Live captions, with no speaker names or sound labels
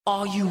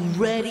Are you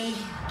ready?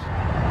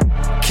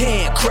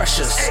 Can Crush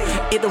Us.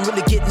 It don't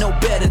really get no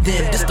better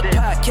than this the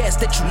podcast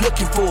that you're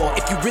looking for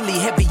if you're really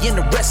heavy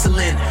into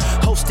wrestling.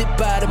 Hosted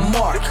by the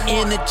Mark.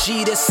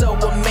 Energy that's so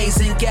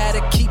amazing.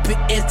 Gotta keep it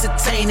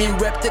entertaining.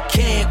 Rep the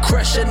Can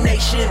Crusher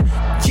Nation.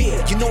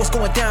 Yeah, you know what's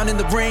going down in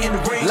the ring.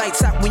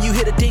 Lights out when you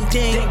hit a ding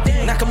ding.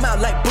 Knock them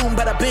out like boom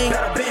bada bing.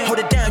 Hold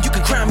it down, you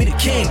can crown me the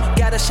king.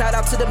 Got a shout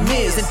out to the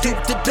Miz and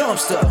Duke the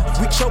Dumpster.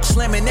 We choke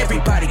slamming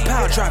everybody.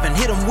 Power driving,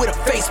 hit them with a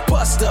face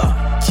buster.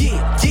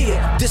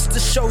 Yeah, this the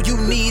show you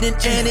need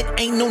and it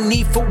ain't no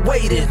need for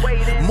waiting.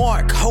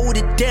 Mark, hold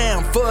it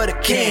down for the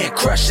Can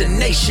Crusher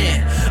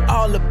Nation.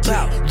 All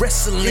about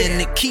wrestling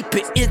and keep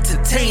it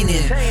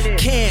entertaining.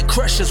 Can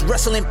Crushers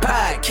Wrestling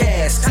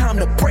Podcast. Time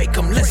to break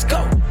them, let's go.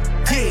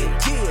 Yeah.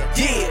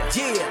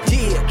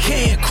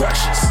 Can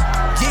Crushers.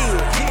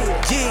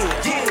 Yeah.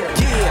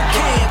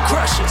 Can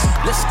Crushers,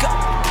 let's go.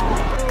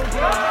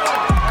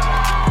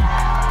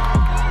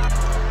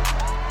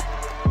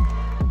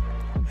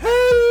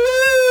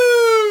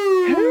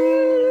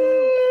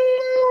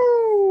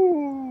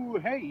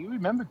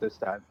 Remembered this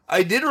time.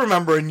 I did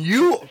remember, and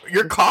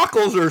your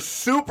cockles are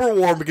super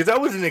warm because that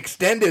was an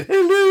extended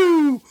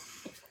hello.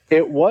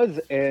 It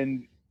was,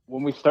 and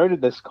when we started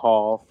this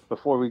call,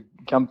 before we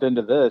jumped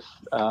into this,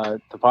 the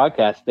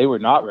podcast, they were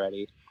not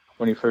ready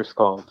when he first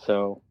called,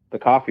 so the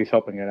coffee's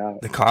helping it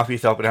out. The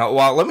coffee's helping out.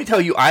 Well, let me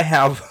tell you, I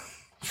have,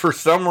 for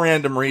some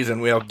random reason,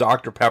 we have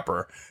Dr.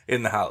 Pepper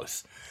in the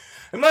house.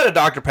 I'm not a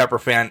Dr. Pepper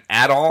fan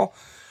at all,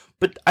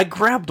 but I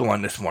grabbed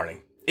one this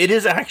morning. It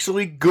is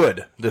actually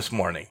good this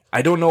morning.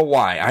 I don't know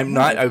why.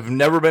 I've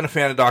never been a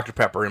fan of Dr.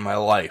 Pepper in my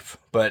life,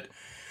 but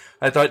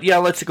I thought, yeah,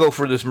 let's go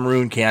for this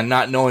maroon can,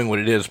 not knowing what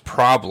it is,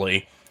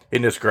 probably,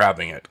 and just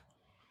grabbing it.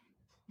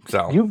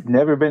 So you've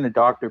never been a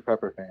Dr.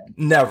 Pepper fan?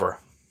 Never.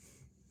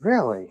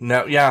 Really?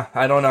 No. Yeah,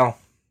 I don't know.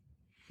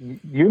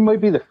 You might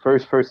be the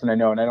first person I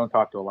know, and I don't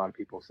talk to a lot of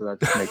people, so that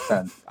just makes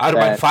sense. Out of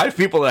my 5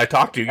 people that I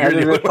talk to,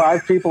 you're the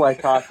 5 people I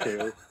talk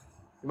to,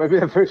 you might be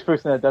the first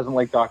person that doesn't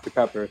like Dr.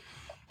 Pepper.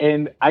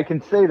 And I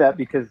can say that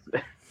because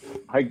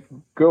my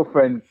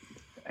girlfriend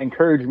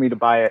encouraged me to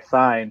buy a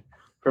sign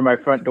for my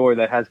front door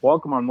that has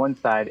welcome on one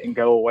side and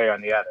go away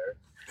on the other.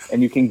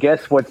 And you can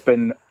guess what's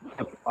been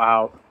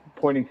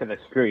pointing to the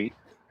street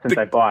since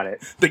I bought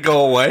it. To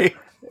go away?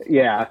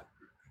 Yeah.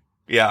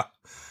 Yeah.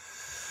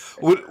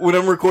 When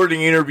I'm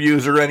recording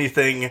interviews or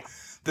anything,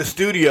 the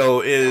studio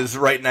is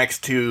right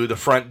next to the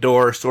front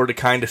door, sort of,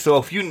 kind of. So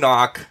if you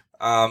knock,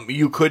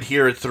 you could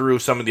hear it through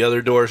some of the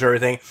other doors or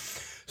everything.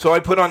 So I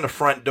put on the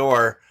front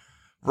door,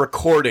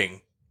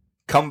 recording,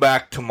 come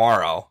back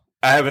tomorrow.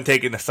 I haven't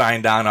taken the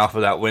sign down off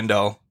of that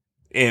window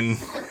in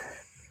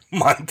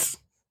months.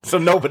 So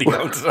nobody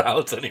comes to the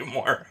house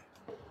anymore.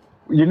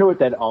 You know what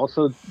that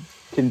also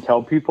can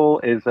tell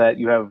people is that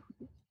you have,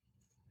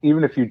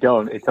 even if you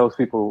don't, it tells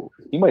people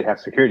you might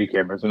have security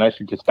cameras and I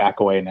should just back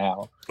away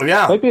now.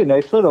 Yeah. Might be a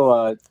nice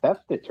little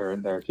theft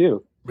deterrent there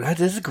too. That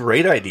is a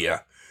great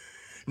idea.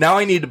 Now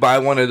I need to buy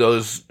one of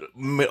those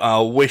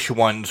Wish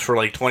ones for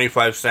like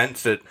 25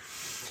 cents that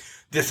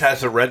this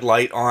has a red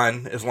light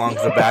on as long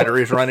as the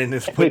battery's running.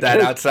 Just put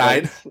that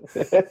outside.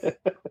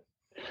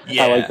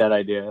 Yeah. I like that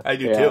idea. I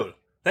do too.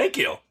 Thank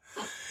you.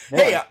 Yeah.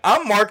 Hey,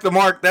 I'm Mark the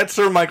Mark. That's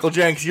Sir Michael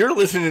Jenks. You're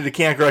listening to the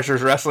Can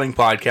Crushers Wrestling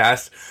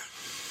Podcast.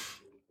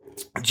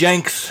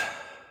 Jenks,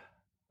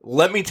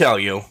 let me tell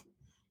you,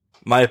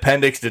 my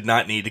appendix did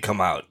not need to come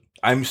out.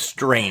 I'm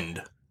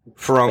strained.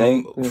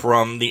 From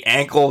the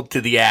ankle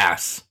to the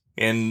ass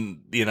and,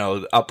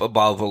 up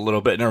above a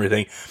little bit and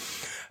everything.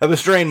 Of a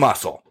strained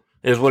muscle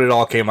is what it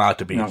all came out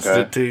to be.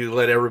 Okay. To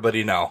let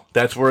everybody know.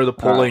 That's where the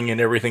pulling and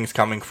everything's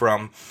coming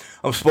from.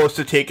 I'm supposed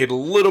to take it a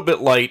little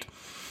bit light.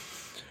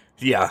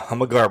 Yeah,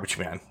 I'm a garbage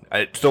man.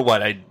 I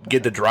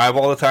get to drive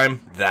all the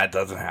time? That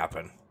doesn't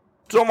happen.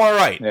 So I'm all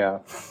right. Yeah.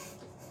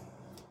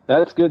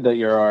 That's good that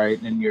you're all right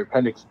and your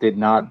appendix did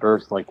not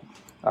burst like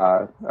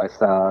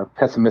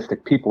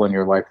pessimistic people in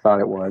your life thought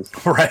it was.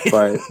 Right.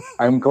 But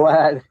I'm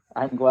glad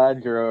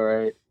you're all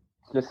right.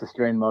 It's just a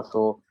strained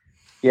muscle.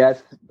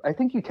 Yes, I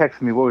think you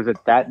texted me, what was it,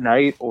 that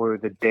night or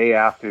the day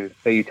after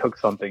that you took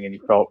something and you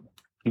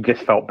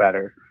just felt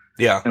better.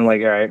 Yeah. And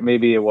like, all right,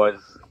 maybe it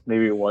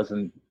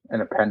wasn't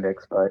an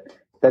appendix, but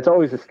that's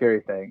always a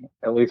scary thing,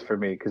 at least for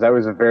me, because I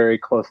was very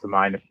close to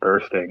mine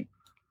bursting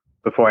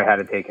before I had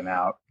it taken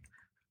out.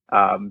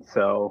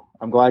 So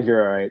I'm glad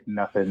you're all right.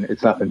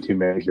 It's nothing too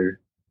major.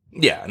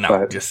 Yeah, no,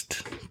 but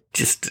just,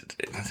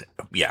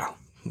 yeah,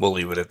 we'll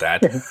leave it at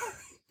that.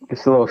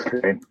 Just a little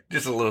strain.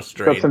 Just a little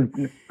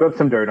strain. Rub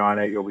some dirt on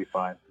it, you'll be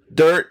fine.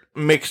 Dirt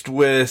mixed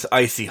with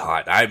Icy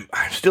Hot. I'm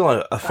still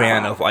a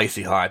fan of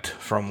Icy Hot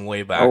from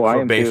way back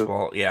for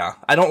baseball. Too. Yeah,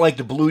 I don't like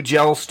the blue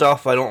gel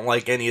stuff. I don't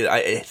like any.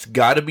 It's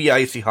got to be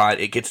Icy Hot.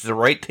 It gets the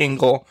right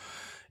tingle,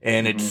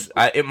 and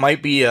it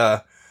might be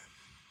a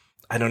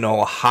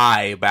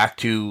high back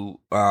to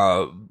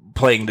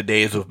playing the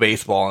days of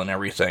baseball and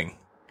everything.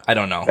 I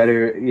don't know.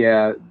 Better,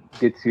 yeah,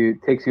 takes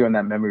you on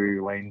that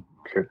memory lane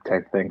trip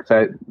type thing.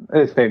 So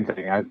it's the same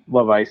thing. I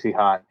love Icy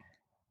Hot,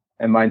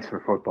 and mine's for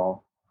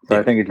football. So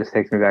I think it just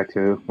takes me back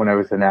to when I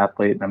was an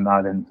athlete and I'm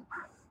not an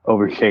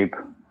overshape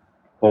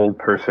old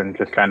person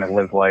just trying to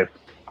live life.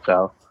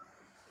 So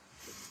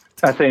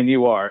not saying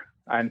you are.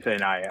 I'm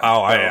saying I am.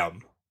 Oh, so.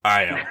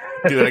 I am.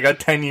 Dude, I got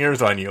 10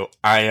 years on you.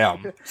 I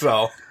am.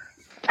 So,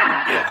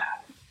 yeah.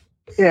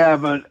 Yeah,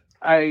 but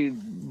I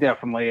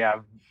definitely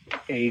have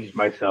aged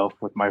myself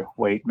with my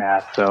weight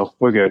mass, so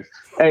we're good.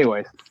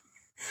 Anyways,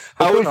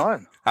 what's going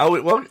on?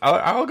 Well,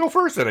 I'll go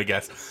first then, I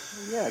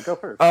guess. Yeah, go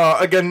first.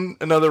 Again,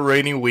 another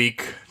rainy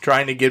week,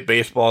 trying to get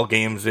baseball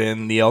games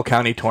in. The L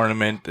County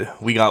tournament,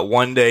 we got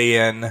one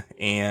day in,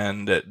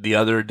 and the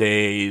other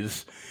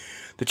days,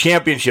 the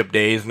championship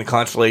days and the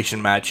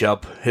consolation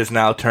matchup has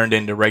now turned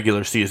into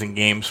regular season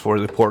games for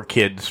the poor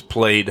kids,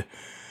 played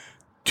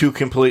two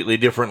completely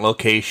different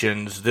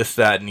locations, this,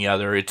 that, and the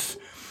other. It's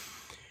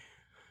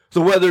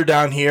the weather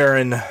down here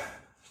in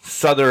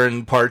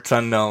southern parts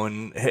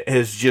unknown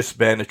has just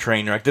been a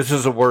train wreck. This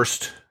is the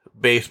worst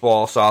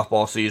baseball,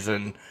 softball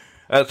season.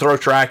 Throw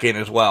track in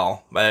as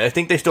well. I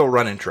think they still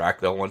run in track,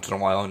 though, once in a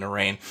while in the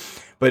rain.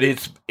 But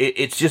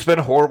it's just been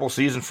a horrible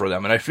season for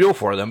them, and I feel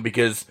for them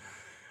because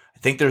I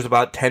think there's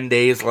about 10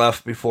 days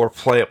left before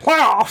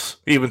playoffs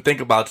even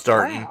think about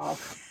starting.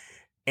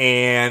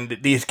 And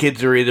these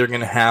kids are either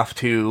going to have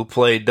to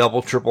play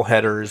double, triple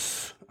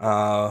headers,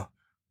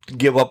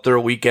 give up their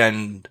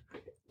weekend,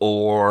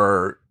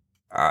 or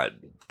I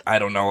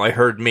don't know. I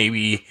heard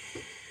maybe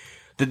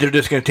that they're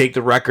just going to take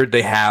the record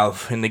they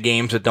have in the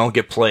games that don't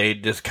get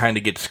played, just kind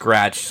of get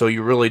scratched, so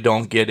you really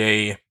don't get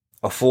a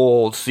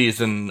full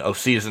season of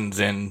seasons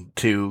in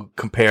to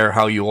compare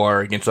how you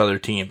are against other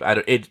teams.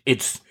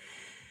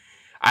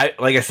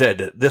 Like I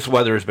said, this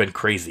weather has been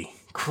crazy.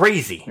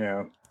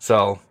 Yeah.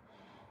 So,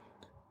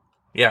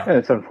 yeah. And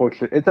it's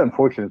unfortunate. It's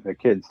unfortunate for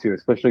kids too,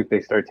 especially if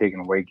they start taking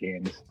away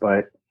games.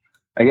 But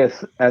I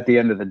guess at the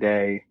end of the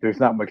day, there's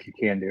not much you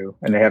can do,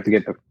 and they have to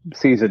get the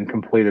season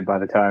completed by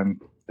the time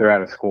they're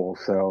out of school.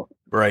 So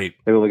right,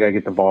 they really got to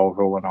get the ball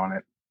rolling on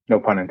it. No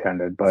pun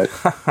intended, but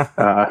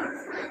but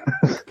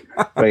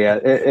yeah,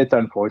 it's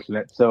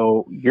unfortunate.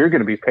 So you're going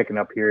to be picking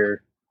up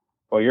here.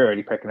 Well, you're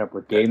already picking up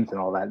with games and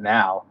all that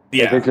now.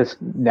 Yeah. Is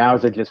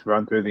it just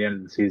run through the end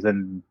of the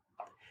season?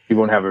 You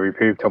won't have a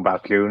reprieve till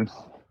about June.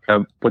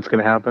 What's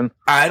going to happen?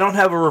 I don't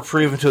have a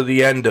reprieve until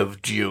the end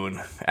of June,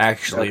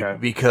 actually,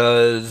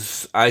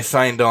 because I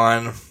signed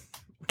on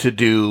to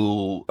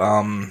do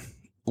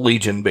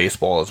Legion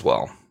baseball as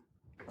well.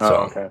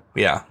 So,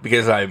 yeah,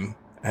 because I'm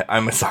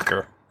a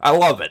sucker. I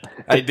love it.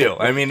 I do.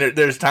 I mean,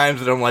 there's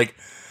times that I'm like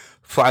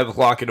 5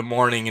 o'clock in the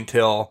morning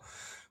until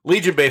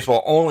Legion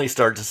baseball only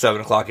starts at 7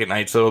 o'clock at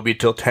night, so it'll be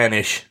till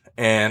 10-ish,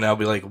 and I'll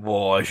be like,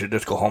 whoa, I should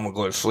just go home and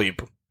go to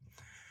sleep.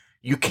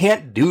 You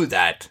can't do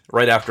that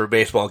right after a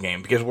baseball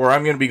game, because where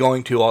I'm going to be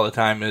going to all the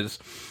time is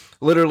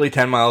literally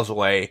 10 miles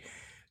away.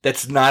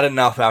 That's not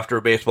enough after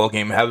a baseball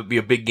game. Have it be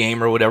a big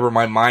game or whatever.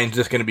 My mind's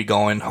just going to be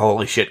going,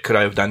 holy shit, could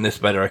I have done this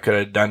better? I could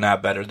have done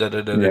that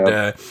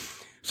better.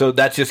 So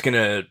that's just going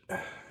to,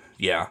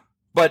 yeah.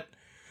 But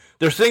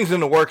there's things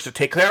in the works to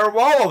take care of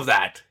all of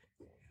that.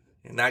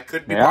 And that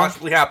could be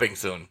possibly happening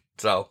soon.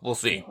 So we'll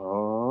see.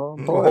 Oh,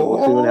 boy.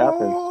 We'll see what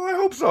happens. I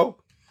hope so.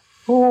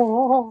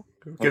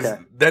 Because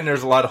then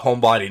there's a lot of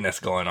homebodiness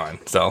going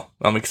on. So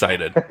I'm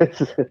excited.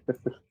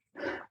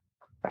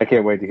 I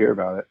can't wait to hear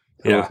about it.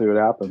 So we'll see what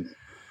happens.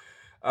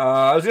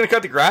 I was going to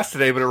cut the grass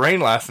today, but it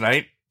rained last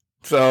night.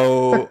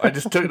 So I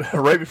just took,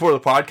 right before the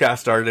podcast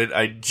started,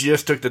 I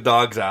just took the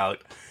dogs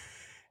out.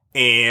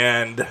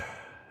 And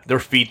their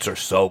feet are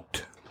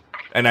soaked.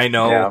 And I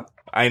know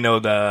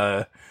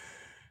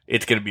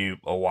it's going to be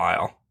a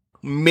while.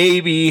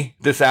 Maybe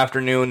this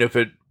afternoon, if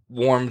it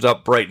warms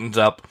up, brightens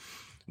up,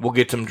 we'll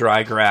get some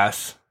dry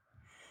grass.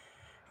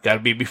 Got to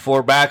be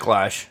before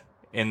Backlash.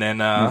 And then,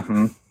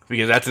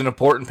 because that's an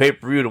important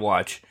pay-per-view to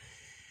watch.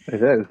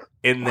 It is.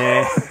 And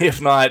then,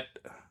 if not,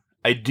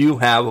 I do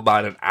have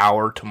about an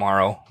hour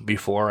tomorrow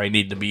before I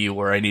need to be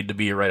where I need to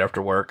be right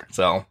after work.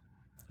 So,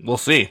 we'll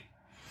see.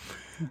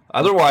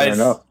 Otherwise,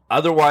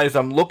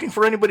 I'm looking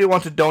for anybody who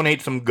wants to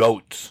donate some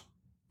goats.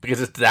 Because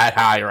it's that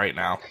high right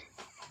now.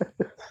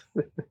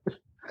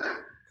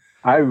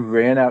 I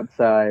ran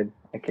outside.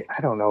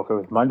 I don't know if it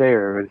was Monday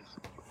or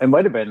it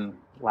might have been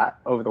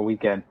over the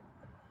weekend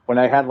when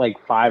I had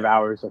like 5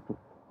 hours of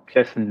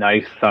just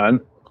nice sun.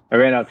 I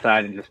ran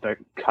outside and just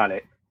started cut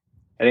it.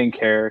 I didn't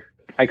care.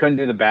 I couldn't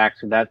do the back,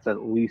 so that's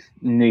at least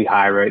knee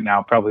high right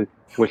now. Probably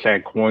wish I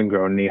had corn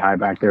grown knee high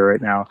back there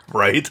right now.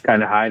 Right.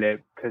 Kind of hide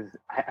it because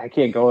I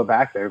can't go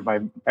back there.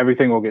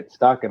 Everything will get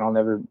stuck, and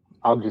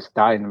I'll just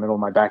die in the middle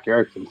of my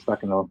backyard because I'm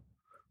stuck in a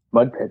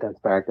mud pit that's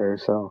back there.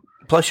 So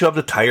plus you have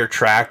the tire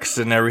tracks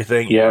and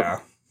everything.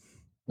 Yep.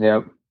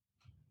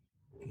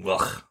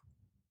 Ugh.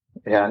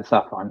 Yeah, it's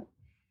not fun.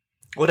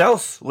 What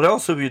else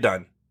have you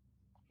done?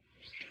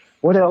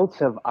 What else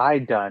have I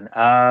done?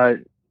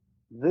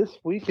 This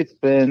week it's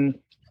been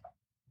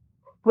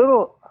a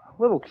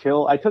little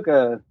chill. I took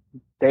a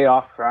day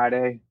off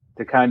Friday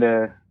to kind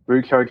of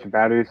recharge the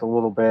batteries a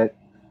little bit.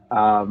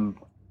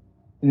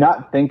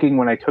 Not thinking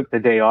when I took the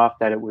day off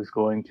that it was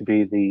going to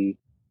be the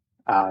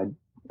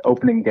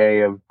opening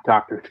day of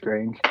Doctor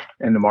Strange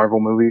in the Marvel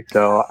movie,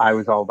 so I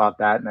was all about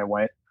that, and I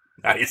went.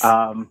 Nice.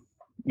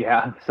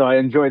 Yeah, so I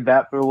enjoyed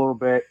that for a little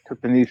bit.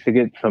 Took the niece to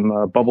get some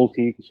bubble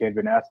tea because she had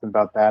been asking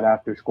about that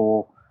after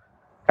school.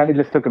 Kind of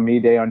just took a me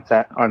day on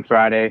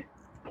Friday,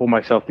 pulled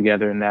myself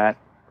together in that,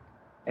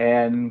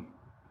 and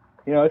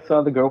I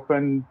saw the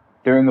girlfriend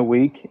during the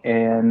week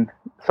and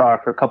saw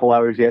her for a couple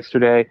hours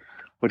yesterday,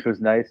 which was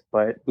nice.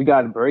 But we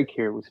got a break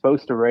here. It was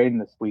supposed to rain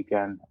this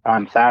weekend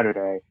on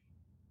Saturday.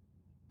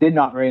 Did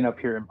not rain up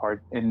here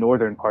in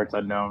northern parts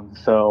unknown.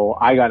 So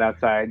I got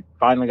outside,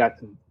 finally got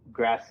some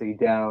grass seed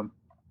down.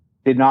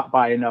 Did not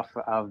buy enough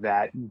of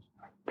that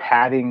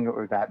padding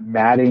or that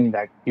matting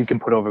that you can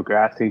put over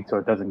grass seed so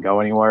it doesn't go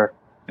anywhere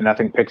and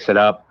nothing picks it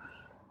up.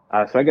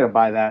 So I got to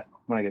buy that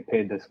when I get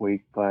paid this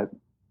week. But,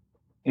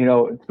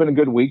 it's been a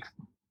good week.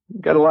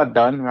 Got a lot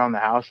done around the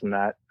house and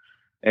that.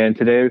 And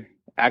today,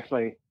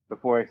 actually,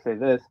 before I say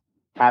this,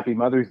 happy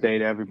Mother's Day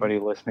to everybody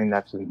listening.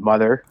 That's his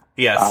mother.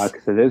 Yes.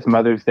 Because it is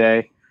Mother's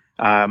Day.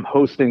 I'm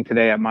hosting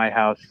today at my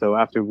house. So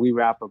after we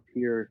wrap up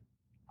here,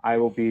 I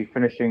will be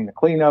finishing the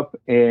cleanup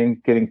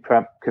and getting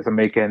prepped because I'm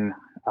making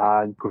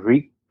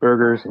Greek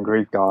burgers and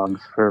Greek dogs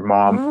for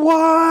Mom.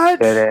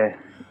 What? Today.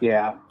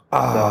 Yeah.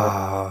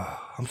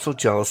 I'm so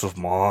jealous of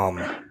Mom.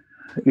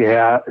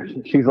 Yeah.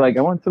 She's like,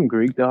 I want some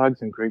Greek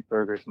dogs and Greek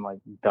burgers. I'm like,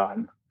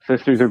 done.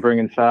 Sisters are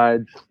bringing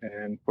sides,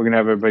 and we're going to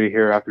have everybody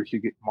here after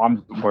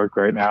Mom's at work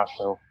right now.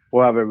 So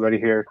we'll have everybody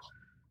here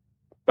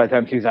by the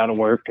time she's out of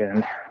work,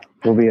 and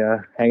we'll be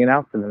hanging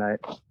out for the night.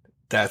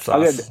 That's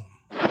awesome.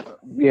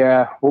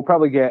 Yeah, I'll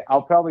probably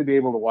be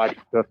able to watch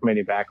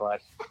WrestleMania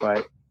Backlash,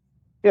 but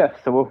yeah,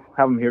 so we'll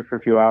have them here for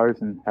a few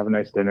hours and have a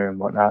nice dinner and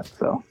whatnot.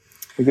 So,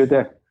 a good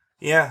day.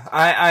 Yeah,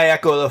 I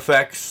echo the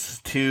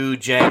effects to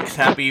Jenks.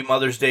 Happy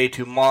Mother's Day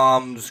to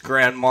moms,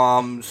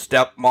 grandmoms,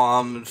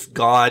 stepmoms,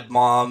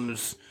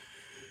 godmoms,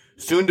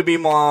 soon-to-be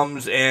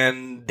moms,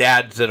 and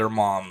dads that are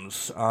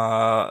moms.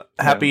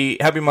 Happy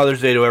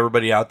Mother's Day to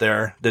everybody out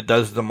there that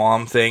does the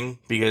mom thing,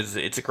 because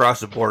it's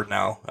across the board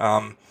now.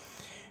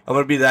 I'm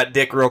going to be that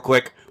dick real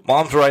quick.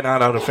 Moms right now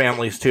out of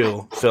families,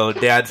 too, so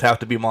dads have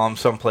to be moms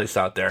someplace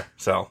out there.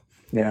 So,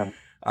 yeah.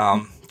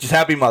 Just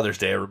happy Mother's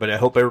Day, everybody. I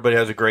hope everybody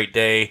has a great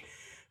day.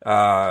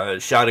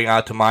 Shouting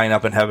out to mine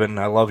up in heaven.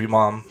 I love you,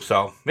 Mom.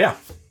 So, yeah.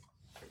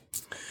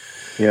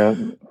 Yeah.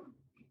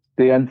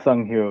 The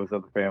unsung heroes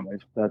of the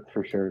families, that's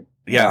for sure.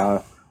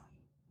 Yeah.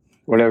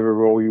 Whatever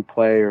role you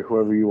play or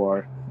whoever you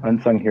are,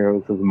 unsung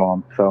heroes is a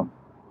mom. So,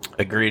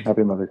 agreed.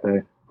 Happy Mother's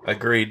Day.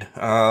 Agreed.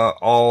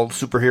 All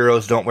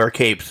superheroes don't wear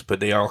capes, but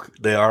they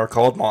are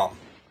called Mom.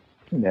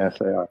 Yes,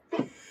 they are.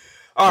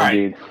 All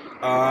Indeed.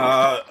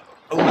 right.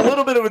 A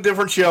little bit of a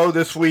different show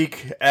this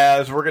week,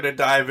 as we're going to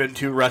dive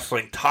into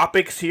wrestling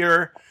topics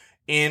here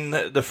in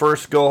the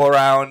first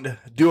go-around.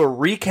 Do a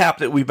recap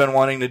that we've been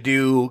wanting to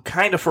do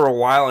kind of for a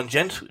while, and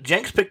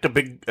Jenks picked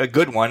a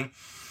good one.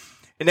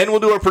 And then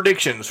we'll do our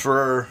predictions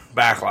for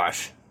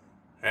Backlash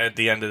at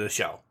the end of the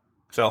show.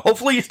 So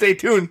hopefully you stay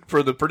tuned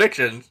for the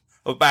predictions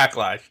of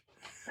Backlash,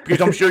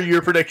 because I'm sure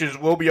your predictions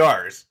will be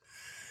ours,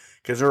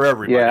 because they're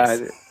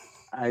everybody's. Yeah,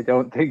 I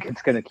don't think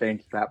it's going to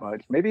change that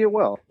much. Maybe it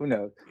will. Who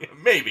knows?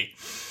 Maybe.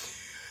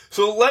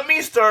 So let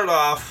me start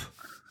off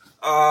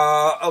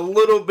a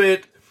little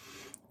bit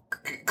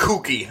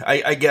kooky,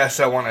 I guess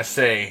I want to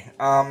say.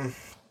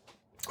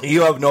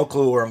 You have no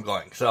clue where I'm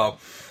going, so...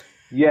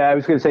 Yeah, I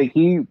was going to say,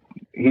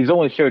 he's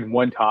only shared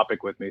one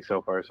topic with me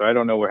so far, so I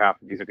don't know where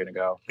half of these are going to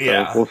go. So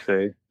yeah. We'll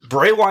see.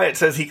 Bray Wyatt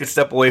says he could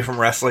step away from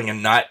wrestling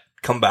and not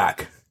come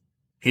back.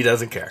 He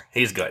doesn't care.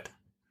 He's good.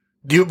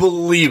 Do you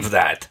believe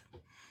that?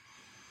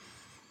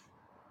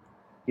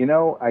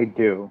 I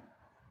do.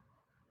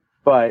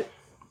 But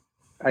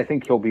I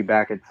think he'll be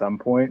back at some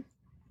point.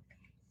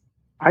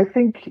 I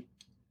think,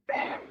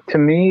 to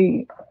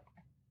me,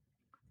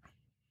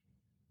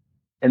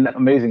 and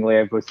amazingly,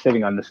 I was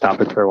sitting on this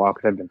topic for a while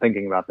because I've been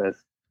thinking about this.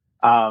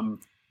 To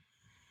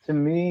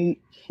me,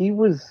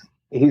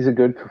 he's a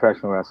good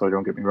professional wrestler,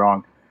 don't get me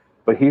wrong,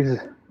 but he's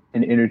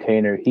an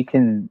entertainer.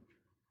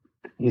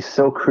 He's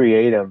so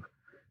creative.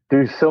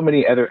 There's so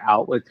many other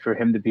outlets for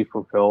him to be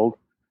fulfilled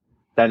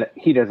that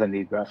he doesn't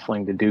need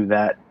wrestling to do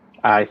that.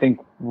 I think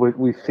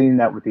we've seen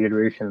that with the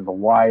iteration of the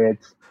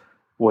Wyatts,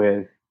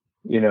 with,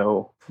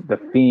 the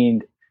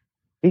Fiend.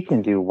 He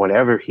can do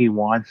whatever he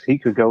wants. He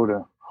could go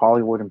to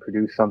Hollywood and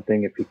produce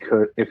something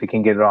if he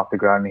can get it off the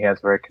ground and he has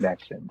the right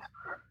connections.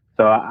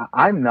 So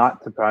I'm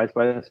not surprised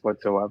by this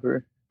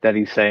whatsoever that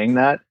he's saying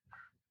that.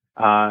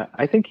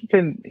 I think he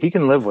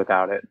can live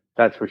without it.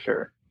 That's for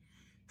sure.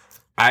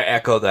 I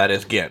echo that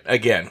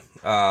again.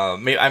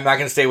 I'm not going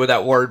to stay with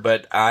that word,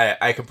 but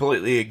I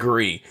completely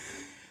agree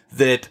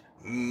that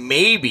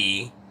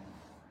maybe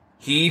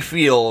he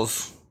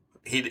feels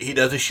he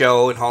does a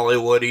show in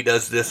Hollywood, he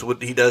does this,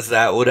 he does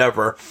that,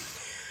 whatever.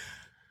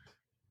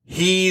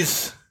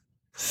 He's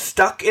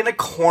stuck in a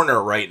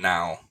corner right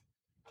now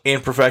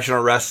in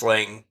professional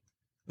wrestling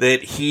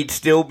that he'd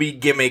still be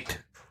gimmicked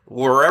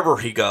wherever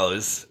he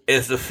goes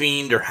as the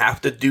Fiend, or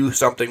have to do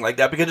something like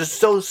that because it's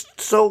so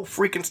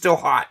freaking still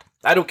hot.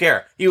 I don't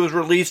care. He was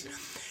released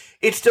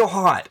it's still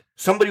hot.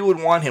 Somebody would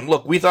want him.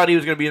 Look, we thought he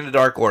was going to be in the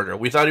Dark Order.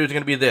 We thought he was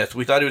going to be this.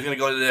 We thought he was going to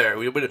go there.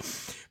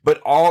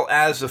 But all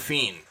as a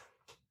Fiend.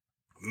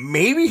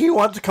 Maybe he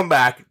wants to come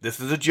back. This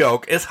is a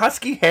joke. As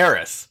Husky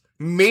Harris.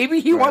 Maybe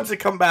he wants to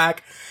come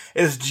back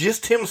as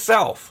just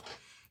himself.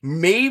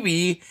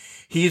 Maybe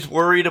he's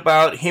worried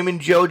about him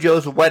and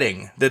JoJo's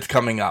wedding that's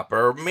coming up.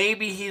 Or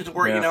maybe he's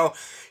worried,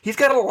 he's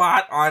got a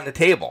lot on the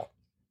table.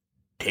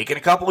 Taking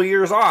a couple of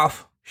years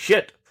off.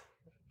 Shit.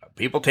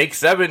 People take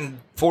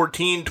 7,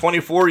 14,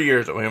 24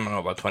 years. I don't know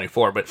about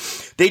 24,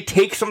 but they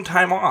take some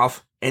time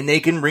off and they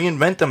can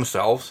reinvent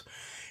themselves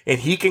and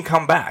he can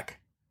come back.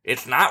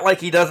 It's not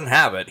like he doesn't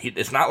have it.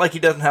 It's not like he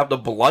doesn't have the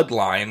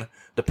bloodline,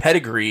 the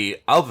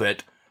pedigree of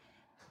it.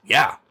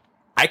 Yeah,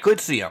 I could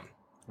see him.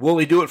 Will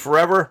he do it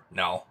forever?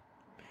 No.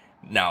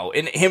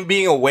 And him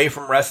being away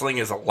from wrestling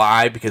is a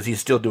lie because he's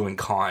still doing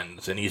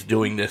cons and he's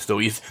doing this. So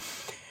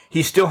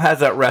he still has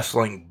that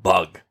wrestling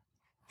bug.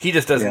 He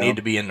just doesn't need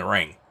to be in the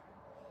ring.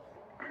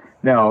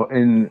 No,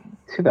 and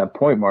to that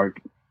point,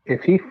 Mark,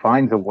 if he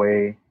finds a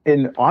way,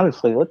 and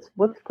honestly, let's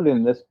put it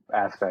in this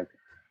aspect.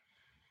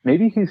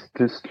 Maybe he's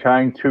just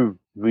trying to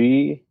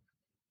reinvent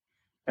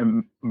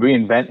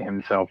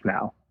himself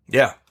now.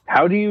 Yeah.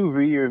 How do you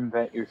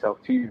reinvent yourself,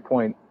 to your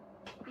point,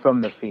 from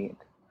the Fiend?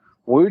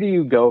 Where do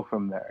you go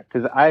from there?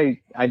 Because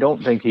I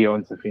don't think he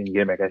owns the Fiend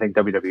gimmick. I think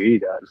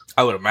WWE does.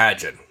 I would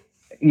imagine.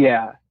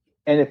 Yeah.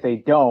 And if they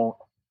don't,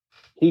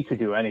 he could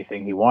do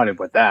anything he wanted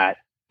with that.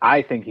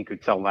 I think he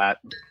could sell that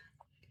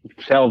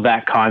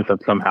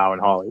concept somehow in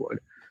Hollywood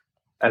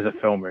as a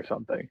film or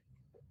something.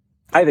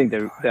 I think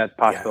that's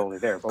possibility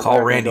there. But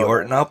call Randy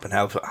Orton up and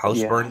have a house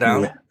burned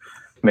down. Yeah.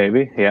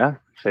 Maybe, yeah.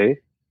 See,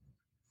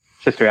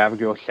 Sister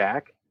Abigail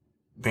Shaq.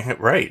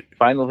 Right.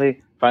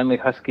 Finally,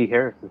 Husky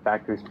Harris is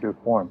back to his pure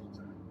form,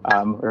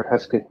 or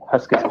Husky's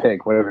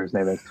pig, whatever his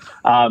name is.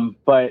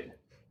 But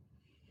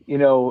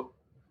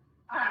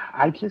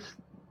I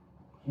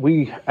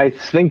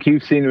think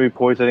you've seen the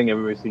reports. I think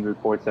everybody's seen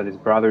reports that his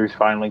brother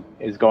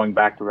is going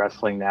back to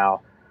wrestling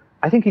now.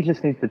 I think he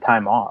just needs the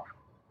time off.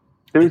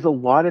 There's a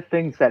lot of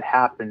things that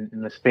happened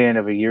in the span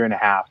of a year and a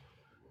half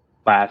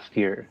last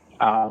year.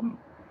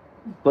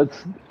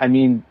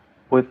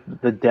 With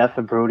the death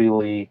of Brody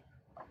Lee,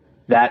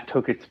 that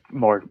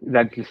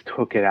just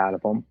took it out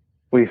of him.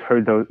 We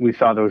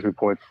saw those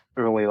reports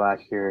early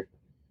last year.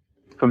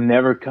 From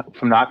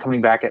not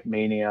coming back at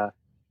Mania,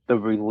 the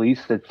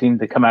release that seemed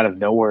to come out of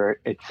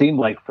nowhere, it seemed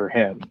like for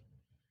him,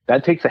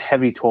 that takes a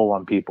heavy toll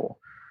on people.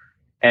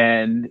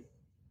 And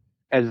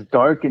as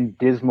dark and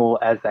dismal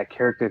as that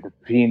character, the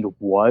Fiend,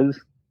 was,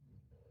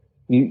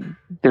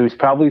 there's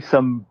probably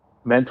some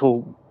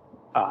mental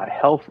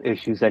health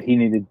issues that he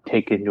needed to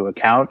take into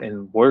account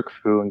and work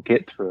through and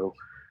get through.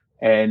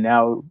 And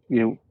now,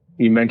 you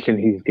mentioned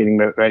he's getting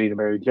ready to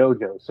marry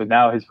JoJo. So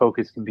now his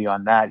focus can be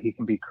on that. He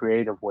can be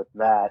creative with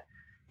that.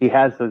 He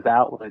has those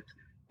outlets.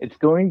 It's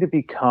going to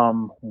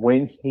become,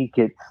 when he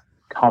gets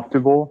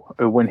comfortable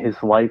or when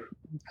his life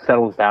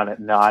settles down at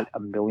not a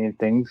million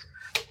things,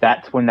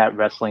 that's when that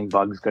wrestling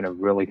bug's going to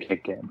really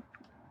kick in.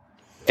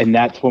 And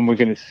that's when we're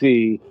going to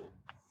see,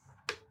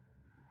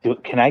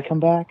 can I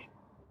come back?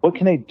 What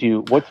can I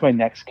do? What's my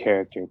next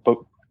character? But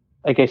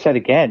like I said,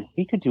 again,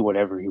 he could do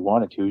whatever he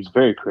wanted to. He's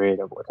very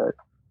creative with it.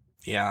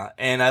 Yeah,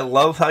 and I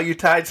love how you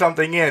tied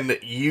something in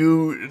that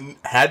you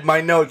had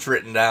my notes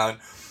written down.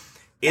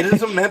 It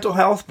is a mental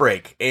health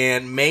break,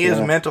 and May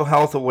is Mental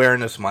Health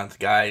Awareness Month,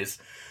 guys.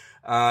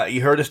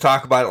 You heard us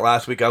talk about it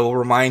last week. I will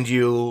remind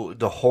you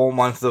the whole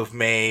month of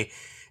May.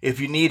 If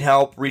you need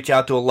help, reach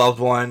out to a loved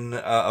one,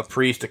 a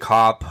priest, a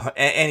cop,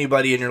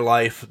 anybody in your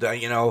life.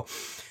 They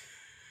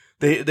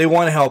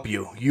want to help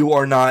you. You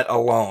are not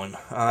alone.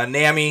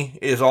 NAMI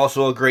is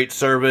also a great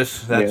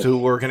service. That's who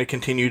we're going to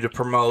continue to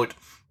promote.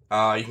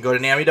 You can go to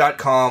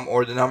NAMI.com,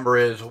 or the number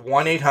is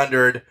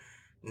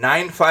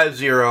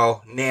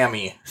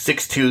 1-800-950-NAMI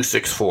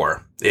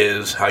 6264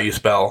 is how you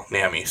spell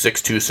NAMI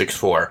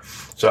 6264.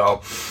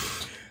 So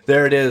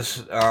there it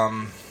is.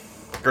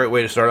 Great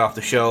way to start off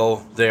the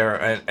show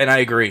there. And I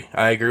agree.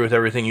 I agree with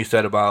everything you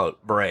said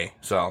about Bray.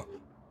 So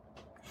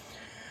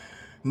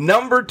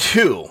number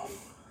 2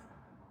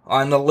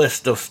 on the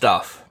list of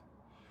stuff.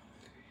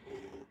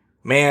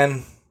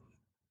 Man,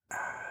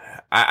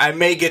 I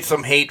may get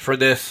some hate for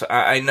this.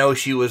 I know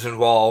she was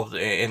involved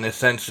in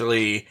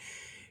essentially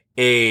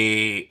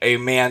a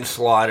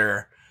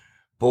manslaughter,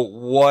 but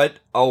what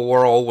a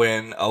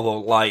whirlwind of a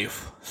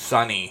life,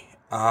 Sunny.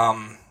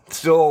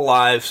 Still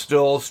alive,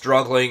 still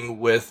struggling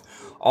with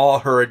all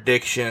her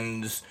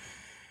addictions.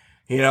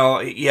 She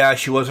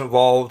was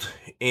involved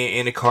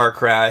in a car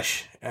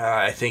crash.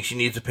 I think she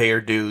needs to pay her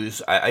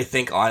dues. I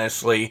think,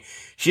 honestly,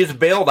 she is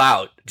bailed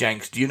out,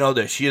 Jenks. Do you know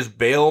this? She is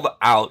bailed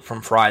out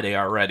from Friday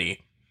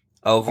already.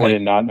 I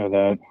did not know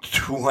that.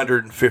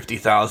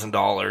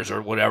 $250,000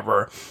 or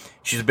whatever.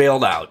 She's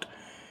bailed out.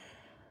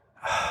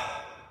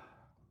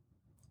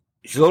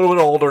 She's a little bit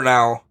older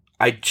now.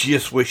 I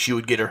just wish she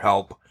would get her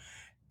help.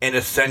 And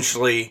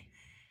essentially,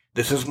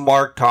 this is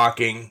Mark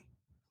talking,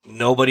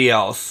 nobody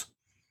else.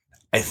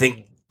 I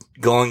think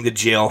going to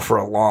jail for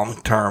a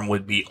long term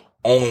would be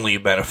only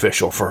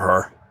beneficial for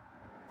her.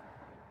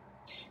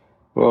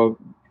 Well,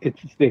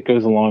 it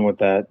goes along with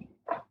that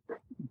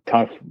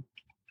tough,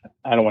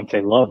 I don't want to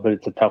say love, but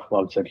it's a tough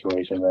love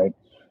situation, right?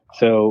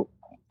 So,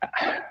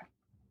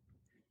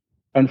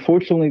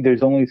 unfortunately,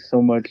 there's only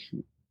so much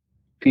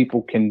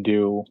people can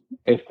do.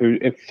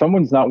 If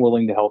someone's not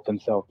willing to help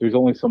themselves, there's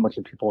only so much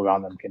that people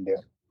around them can do.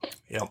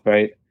 Yep.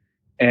 Right?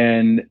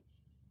 And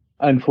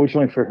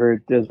unfortunately for her,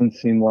 it doesn't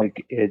seem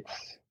like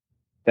it's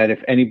that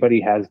if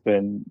anybody has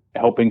been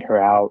helping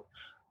her out,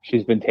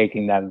 she's been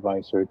taking that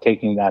advice or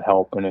taking that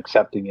help and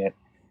accepting it.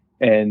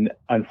 And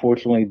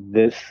unfortunately,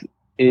 this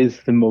is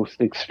the most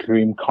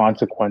extreme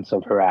consequence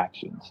of her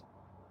actions,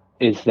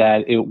 is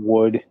that it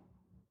would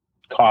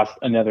cost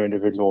another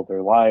individual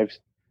their lives.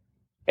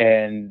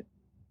 And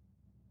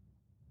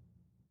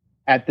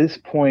at this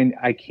point,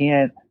 I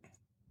can't,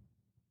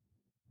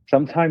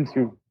 sometimes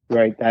you're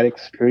right, that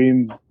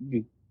extreme,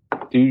 you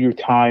do your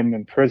time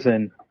in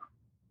prison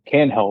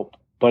can help,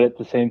 but at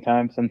the same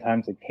time,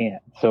 sometimes it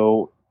can't.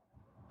 So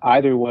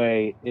either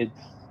way,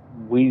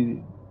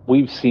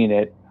 we've seen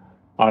it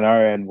on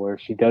our end where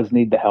she does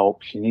need the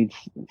help. She needs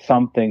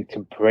something to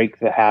break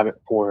the habit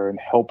for her and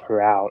help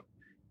her out.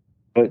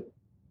 But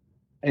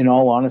in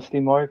all honesty,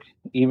 Mark,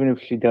 even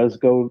if she does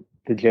go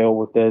to jail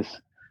with this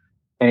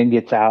and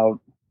gets out,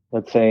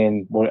 let's say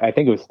I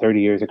think it was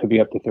 30 years, it could be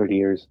up to 30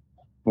 years,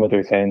 what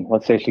they're saying.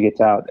 Let's say she gets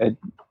out.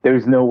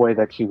 There's no way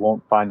that she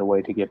won't find a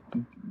way to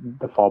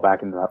fall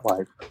back into that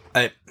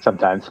life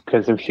sometimes.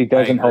 Because if she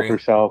doesn't help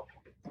herself,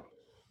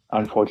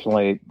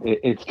 unfortunately,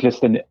 it's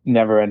just a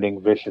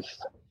never-ending vicious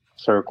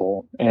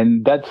circle.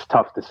 And that's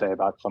tough to say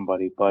about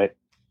somebody, but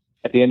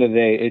at the end of the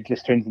day, it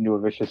just turns into a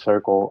vicious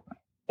circle.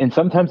 And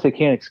sometimes they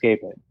can't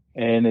escape it.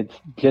 And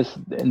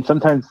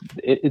sometimes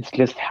it's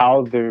just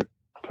how their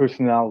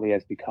personality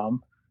has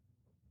become,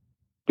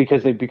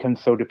 because they've become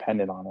so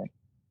dependent on it.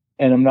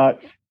 And I'm not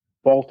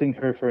faulting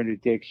her for her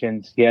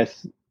addictions.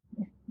 Yes,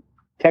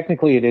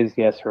 technically it is,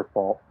 her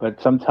fault.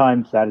 But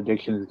sometimes that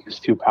addiction is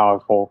just too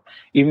powerful.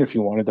 Even if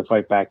you wanted to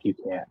fight back, you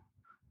can't.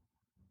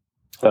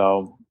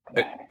 So...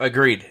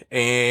 Agreed.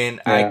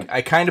 And yeah.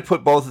 I kind of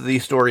put both of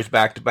these stories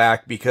back to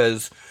back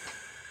because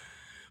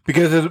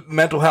of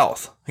mental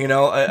health.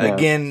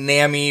 Again,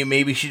 NAMI,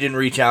 maybe she didn't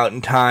reach out in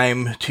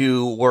time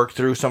to work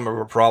through some of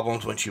her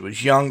problems when she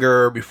was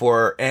younger,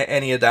 before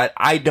any of that.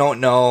 I don't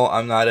know.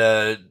 I'm not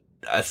a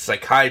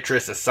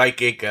psychiatrist, a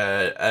psychic,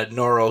 a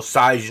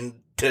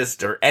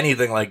neuroscientist, or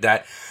anything like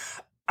that.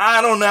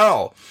 I don't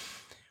know.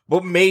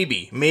 But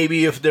maybe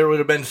if there would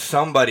have been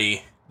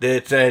somebody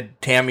that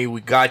said, Tammy,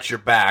 we got your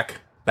back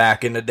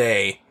in the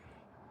day,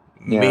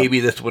 maybe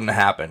this wouldn't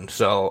have happened.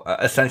 So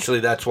essentially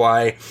that's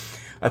why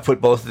I put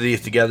both of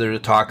these together to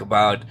talk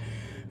about.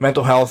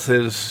 Mental health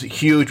is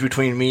huge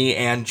between me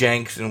and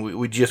Jenks, and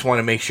we just want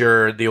to make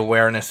sure the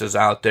awareness is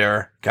out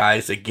there.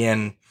 Guys,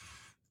 again,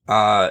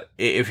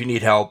 if you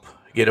need help,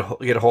 get a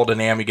hold of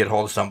NAMI, get a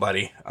hold of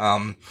somebody.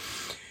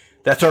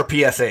 That's our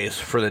PSAs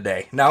for the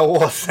day. Now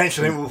we'll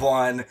essentially move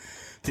on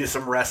to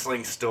some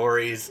wrestling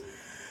stories.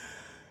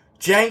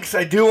 Jenks,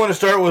 I do want to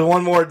start with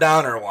one more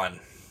downer one.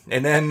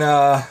 And then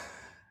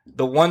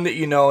the one that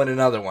and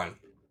another one.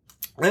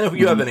 And if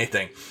you have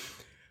anything.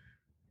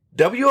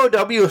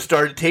 WOW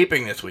started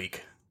taping this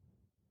week.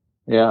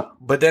 Yeah.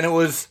 But then it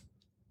was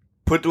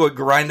put to a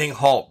grinding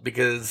halt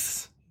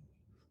because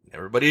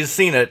everybody's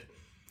seen it.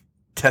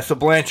 Tessa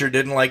Blanchard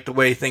didn't like the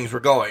way things were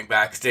going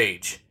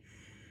backstage.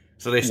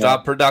 So they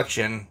stopped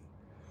production.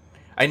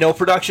 I know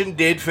production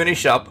did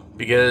finish up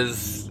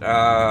because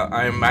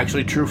I'm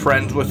actually true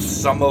friends with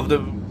some of the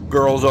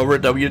girls over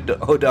at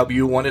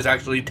WOW. One is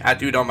actually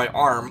tattooed on my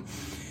arm.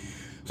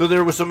 So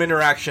there was some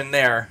interaction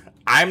there.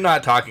 I'm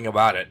not talking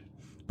about it.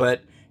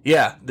 But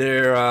yeah,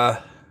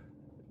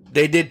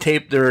 they did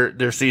tape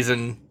their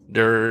season,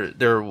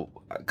 their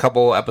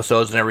couple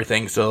episodes and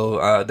everything.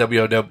 So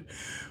WOW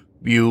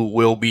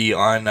will be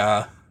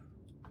on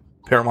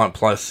Paramount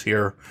Plus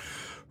here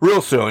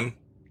real soon.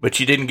 But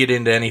she didn't get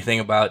into anything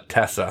about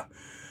Tessa.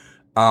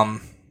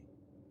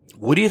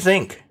 What do you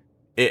think?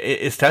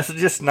 Is Tessa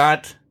just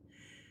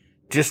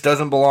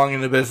doesn't belong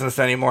in the business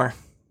anymore?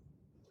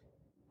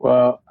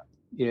 Well,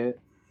 yeah,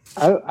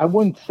 I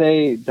wouldn't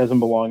say it doesn't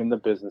belong in the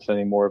business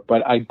anymore,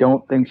 but I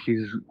don't think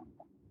she's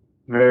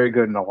very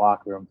good in the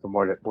locker room from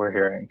what we're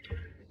hearing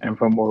and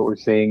from what we're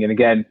seeing. And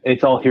again,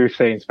 it's all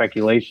hearsay and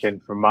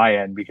speculation from my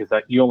end because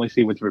you only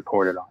see what's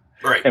reported on.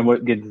 Right. And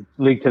what gets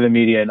leaked to the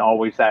media, and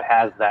always that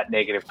has that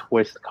negative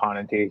twist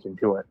connotation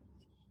to it.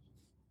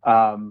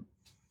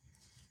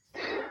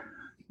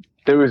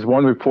 There was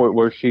one report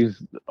where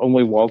she's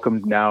only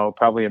welcomed now,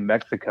 probably in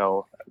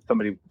Mexico.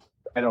 Somebody,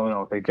 I don't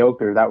know if they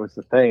joked or that was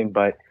the thing,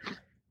 but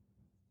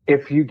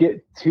if you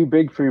get too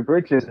big for your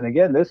britches, and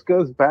again, this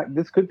goes back,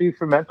 this could be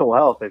for mental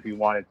health if you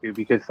wanted to,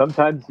 because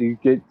sometimes you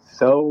get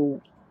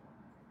so,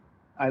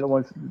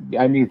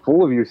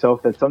 full of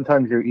yourself that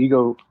sometimes your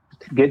ego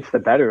gets the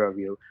better of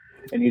you.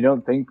 And you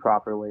don't think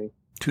properly.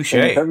 Touche.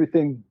 And if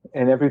everything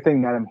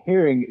that I'm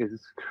hearing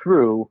is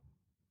true,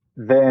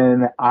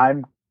 then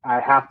I'm I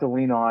have to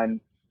lean on,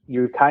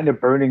 you're kind of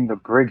burning the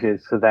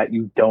bridges so that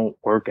you don't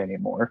work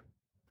anymore.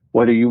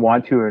 Whether you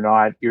want to or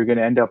not, you're going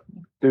to end up,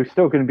 there's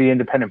still going to be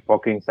independent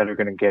bookings that are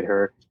going to get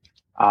her.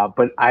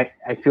 But I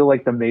feel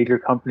like the major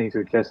companies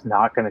are just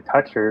not going to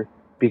touch her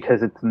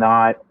because it's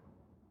not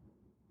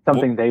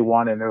something they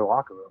want in their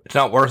locker room. It's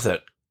not worth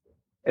it.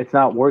 It's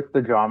not worth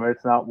the drama.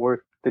 It's not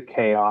worth the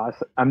chaos.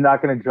 I'm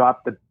not going to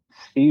drop the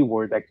C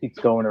word that keeps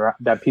going around,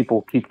 that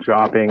people keep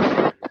dropping.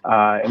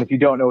 And if you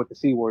don't know what the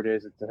C word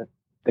is, it's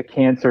the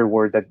cancer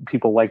word that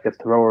people like to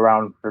throw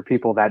around for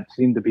people that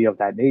seem to be of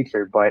that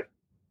nature. But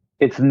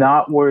it's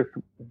not worth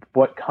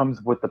what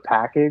comes with the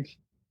package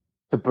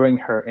to bring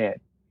her in.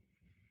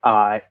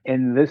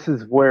 And this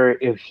is where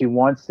if she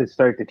wants to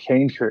start to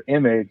change her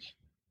image,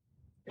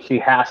 she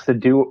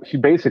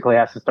basically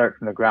has to start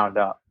from the ground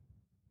up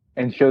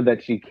and show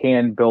that she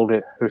can build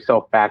it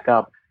herself back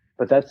up.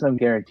 But that's no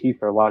guarantee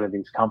for a lot of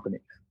these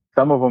companies.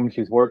 Some of them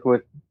she's worked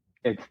with,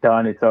 it's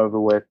done, it's over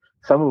with.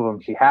 Some of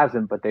them she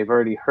hasn't, but they've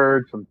already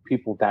heard from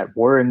people that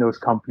were in those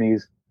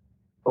companies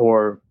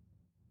or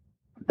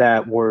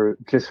that were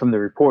just from the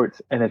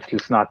reports, and it's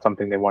just not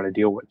something they want to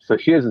deal with. So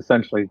she has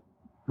essentially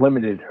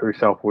limited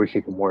herself where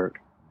she can work.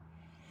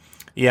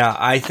 Yeah,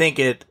 I think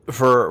it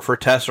for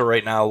Tessa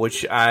right now,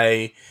 which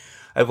I've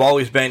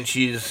always been,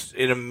 she's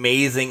an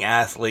amazing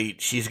athlete.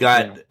 She's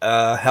got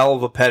a hell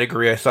of a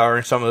pedigree. I saw her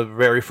in some of the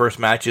very first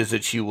matches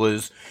that she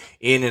was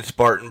in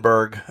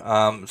Spartanburg,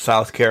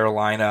 South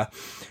Carolina.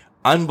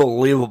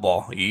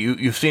 Unbelievable.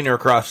 You've seen her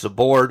across the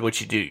board, what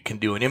she can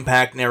do in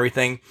Impact and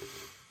everything.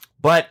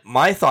 But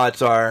my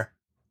thoughts are,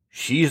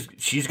 she's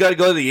got to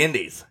go to the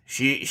Indies.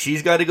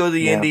 She's got to go to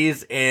the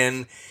Indies,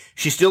 and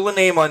she's still a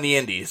name on the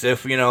Indies.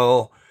 If,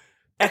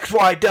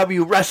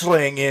 XYW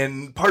Wrestling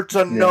in Parts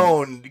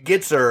Unknown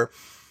gets her,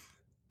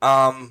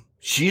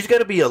 she's got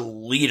to be a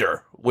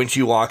leader when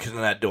she walks in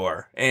that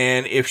door.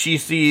 And if she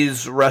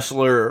sees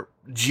Wrestler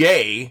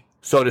J,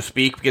 so to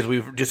speak, because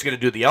we're just going to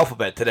do the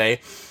alphabet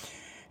today,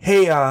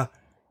 hey,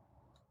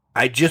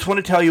 I just want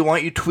to tell you, why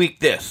don't you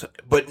tweak this,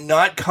 but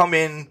not come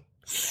in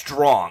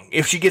strong.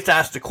 If she gets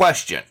asked a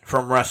question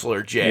from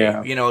Wrestler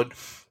J,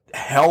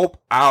 help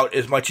out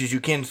as much as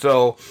you can.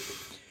 So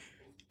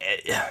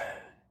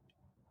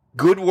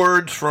good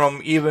words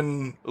from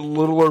even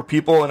littler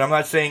people, and I'm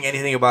not saying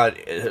anything about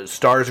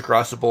stars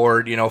across the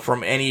board,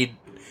 from indies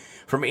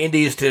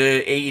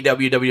to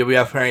AEW,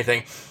 WWF, or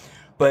anything,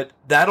 but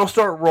that'll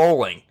start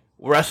rolling.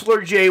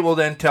 Wrestler J will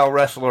then tell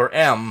Wrestler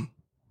M,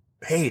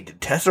 hey, did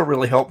Tessa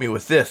really help me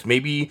with this?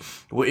 Maybe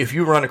if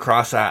you run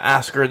across,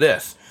 ask her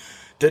this.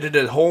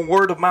 The whole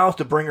word of mouth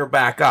to bring her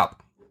back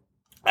up.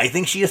 I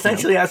think she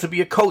essentially has to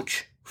be a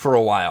coach for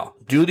a while.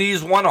 Do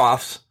these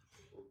one-offs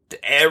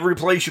to every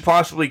place you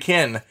possibly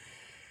can,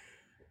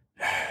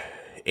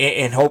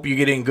 and hope you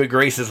get in good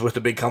graces with the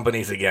big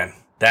companies again.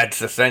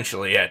 That's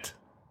essentially it.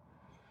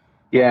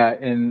 Yeah,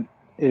 and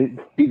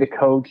be the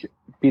coach,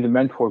 be the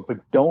mentor, but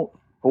don't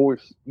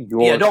force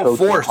your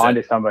coach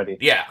onto somebody.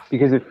 Yeah.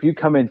 Because if you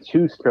come in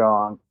too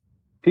strong,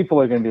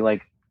 people are going to be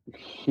like,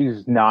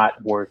 she's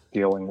not worth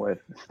dealing with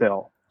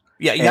still.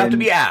 Yeah, you have to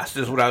be asked,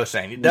 is what I was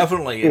saying.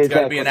 Definitely, it's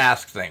got to be an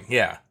ask thing.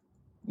 Yeah.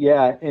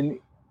 Yeah, and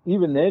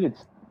even then,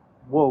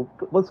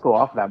 let's go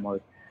off that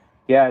mode.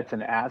 Yeah, it's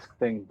an ask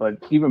thing, but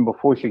even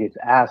before she gets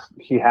asked,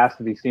 she has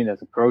to be seen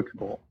as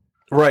approachable.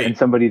 Right. And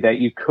somebody that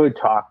you could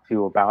talk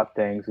to about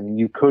things and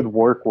you could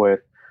work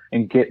with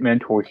and get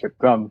mentorship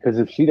from. Because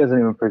if she doesn't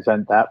even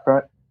present that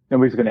front,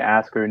 nobody's going to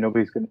ask her.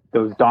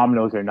 Those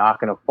dominoes are not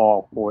going to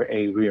fall for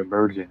a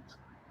reemergence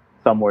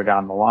somewhere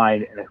down the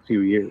line in a few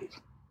years.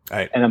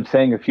 Right. And I'm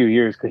saying a few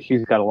years because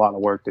she's got a lot of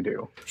work to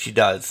do. She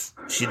does.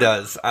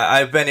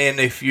 I've been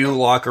in a few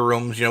locker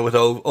rooms, with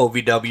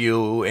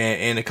OVW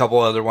and a couple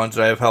other ones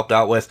that I've helped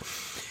out with.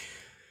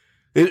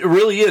 It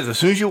really is. As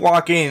soon as you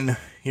walk in,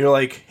 you're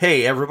like,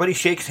 hey, everybody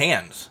shakes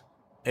hands.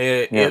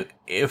 And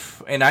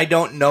I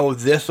don't know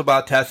this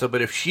about Tessa,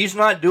 but if she's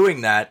not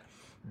doing that,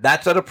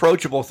 that's an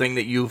approachable thing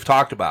that you've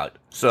talked about.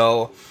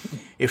 So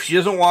if she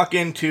doesn't walk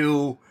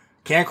into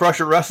Can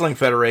Crusher Wrestling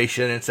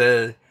Federation and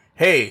say,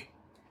 hey,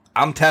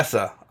 I'm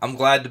Tessa, I'm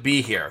glad to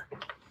be here.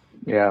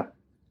 Yeah.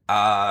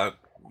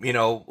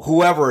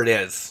 Whoever it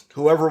is,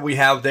 whoever we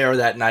have there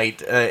that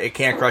night at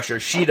Can Crusher,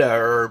 Sheeta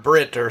or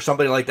Britt or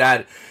somebody like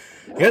that,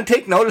 you're going to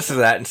take notice of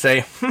that and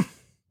say,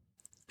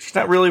 she's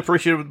not really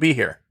appreciative to be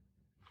here.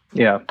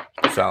 Yeah.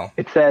 So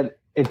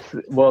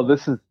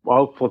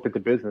I'll flip it to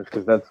business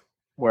because that's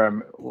where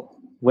I'm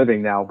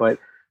living now. But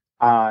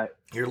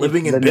you're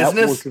living in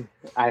business?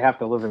 I have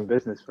to live in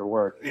business for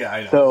work. Yeah,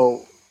 I know.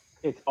 So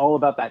it's all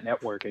about that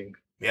networking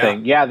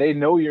thing. Yeah, they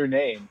know your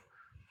name,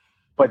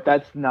 but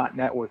that's not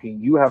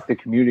networking. You have to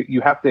communicate.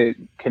 You have to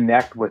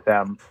connect with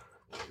them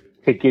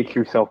to get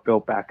yourself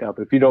built back up.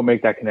 If you don't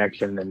make that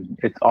connection, then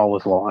it's all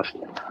is lost.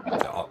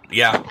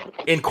 Yeah,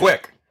 and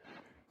quick.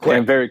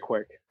 And very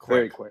quick.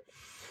 Very quick.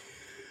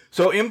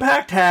 So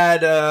Impact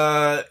had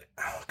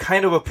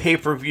kind of a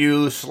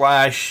pay-per-view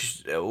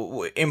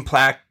 /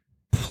 Impact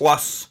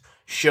Plus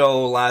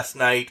show last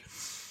night.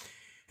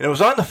 And I was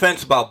on the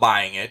fence about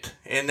buying it,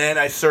 and then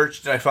I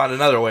searched and I found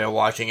another way of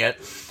watching it.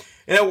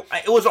 And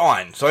it was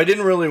on, so I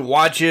didn't really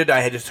watch it.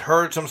 I had just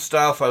heard some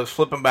stuff. I was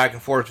flipping back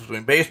and forth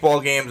between baseball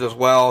games as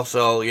well,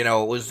 so, it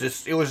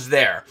was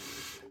there.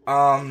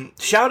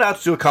 Shout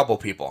outs to a couple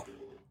people.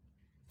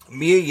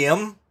 Mia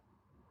Yim,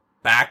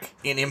 back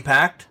in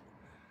Impact.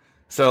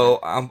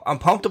 So I'm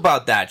pumped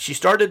about that. She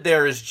started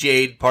there as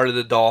Jade, part of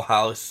the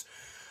Dollhouse.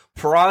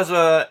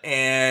 Peraza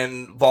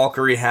and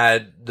Valkyrie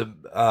had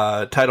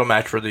the title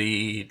match for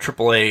the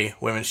AAA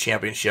Women's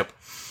Championship.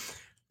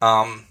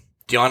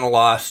 Deonna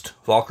lost.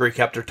 Valkyrie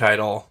kept her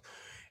title.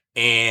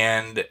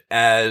 And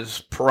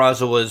as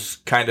Peraza was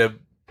kind of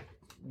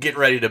getting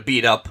ready to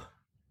beat up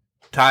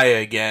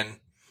Taya again,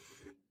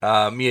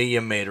 Mia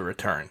Yim made a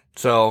return.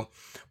 So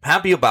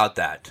happy about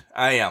that.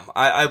 I am.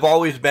 I've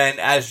always been,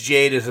 as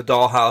Jade as a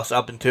Dollhouse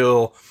up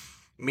until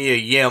Mia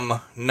Yim,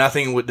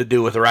 nothing to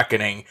do with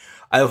Reckoning.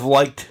 I've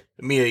liked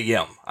Mia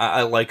Yim.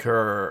 I like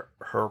her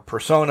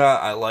persona.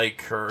 I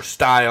like her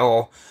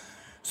style.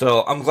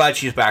 So I'm glad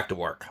she's back to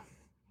work.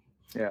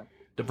 Yeah.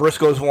 The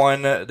Briscoes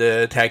won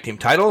the tag team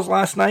titles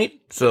last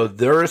night, so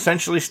they're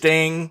essentially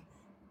staying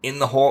in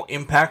the whole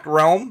Impact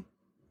realm.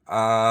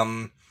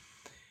 You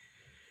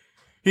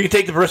can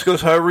take the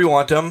Briscoes however you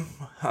want them.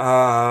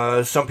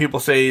 Some people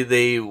say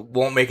they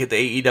won't make it to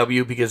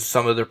AEW because of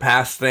some of their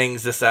past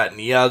things, this, that, and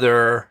the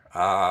other.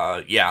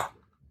 Yeah.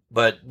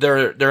 But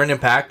they're an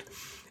Impact.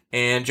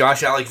 And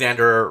Josh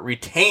Alexander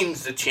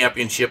retains the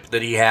championship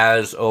that he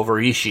has over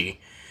Ishii.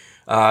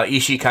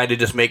 Ishii kind of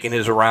just making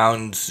his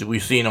rounds.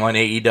 We've seen him on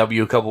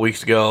AEW a couple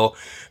weeks ago,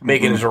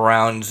 making his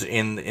rounds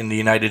in the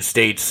United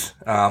States,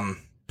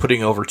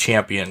 putting over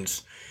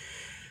champions.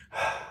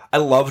 I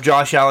love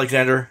Josh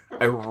Alexander.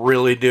 I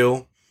really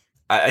do.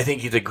 I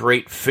think he's a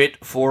great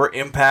fit for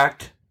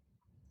Impact.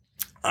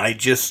 I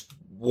just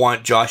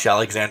want Josh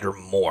Alexander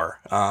more.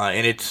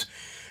 And it's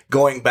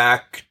going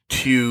back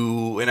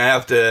to, and I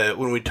have to,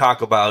 when we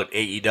talk about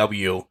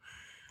AEW,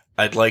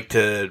 I'd like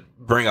to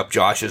bring up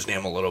Josh's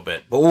name a little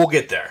bit, but we'll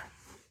get there.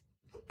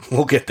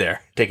 We'll get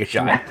there. Take a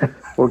shot.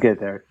 We'll get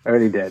there. I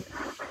already did.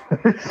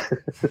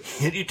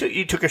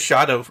 You took a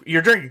shot of,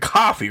 you're drinking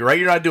coffee, right?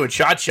 You're not doing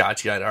shots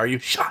yet, are you?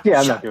 Shot. Yeah,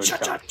 I'm shot, not doing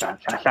shot.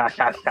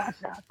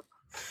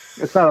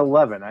 It's not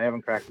 11. I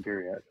haven't cracked the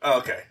beer yet.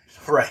 Okay.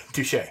 Right.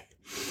 Touche.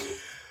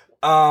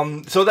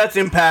 So that's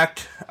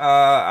Impact.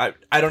 I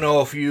don't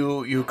know if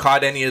you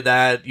caught any of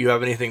that. You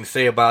have anything to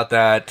say about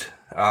that?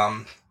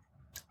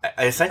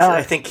 I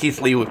think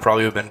Keith Lee would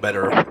probably have been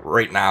better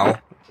right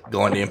now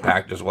going to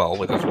Impact as well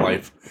with his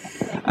wife.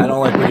 I don't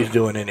like what he's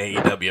doing in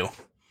AEW.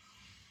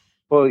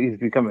 Well, he's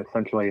become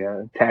essentially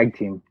a tag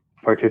team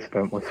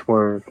participant with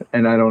Swerve,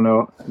 and I don't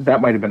know. That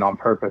might have been on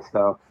purpose,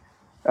 though,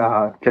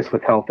 just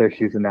with health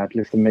issues and that,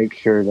 just to make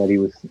sure that he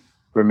was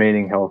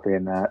remaining healthy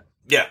in that.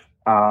 Yeah.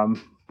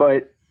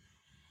 But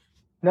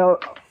no,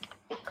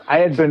 I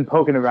had been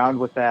poking around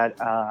with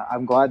that.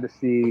 I'm glad to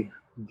see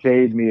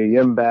Jade, Mia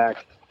Yim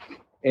back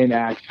in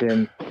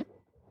action.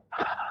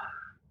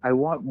 I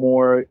want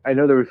more. I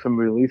know there were some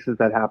releases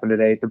that happened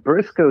today. The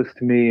Briscoes,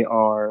 to me,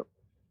 are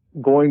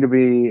going to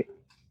be,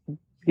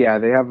 yeah,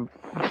 they have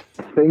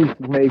things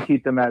may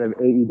keep them out of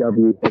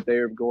AEW, but they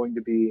are going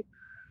to be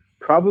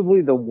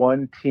probably the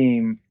one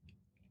team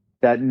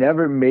that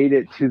never made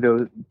it to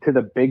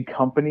the big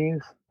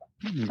companies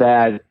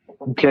that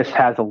just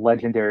has a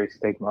legendary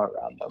stigma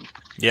around them.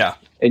 Yeah.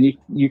 And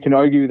you can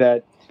argue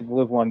that to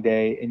live one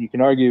day, and you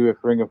can argue if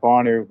Ring of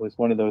Honor was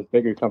one of those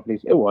bigger companies.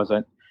 It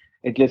wasn't.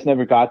 It just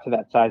never got to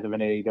that size of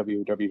an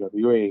AEW or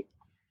WWE.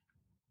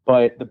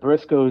 But the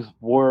Briscoes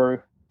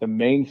were the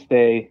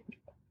mainstay,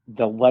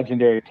 the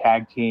legendary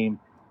tag team.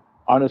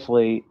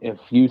 Honestly, if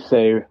you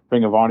say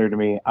Ring of Honor to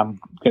me,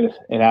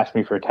 and ask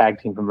me for a tag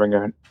team from Ring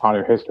of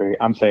Honor history,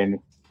 I'm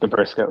saying the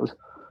Briscoes.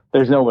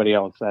 There's nobody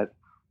else that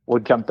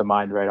would jump to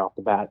mind right off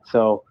the bat.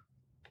 So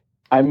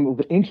I'm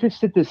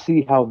interested to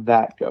see how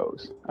that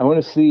goes. I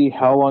want to see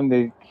how long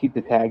they keep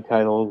the tag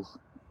titles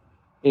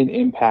in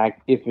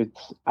Impact.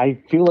 I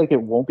feel like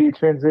it won't be a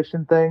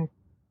transition thing,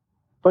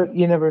 but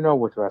you never know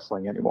with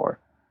wrestling anymore.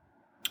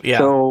 Yeah.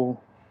 So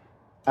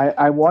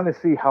I want to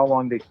see how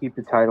long they keep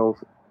the titles,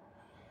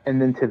 and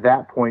then to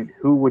that point,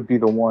 who would be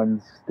the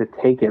ones to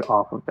take it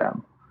off of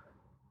them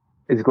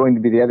is going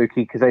to be the other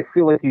key, because I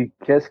feel like you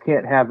just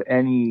can't have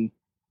any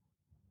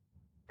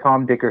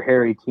Tom, Dick, or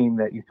Harry team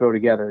that you throw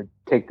together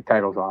take the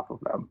titles off of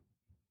them.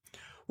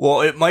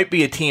 Well, it might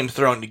be a team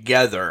thrown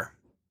together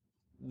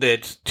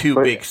that's two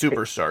big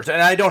superstars.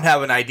 And I don't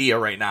have an idea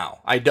right now.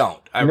 I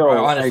don't. I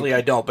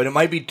don't. But it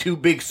might be two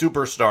big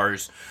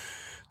superstars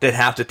that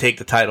have to take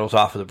the titles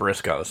off of the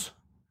Briscoes.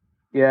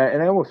 Yeah,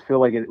 and I almost feel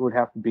like it would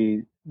have to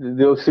be,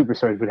 those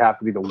superstars would have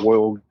to be the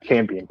world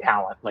champion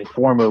talent, like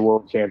former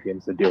world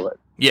champions to do it.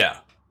 Yeah.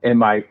 In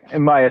my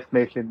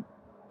estimation,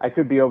 I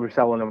could be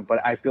overselling them, but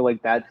I feel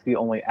like that's the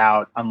only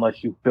out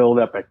unless you build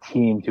up a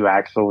team to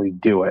actually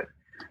do it.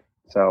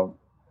 So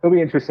it'll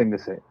be interesting to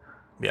see.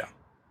 Yeah.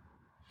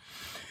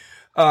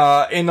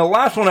 And the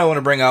last one I want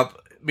to bring up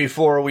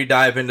before we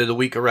dive into the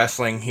week of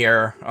wrestling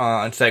here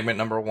on segment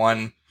number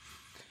 1.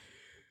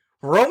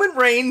 Roman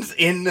Reigns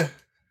in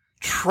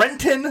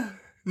Trenton,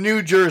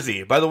 New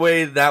Jersey. By the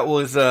way, that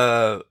was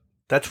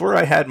that's where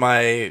I had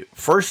my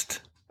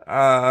first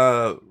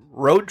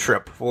road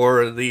trip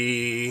for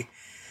the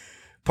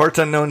Parts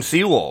Unknown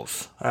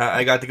Seawolves.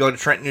 I got to go to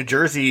Trenton, New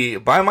Jersey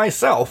by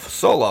myself,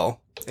 solo.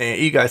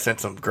 And you guys sent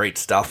some great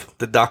stuff.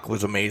 The duck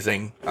was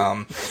amazing.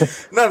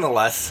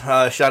 Nonetheless,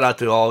 shout out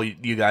to all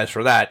you guys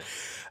for that.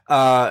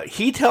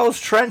 He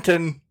tells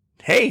Trenton,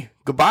 hey,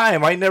 goodbye, I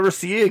might never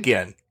see you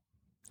again.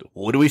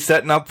 What are we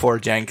setting up for,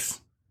 Jenks?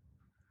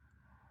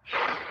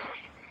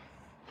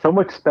 So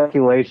much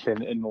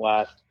speculation in the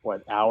last,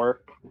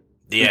 hour?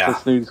 Yeah. Since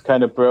this news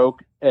kind of broke.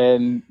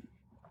 And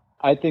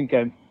I think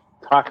I've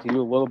talked to you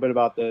a little bit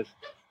about this.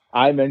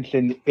 I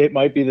mentioned it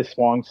might be the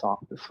swan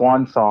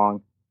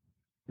song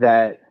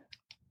that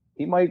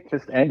he might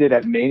just end it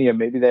at Mania.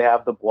 Maybe they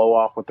have the blow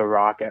off with The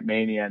Rock at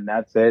Mania, and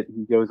that's it.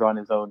 He goes on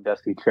his own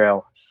dusty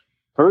trail.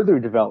 Further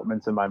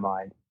developments in my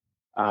mind,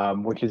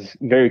 which is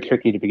very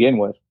tricky to begin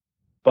with,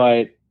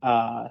 but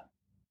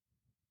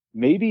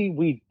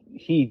maybe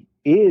he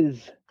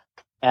is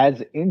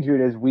as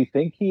injured as we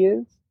think he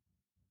is,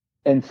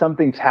 and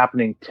something's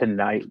happening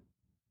tonight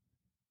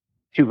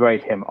to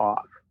write him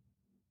off.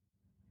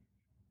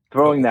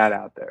 Throwing that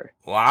out there.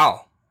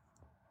 Wow.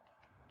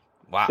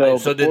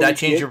 So did that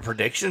change your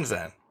predictions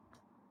then?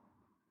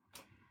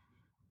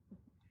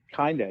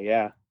 Kinda,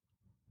 yeah.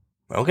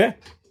 Okay.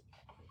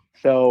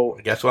 So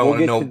I guess I want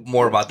to know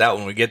more about that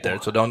when we get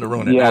there. So don't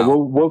ruin it. Yeah, now.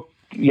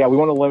 we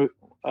want to limit.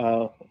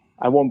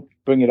 I won't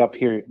bring it up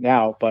here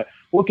now, but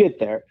we'll get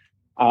there.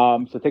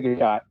 So take a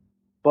shot.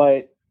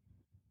 But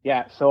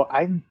yeah, so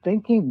I'm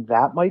thinking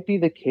that might be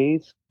the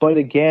case. But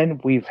again,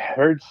 we've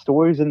heard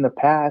stories in the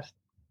past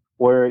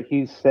where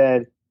he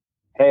said,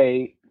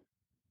 "Hey,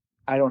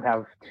 I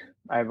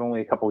have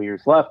only a couple of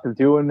years left of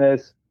doing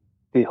this."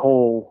 The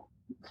whole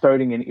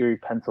starting in Erie,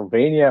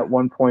 Pennsylvania at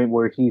one point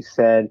where he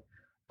said,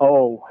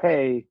 "Oh,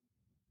 hey,"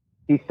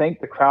 he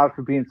thanked the crowd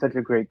for being such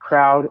a great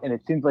crowd. And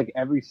it seems like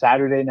every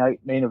Saturday night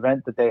main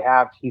event that they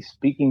have, he's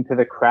speaking to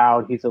the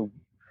crowd. He's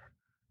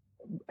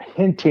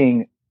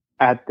hinting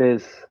at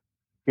this,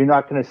 you're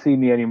not going to see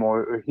me anymore.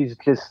 Or he's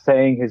just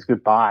saying his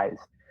goodbyes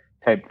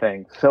type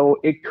thing. So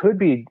it could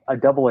be a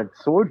double-edged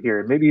sword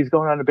here. Maybe he's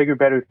going on to bigger,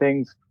 better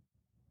things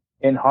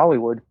in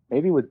Hollywood,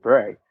 maybe with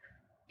Bray,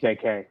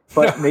 JK.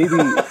 But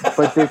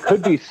but there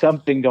could be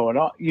something going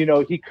on. You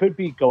know, he could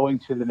be going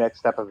to the next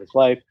step of his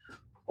life.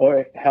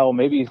 Or hell,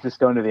 maybe he's just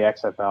going to the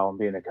XFL and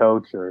being a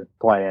coach or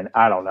playing.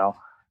 I don't know.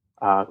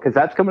 Because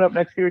that's coming up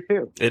next year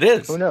too. It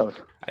is. Who knows?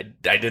 I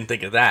didn't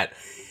think of that.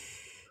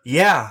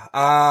 Yeah.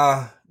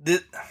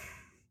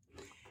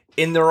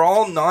 And they're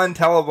all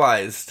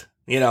non-televised,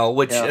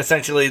 which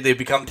essentially they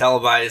become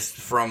televised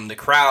from the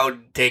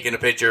crowd taking a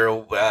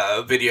picture,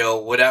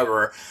 video,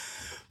 whatever.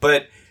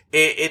 But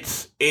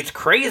it's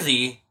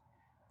crazy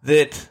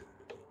that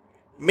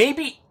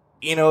maybe,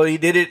 he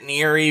did it in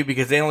Erie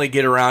because they only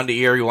get around to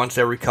Erie once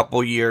every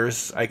couple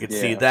years. I could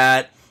see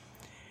that.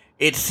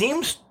 It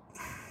seems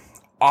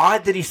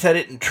odd that he said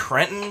it in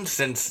Trenton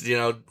since,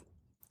 and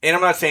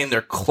I'm not saying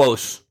they're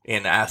close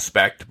in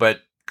aspect,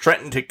 but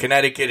Trenton to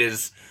Connecticut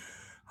is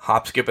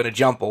hop, skip, and a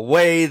jump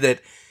away.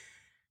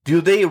 Do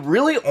they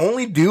really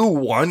only do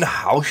one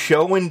house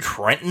show in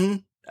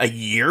Trenton a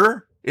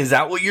year? Is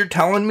that what you're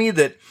telling me?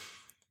 That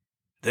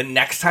the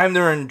next time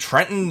they're in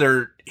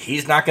Trenton,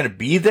 he's not going to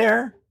be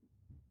there?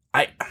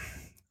 I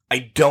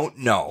don't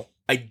know.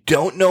 I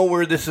don't know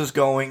where this is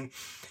going.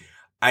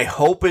 I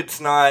hope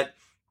it's not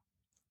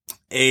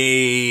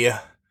a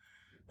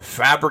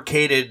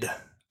fabricated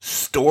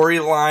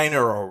storyline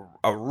or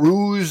a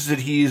ruse that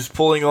he's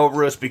pulling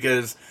over us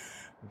because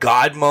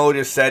God mode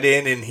is set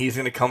in and he's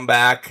going to come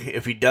back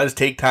if he does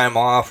take time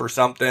off or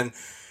something.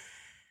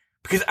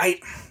 Because I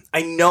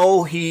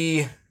know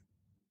he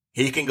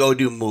can go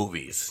do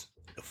movies.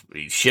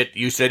 Shit,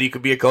 you said he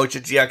could be a coach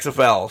at the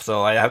XFL,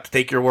 so I have to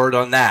take your word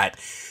on that.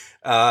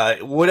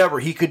 Whatever,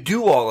 he could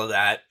do all of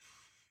that.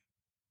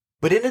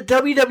 But in the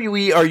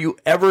WWE, are you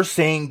ever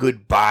saying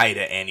goodbye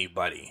to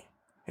anybody?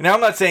 And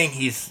I'm not saying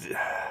he's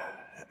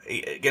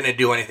going to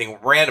do anything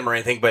random or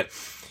anything, but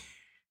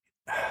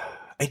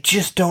I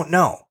just don't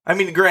know. I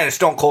mean, granted,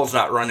 Stone Cold's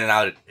not running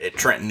out at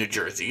Trenton, New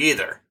Jersey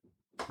either.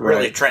 Right.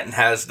 Really, Trenton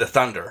has the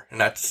Thunder,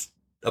 and that's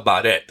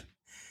about it.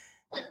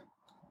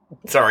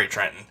 Sorry,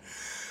 Trenton.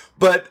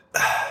 But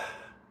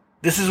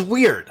this is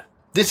weird.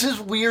 This is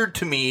weird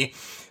to me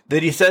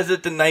that he says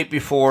it the night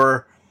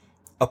before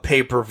a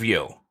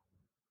pay-per-view.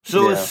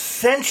 So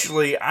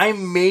essentially, I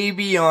may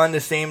be on the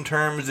same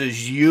terms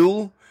as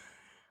you,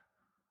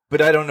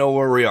 but I don't know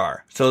where we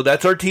are. So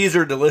that's our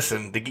teaser to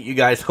listen, to get you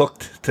guys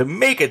hooked to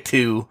make it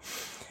to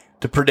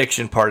the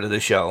prediction part of the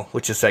show,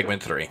 which is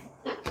segment 3.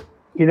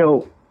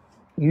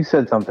 You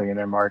said something in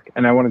there, Mark,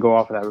 and I want to go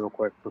off of that real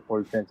quick before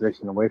we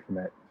transition away from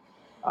it.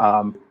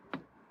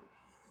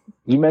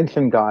 You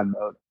mentioned God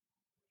mode.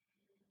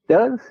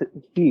 Does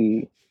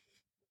he...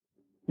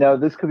 Now,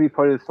 this could be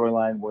part of the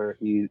storyline where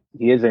he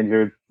is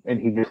injured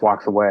and he just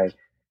walks away.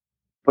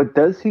 But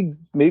does he?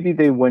 Maybe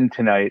they win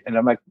tonight, and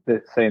I'm not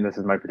saying this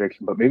is my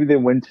prediction, but maybe they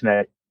win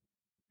tonight.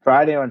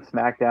 Friday on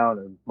SmackDown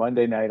and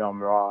Monday night on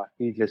Raw,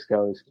 he just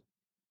goes,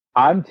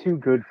 "I'm too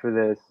good for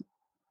this,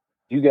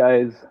 you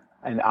guys,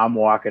 and I'm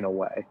walking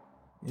away."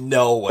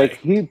 No way. Like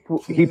he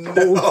pulls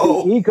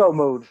the ego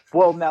mode.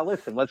 Well, now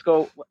listen, let's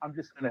go. I'm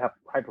just gonna have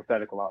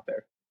hypothetical out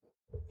there.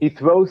 He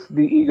throws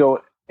the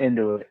ego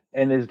into it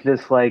and is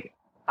just like,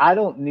 "I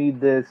don't need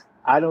this.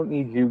 I don't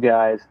need you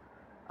guys.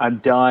 I'm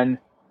done."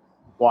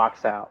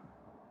 Walks out.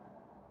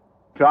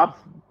 Drops.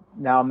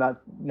 Now,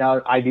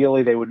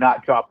 ideally, they would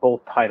not drop both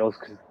titles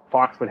because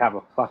Fox would have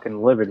a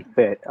fucking livid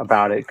fit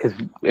about it. Because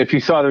if you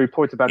saw the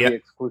reports about the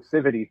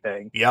exclusivity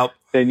thing,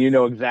 then you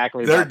know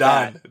exactly. They're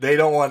done. That. They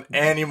don't want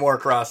any more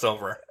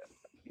crossover.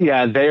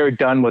 Yeah, they are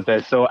done with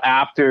it. So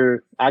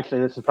actually,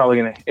 this is probably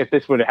gonna. If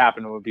this would have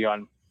happened, it would be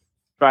on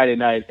Friday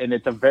night, and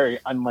it's a very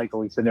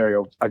unlikely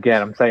scenario.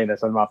 Again, I'm saying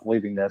this. I'm not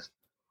believing this.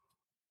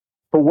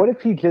 But what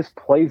if he just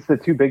plays the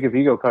too big of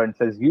ego card and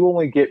says, "You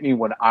only get me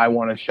when I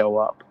want to show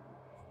up,"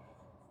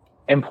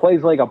 and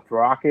plays like a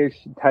Brockish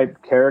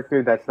type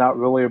character that's not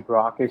really a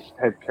Brockish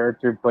type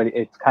character, but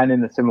it's kind of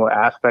in the similar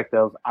aspect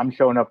of I'm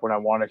showing up when I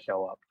want to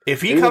show up.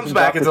 If he comes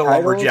back as a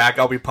lumberjack,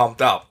 I'll be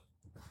pumped up.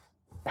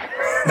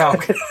 No,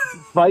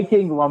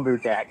 Viking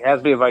lumberjack. It has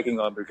to be a Viking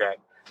lumberjack.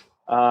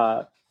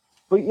 But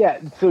yeah,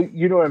 so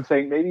you know what I'm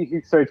saying? Maybe he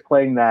starts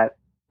playing that.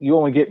 You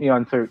only get me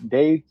on certain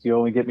dates. You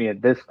only get me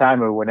at this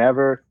time or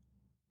whenever.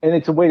 And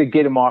it's a way to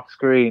get him off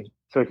screen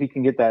so he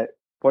can get that,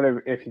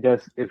 whatever, if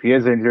he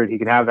is injured, he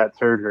can have that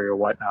surgery or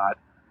whatnot.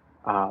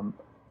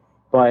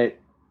 But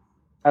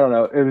I don't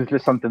know. It was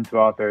just something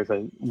thrown out there as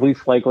a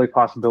least likely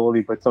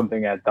possibility, but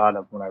something I thought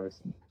of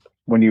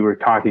when you were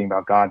talking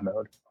about God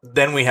Mode.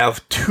 Then we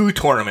have 2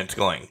 tournaments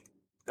going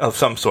of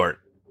some sort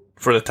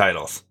for the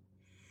titles.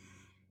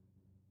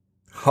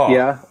 Oh.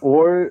 Yeah,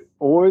 or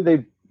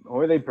they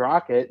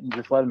Brock it and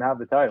just let him have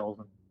the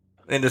titles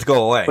and just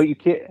go away. But you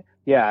can't.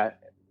 Yeah.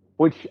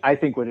 Which I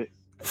think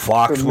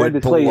Fox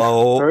would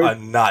blow a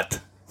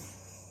nut.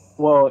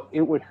 Well,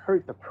 it would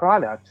hurt the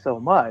product so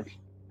much.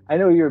 I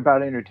know you're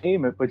about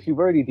entertainment, but you've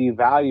already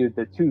devalued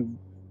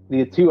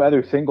the two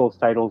other singles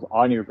titles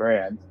on your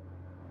brands.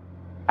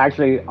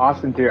 Actually,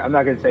 Austin Theory, I'm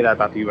not going to say that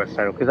about the U.S.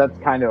 title because that's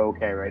kind of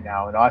okay right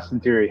now, and Austin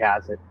Theory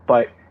has it.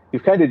 But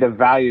you've kind of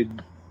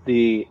devalued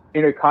the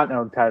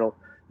Intercontinental title,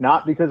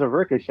 not because of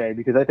Ricochet,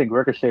 because I think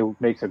Ricochet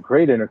makes a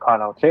great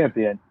Intercontinental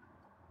champion,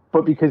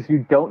 but because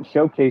you don't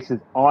showcase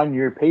it on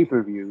your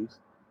pay-per-views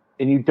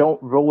and you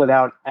don't roll it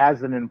out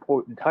as an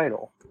important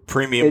title.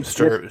 Premium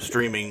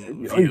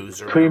streaming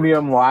views. Or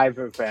premium live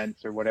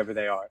events or whatever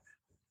they are.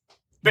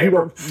 You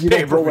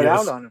don't roll it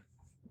out on them.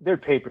 They're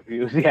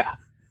pay-per-views, yeah.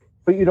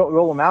 But you don't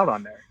roll them out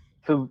on there.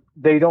 So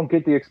they don't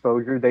get the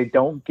exposure. They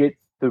don't get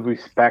the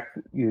respect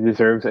you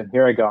deserve. And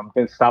here I go. I'm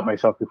going to stop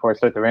myself before I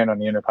start the rant on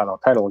the Intercontinental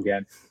title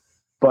again.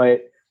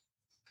 But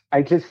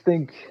I just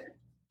think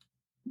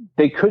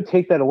they could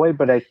take that away,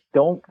 but I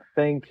don't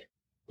think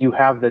you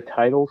have the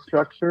title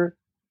structure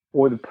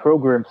or the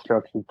program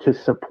structure to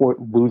support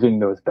losing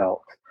those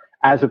belts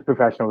as a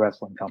professional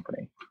wrestling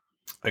company.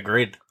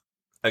 Agreed.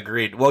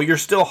 Well, you're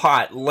still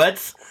hot.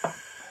 Let's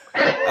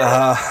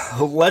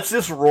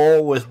just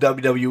roll with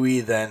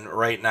WWE then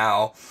right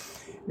now.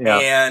 Yeah.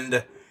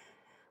 And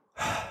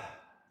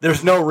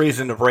there's no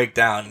reason to break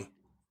down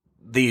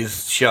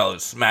these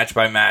shows, match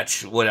by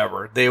match,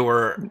 whatever. They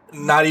were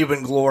not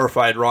even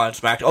glorified Raw and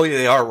SmackDown. Oh, yeah,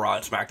 they are Raw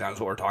and SmackDown is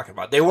what we're talking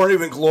about. They weren't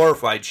even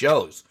glorified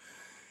shows.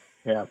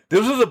 Yeah.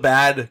 This was a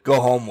bad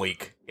go-home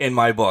week, in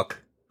my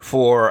book,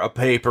 for a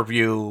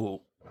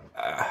pay-per-view.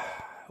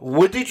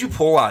 What did you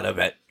pull out of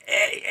it?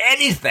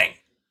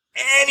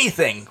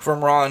 Anything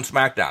from Raw and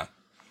SmackDown?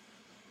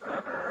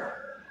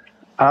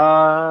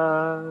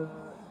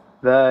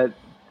 That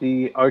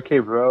the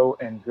RK Bro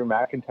and Drew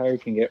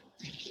McIntyre can get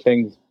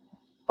things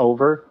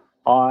over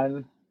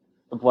on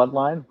the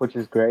Bloodline, which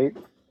is great.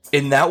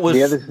 And that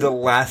was the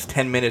last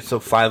 10 minutes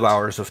of 5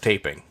 hours of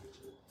taping.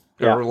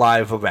 Or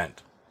live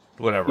event.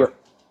 Whatever. Yep.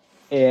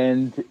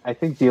 And I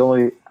think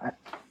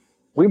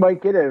we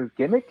might get a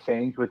gimmick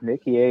change with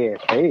Nikki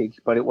ASH,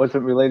 but it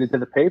wasn't related to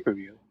the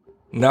pay-per-view.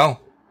 No.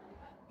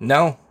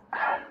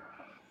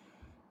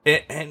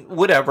 And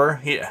whatever.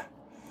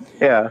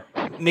 Yeah.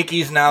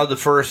 Nikki's now the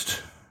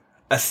first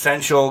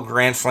essential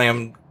Grand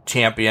Slam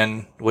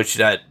champion, which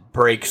that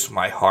breaks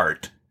my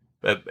heart.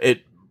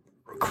 It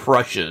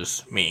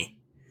crushes me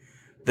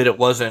that it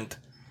wasn't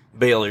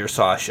Bayley or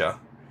Sasha.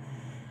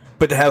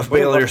 But to have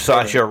Bayley or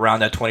Sasha around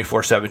that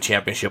 24/7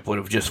 championship would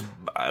have just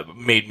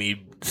made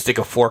me stick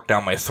a fork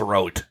down my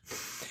throat.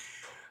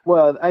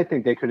 Well, I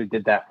think they could have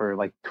did that for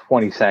like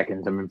 20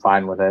 seconds and been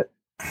fine with it.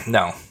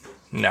 No,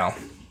 not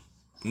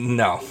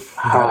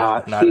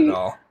at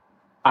all.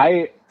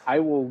 I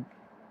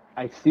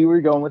see where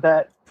you're going with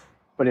that,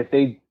 but if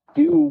they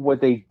do what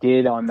they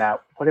did on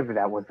that, whatever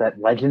that was, that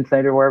Legends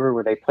night or wherever,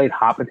 where they played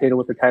hot potato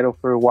with the title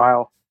for a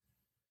while,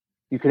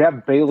 you could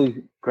have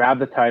Bayley grab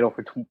the title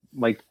for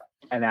like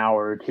an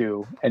hour or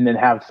two, and then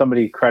have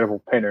somebody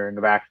credible pin her in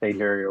the backstage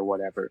area or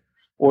whatever.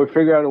 or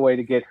figure out a way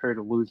to get her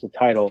to lose the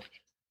title.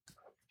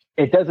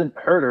 It doesn't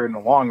hurt her in the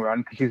long run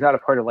because she's not a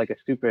part of like a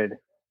stupid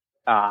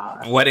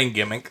wedding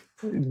gimmick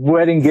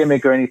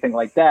or anything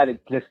like that.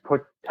 It just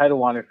puts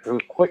title on her for a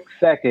quick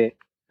second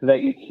so that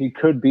she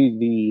could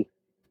be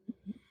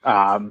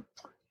the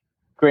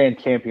grand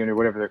champion or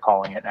whatever they're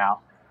calling it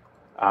now.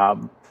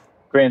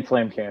 Grand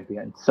Slam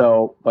champion.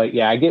 So, but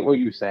yeah, I get what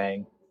you're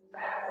saying.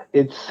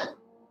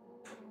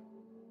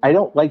 I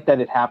don't like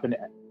that it happened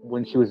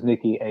when she was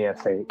Nikki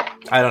ASH.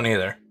 I don't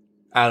either.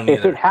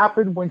 If it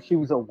happened when she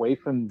was away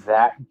from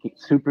that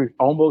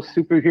almost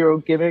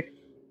superhero gimmick,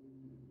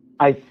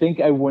 I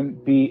think I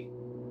wouldn't be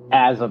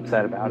as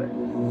upset about it.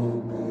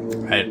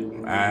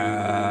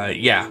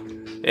 Yeah.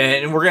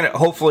 And we're going to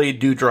hopefully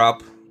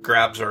Doudrop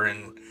grabs her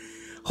and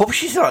hope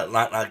she's not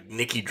like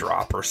Nikki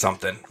Drop or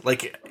something.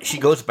 Like she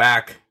goes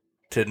back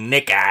to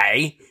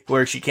Nikki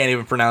where she can't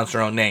even pronounce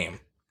her own name.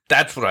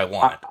 That's what I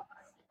want.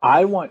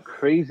 I want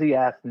crazy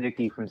ass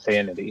Nikki from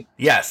Sanity.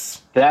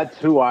 Yes. That's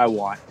who I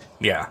want.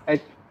 Yeah.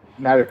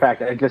 Matter of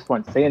fact, I just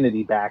want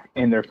Sanity back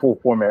in their full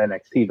form at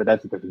NXT, but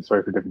that's a different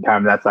story for a different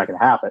time. That's not going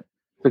to happen.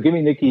 So give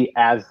me Nikki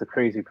as the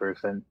crazy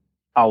person.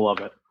 I'll love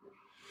it.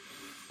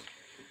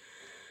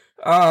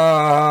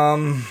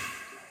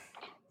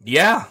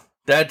 Yeah,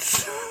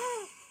 that's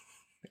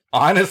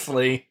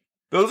honestly,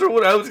 those are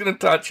what I was going to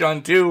touch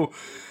on too.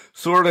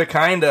 Sort of,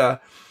 kind of.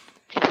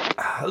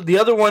 The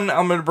other one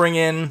I'm going to bring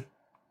in,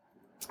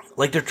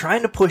 like they're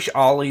trying to push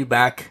Ollie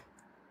back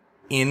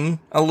in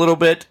a little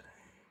bit.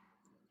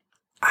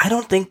 I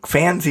don't think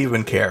fans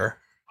even care.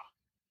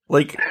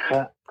 Like,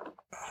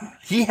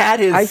 he had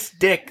his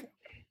stick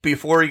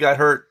before he got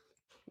hurt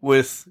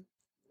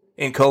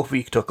and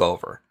Kofi took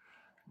over.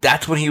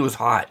 That's when he was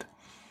hot.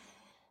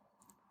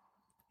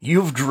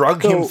 You've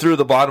drugged him through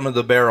the bottom of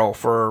the barrel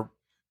for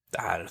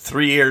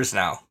 3 years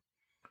now.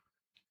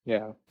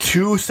 Yeah.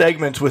 2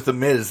 segments with The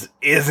Miz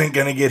isn't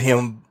going to get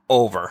him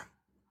over.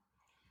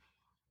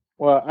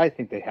 Well, I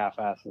think they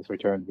half-assed his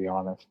return, to be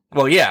honest.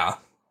 Well, yeah.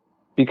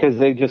 Because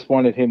they just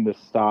wanted him to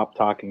stop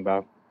talking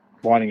about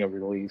wanting a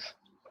release.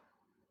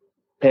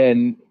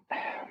 And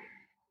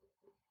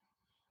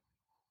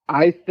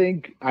I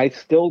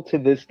still to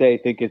this day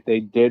think if they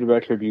did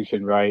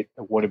Retribution right,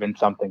 it would have been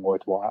something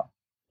worthwhile.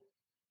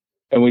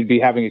 And we'd be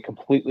having a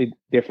completely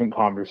different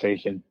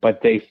conversation,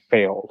 but they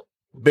failed.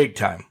 Big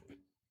time.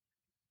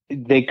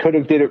 They could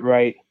have did it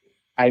right.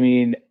 I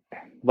mean,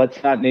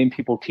 let's not name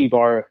people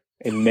T-Bar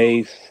and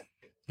Mace.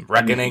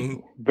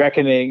 Reckoning.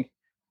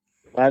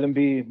 Let them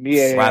be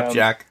Mia.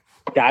 Slapjack.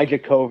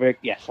 Dijakovic.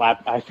 Yeah,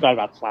 I forgot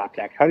about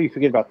Slapjack. How do you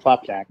forget about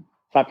Slapjack?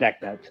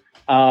 Slapjack nuts.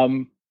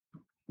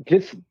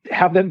 Just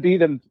have them be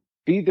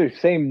their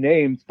same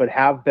names, but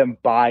have them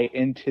buy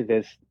into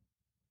this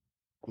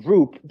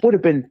group would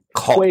have been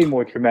way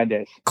more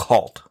tremendous.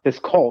 This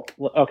cult.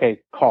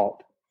 Okay,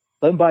 cult.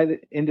 Let them buy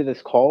into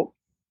this cult.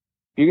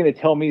 You're going to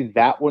tell me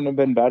that wouldn't have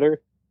been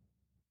better?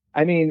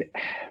 I mean,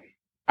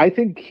 I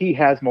think he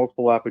has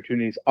multiple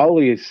opportunities.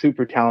 Ollie is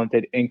super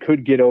talented and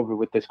could get over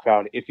with this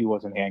crowd if he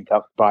wasn't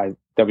handcuffed by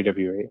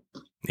WWE.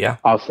 Yeah.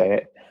 I'll say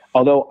it.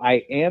 Although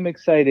I am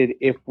excited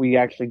if we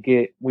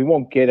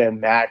won't get a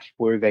match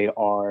where they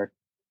are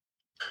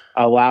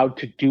allowed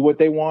to do what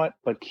they want,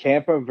 but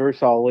Ciampa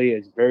versus Ali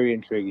is very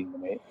intriguing to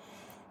me.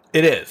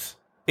 It is.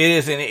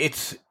 And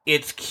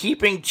it's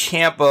keeping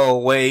Ciampa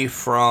away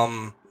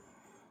from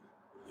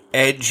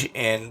edge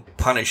and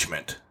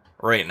punishment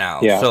right now.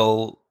 Yeah.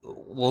 So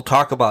we'll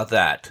talk about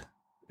that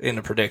in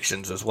the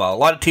predictions as well. A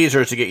lot of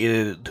teasers to get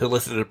you to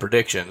listen to the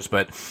predictions,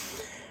 but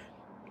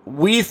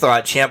we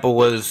thought Ciampa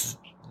was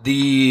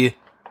the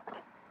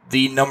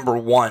number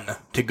one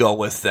to go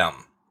with them.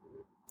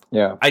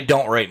 Yeah. I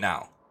don't right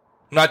now.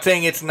 I'm not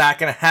saying it's not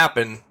going to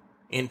happen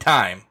in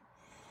time,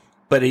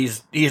 but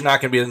he's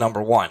not going to be the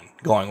number one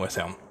going with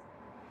him.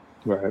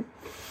 Right.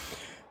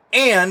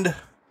 And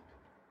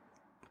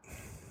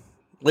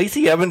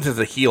Lacey Evans is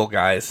a heel,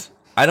 guys.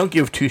 I don't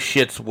give 2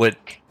 shits what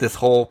this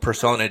whole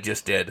persona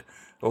just did.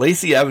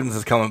 Lacey Evans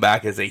is coming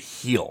back as a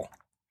heel.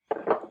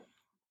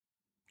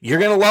 You're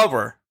going to love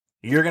her.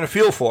 You're going to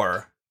feel for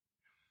her.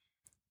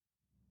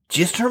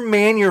 Just her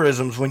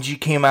mannerisms when she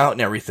came out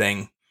and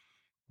everything,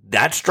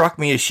 that struck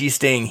me as she's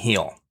staying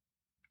heel.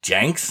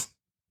 Jenks?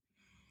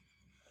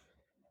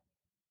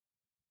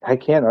 I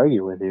can't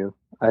argue with you.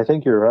 I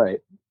think you're right.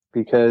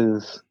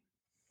 Because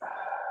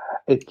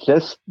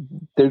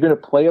they're going to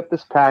play up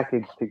this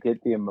package to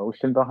get the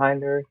emotion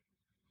behind her.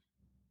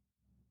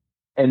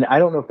 And I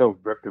don't know if they'll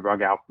rip the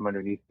rug out from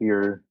underneath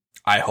your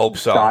I hope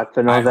so. I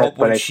hope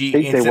when she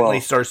instantly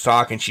starts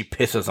talking, she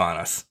pisses on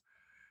us.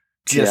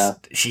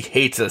 She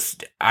hates us.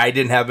 I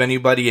didn't have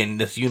anybody in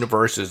this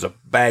universe is a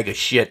bag of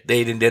shit.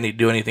 They didn't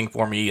do anything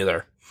for me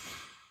either.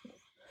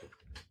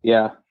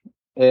 Yeah.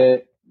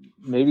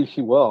 Maybe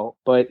she will.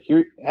 But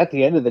here, at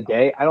the end of the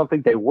day, I don't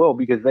think they will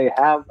because they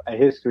have a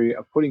history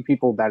of putting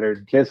people that are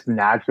just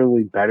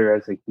naturally better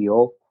as a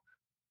heel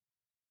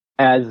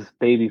as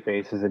baby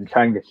faces and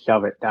trying to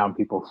shove it down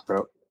people's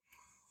throat.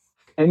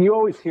 And you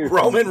always hear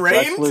Roman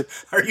Reigns?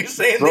 Are you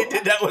saying they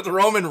did that with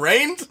Roman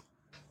Reigns?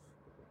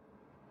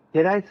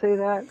 Did I say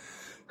that?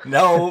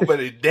 No, but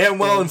it damn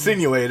well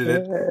insinuated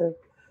it.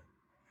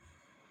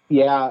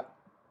 Yeah.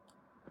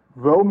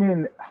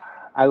 Roman,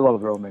 I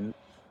love Roman.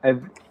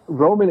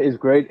 Roman is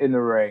great in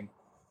the ring.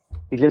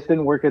 He just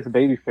didn't work as a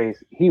babyface.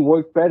 He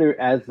worked better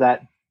as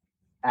that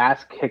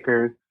ass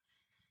kicker,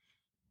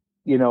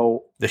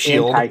 The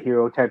Shield.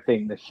 anti-hero type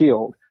thing, the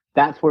Shield.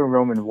 That's where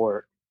Roman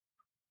worked.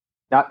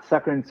 Not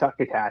sucker and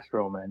succotash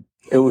Roman.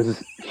 It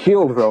was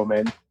Shield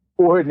Roman,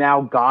 or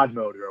now God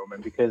mode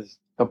Roman, because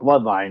the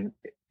Bloodline,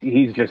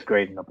 he's just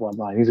great in the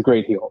Bloodline. He's a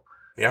great heel.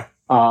 Yeah.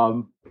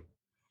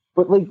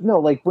 But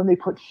when they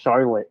put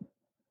Charlotte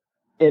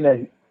in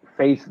a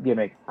face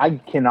gimmick, I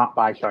cannot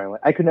buy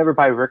Charlotte. I could never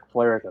buy Ric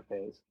Flair as a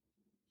face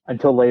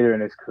until later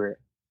in his career.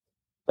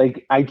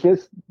 Like, I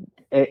just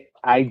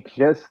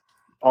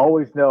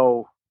always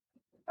know,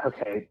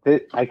 okay,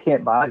 I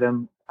can't buy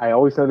them. I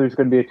always know there's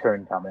going to be a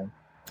turn coming.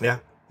 Yeah.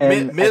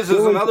 And Miz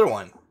is another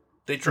one.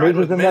 They tried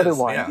with Miz. Another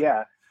one,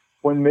 yeah.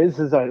 When Miz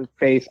is a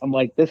face, I'm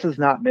like, this is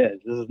not Miz.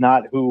 This is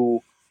not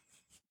who.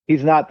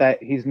 He's not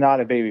that. He's not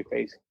a baby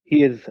face.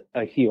 He is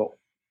a heel.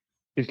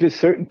 There's just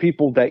certain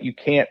people that you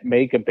can't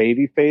make a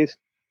baby face,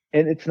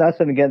 and it's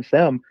nothing against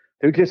them.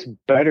 They're just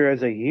better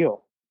as a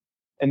heel,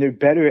 and they're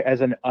better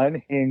as an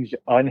unhinged,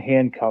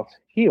 unhandcuffed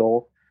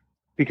heel,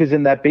 because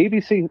in that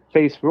baby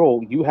face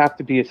role, you have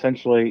to be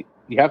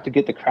you have to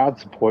get the crowd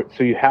support,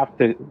 so you have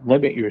to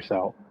limit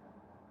yourself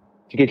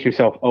to get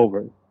yourself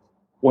over.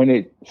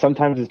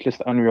 Sometimes it's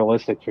just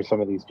unrealistic for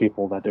some of these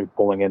people that they're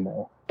pulling in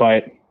there.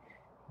 But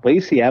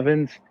Lacey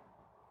Evans,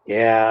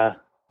 yeah,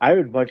 I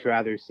would much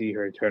rather see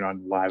her turn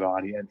on live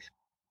audience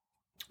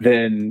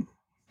than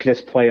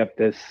just play up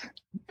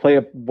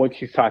what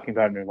she's talking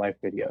about in her live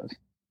videos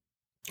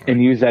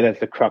and use that as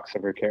the crux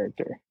of her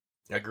character.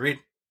 Agreed.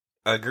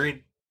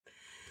 You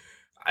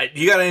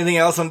got anything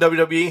else on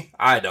WWE?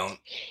 I don't.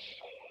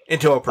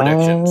 Into our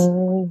predictions.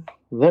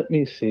 Let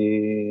me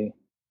see.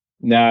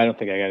 No, I don't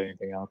think I got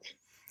anything else.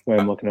 When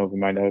I'm looking over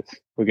my notes,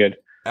 we're good.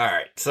 All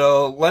right,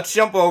 so let's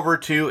jump over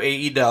to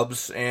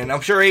AEW, and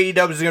I'm sure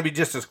AEW is going to be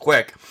just as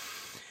quick.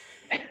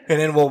 And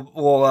then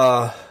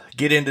we'll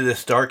get into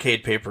this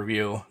Starrcade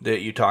pay-per-view that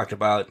you talked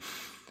about.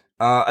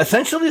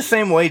 Essentially the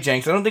same way,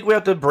 Jenks. I don't think we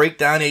have to break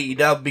down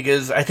AEW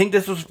because I think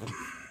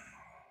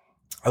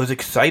I was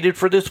excited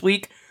for this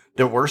week.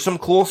 There were some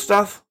cool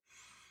stuff,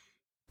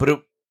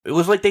 but it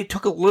was like they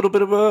took a little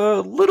bit of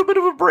a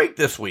break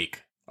this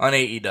week on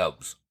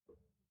AEW.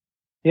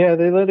 Yeah,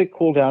 they let it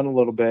cool down a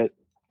little bit,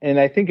 and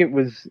I think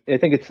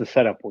it's the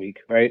setup week,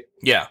 right?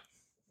 Yeah,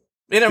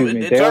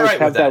 it's all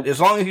right with that as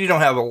long as you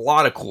don't have a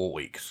lot of cool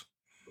weeks.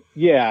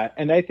 Yeah,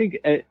 and I think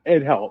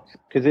it helps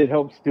because it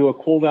helps do a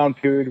cool down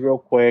period real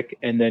quick,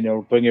 and then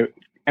it'll bring it.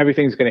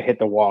 Everything's going to hit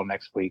the wall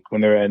next week when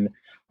they're in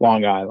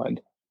Long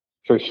Island,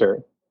 for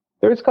sure.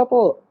 There's a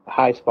couple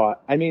high spots.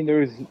 I mean,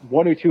 there's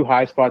one or two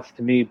high spots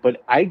to me,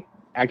 but I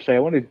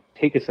want to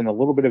take us in a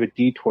little bit of a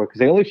detour because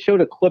they only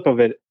showed a clip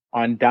of it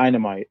on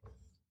Dynamite.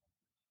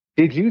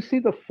 Did you see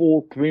the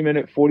full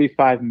 3-minute,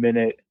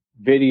 45-minute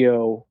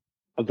video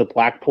of the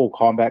Blackpool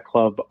Combat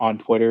Club on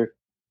Twitter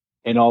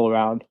and all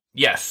around?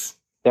 Yes.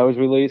 That was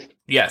released?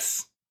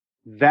 Yes.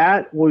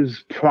 That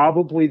was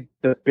probably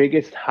the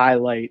biggest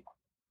highlight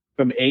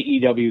from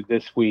AEW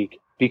this week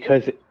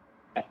because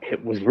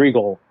it was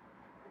Regal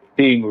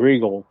being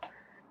Regal,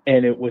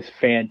 and it was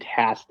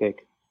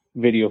fantastic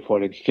video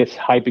footage, just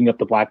hyping up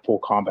the Blackpool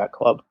Combat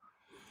Club.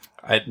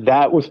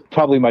 That was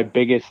probably my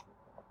biggest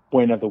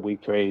win of the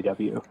week for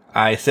AEW.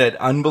 I said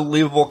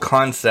unbelievable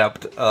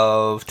concept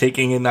of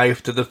taking a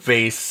knife to the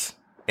face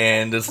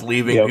and just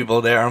leaving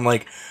people there. I'm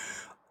like,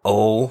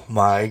 oh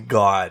my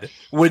God.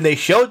 When they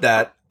showed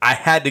that, I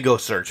had to go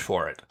search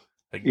for it.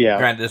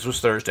 Granted, this was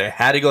Thursday. I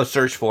had to go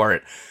search for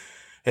it.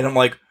 And I'm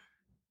like,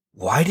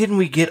 why didn't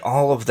we get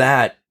all of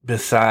that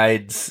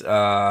besides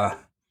Hobbs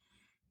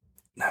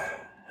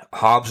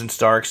and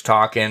Starks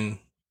talking,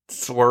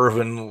 Swerve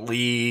and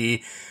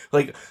Lee?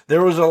 Like,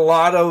 there was a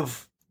lot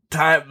of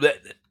time that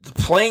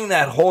playing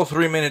that whole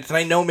 3 minutes, and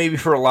I know maybe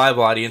for a live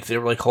audience they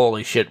were like,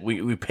 holy shit,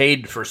 we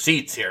paid for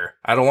seats here.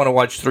 I don't want to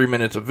watch 3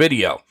 minutes of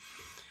video.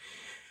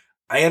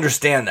 I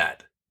understand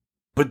that.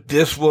 But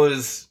this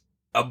was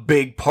a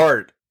big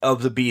part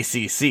of the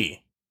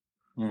BCC,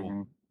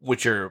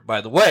 which are,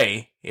 by the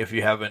way, if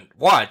you haven't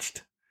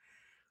watched,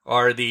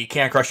 are the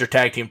Can Crusher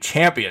Tag Team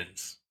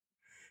Champions.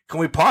 Can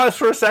we pause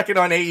for a second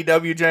on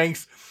AEW,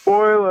 Jenks?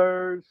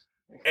 Spoilers!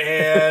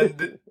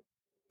 And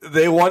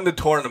they won the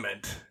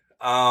tournament.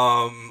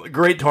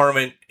 Great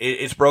tournament.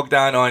 It's broke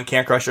down on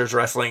Can Crushers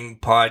Wrestling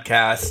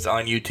podcast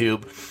on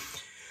YouTube.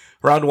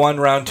 Round 1,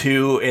 round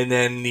 2, and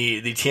then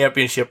the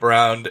championship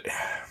round.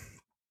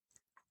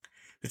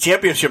 The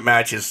championship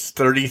match is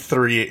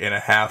 33 and a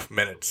half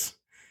minutes.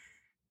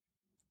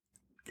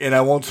 And I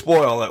won't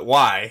spoil it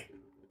why,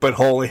 but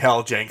holy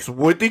hell, Jenks.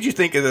 What did you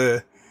think of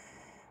the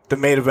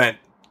main event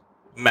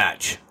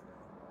match?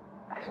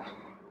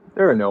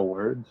 There are no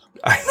words.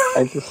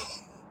 I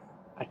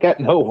got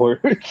no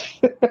words.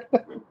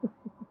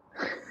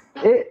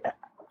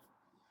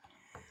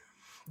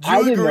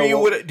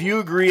 Do you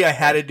agree I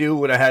had to do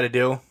what I had to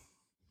do?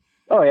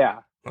 Oh yeah,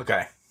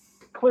 Okay.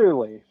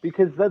 clearly,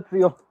 because that's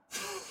the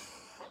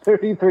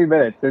 33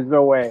 minutes. There's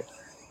no way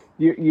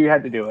you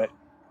had to do it.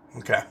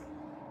 Okay.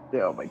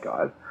 Oh my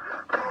god.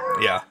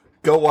 Yeah.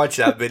 Go watch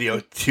that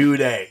video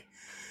today.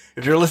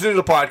 If you're listening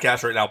to the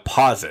podcast right now,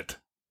 pause it.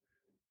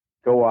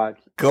 Go watch.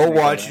 Go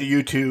watch the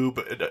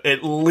YouTube,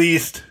 at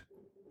least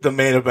the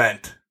main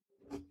event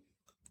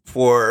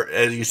for,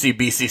 as you see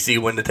BCC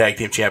win the tag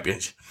team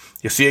champions.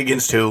 You'll see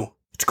against 2.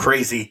 It's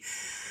crazy.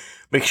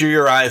 Make sure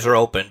your eyes are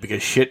open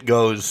because shit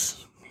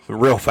goes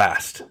real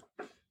fast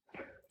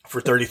for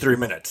 33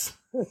 minutes.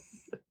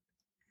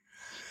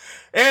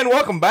 And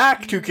welcome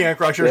back to Can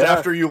Crushers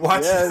after you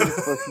watch. Yeah,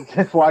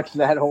 just watch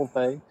that whole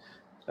thing.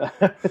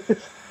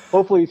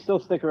 Hopefully you still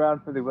stick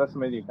around for the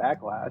WrestleMania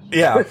Backlash.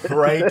 Yeah,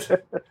 right.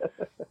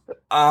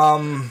 I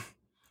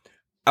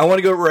want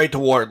to go right to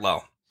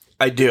Wardlow.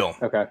 I do.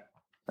 Okay.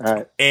 All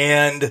right.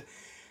 And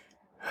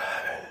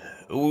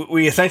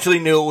we essentially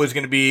knew it was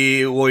going to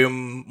be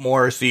William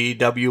Morrissey,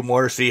 W.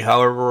 Morrissey,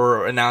 however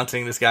we're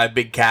announcing this guy,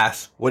 Big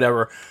Cass,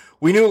 whatever.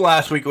 We knew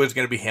last week it was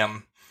going to be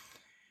him.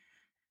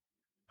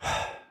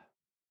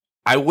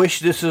 I wish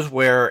this is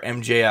where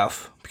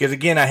MJF, because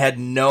again, I had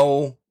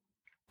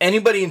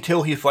anybody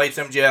until he fights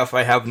MJF,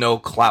 I have no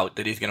clout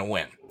that he's going to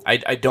win.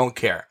 I don't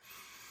care.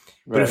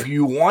 Right. But if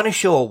you want to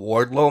show a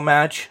Wardlow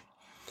match,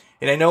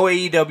 and I know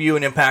AEW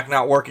and Impact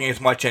not working as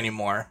much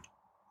anymore,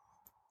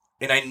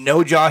 and I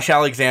know Josh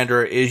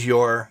Alexander is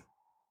your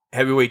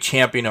heavyweight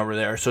champion over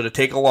there, so to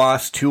take a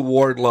loss to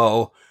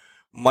Wardlow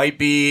might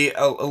be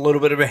a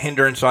little bit of a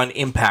hindrance on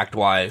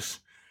Impact-wise.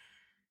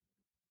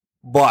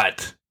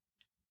 But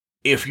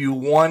if you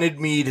wanted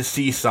me to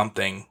see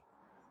something,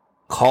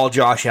 call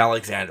Josh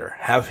Alexander.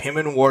 Have him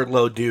and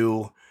Wardlow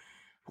do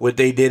what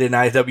they did in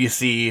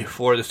IWC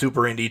for the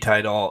Super Indie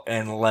title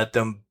and let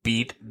them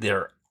beat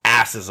their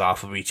asses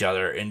off of each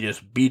other and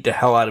just beat the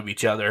hell out of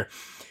each other.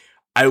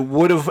 I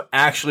would have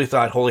actually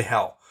thought, holy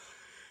hell,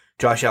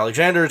 Josh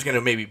Alexander is going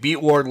to maybe beat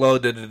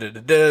Wardlow.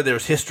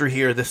 There's history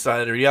here, this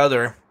side or the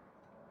other.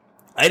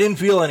 I didn't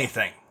feel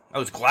anything. I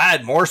was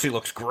glad Morrissey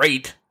looks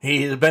great.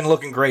 He's been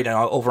looking great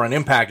over on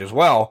Impact as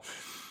well.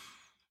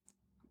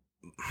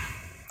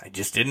 I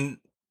just didn't.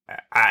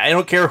 I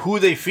don't care who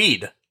they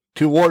feed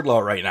to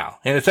Wardlow right now.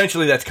 And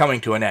essentially that's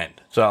coming to an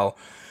end. So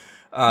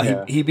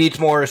he beats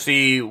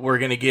Morrissey. We're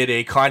going to get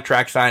a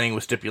contract signing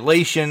with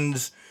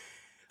stipulations.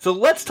 So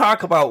let's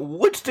talk about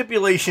what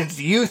stipulations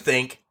do you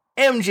think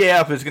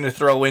MJF is going to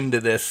throw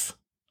into this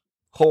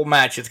whole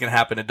match that's going to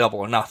happen at Double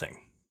or Nothing?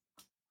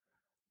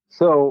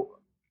 So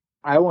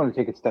I want to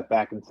take a step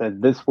back and say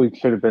this week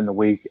should have been the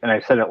week, and I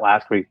said it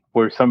last week,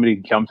 where somebody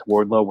jumps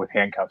Wardlow with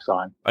handcuffs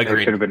on.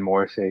 Agreed. It should have been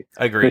Morrissey.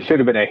 Agreed. It should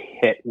have been a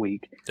hit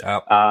week.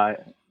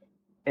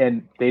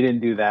 And they didn't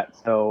do that,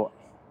 so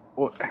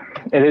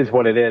it is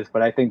what it is,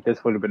 but I think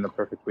this would have been the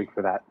perfect week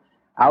for that.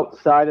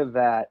 Outside of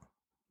that,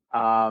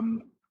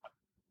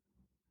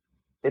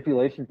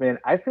 stipulations, man,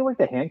 I feel like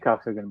the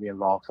handcuffs are going to be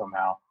involved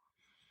somehow.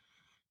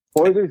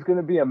 Or there's going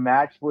to be a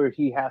match where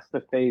he has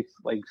to face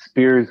like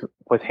Spears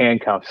with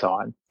handcuffs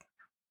on.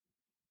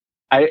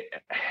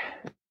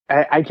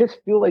 I just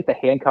feel like the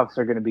handcuffs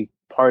are going to be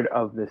part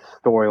of this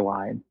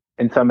storyline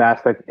in some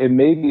aspect. It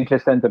maybe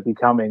just ends up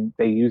becoming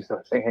they use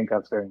those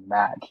handcuffs during the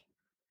match.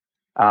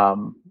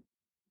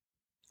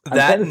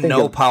 That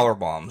no power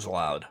bombs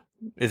allowed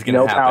is going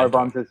to happen. No power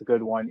bombs is a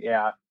good one.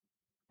 Yeah.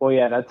 Well,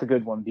 yeah, that's a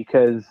good one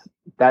because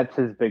that's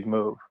his big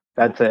move.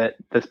 That's it.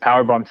 This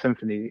power bomb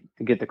symphony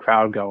to get the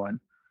crowd going.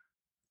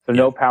 So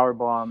no power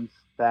bombs.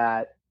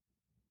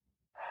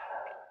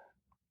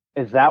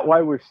 Is that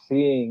why we're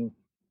seeing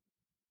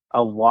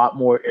a lot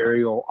more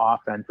aerial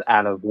offense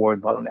out of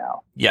Wardlow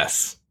now?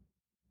 Yes.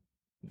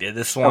 Yeah,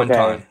 this one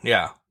time.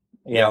 Yeah.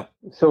 Yep.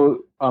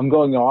 So I'm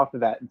going off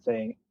of that and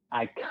saying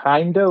I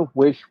kind of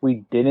wish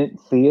we didn't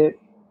see it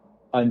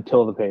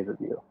until the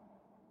pay-per-view.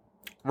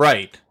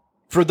 Right.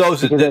 For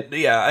those that,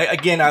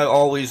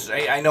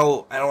 I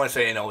know, I don't want to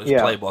say I know his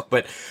playbook,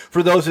 but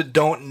for those that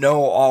don't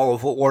know all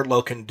of what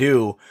Wardlow can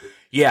do,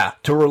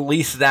 to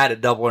release that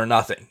at Double or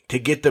Nothing, to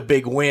get the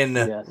big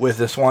win with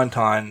the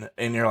Swanton,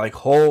 and you're like,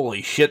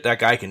 holy shit, that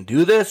guy can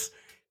do this?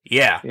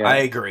 Yeah. I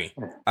agree.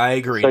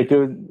 So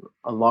doing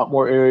a lot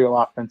more aerial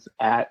offense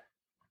at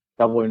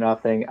Double or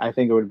Nothing, I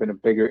think it would have been a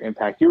bigger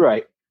impact. You're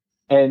right.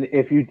 And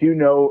if you do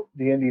know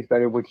the Indies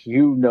better, which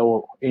you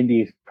know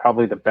Indies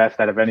probably the best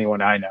out of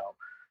anyone I know,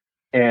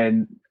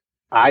 and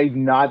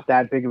I'm not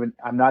that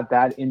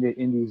into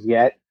Indies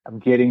yet. I'm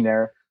getting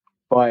there,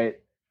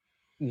 but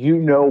you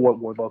know what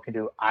Wardlow can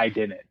do. I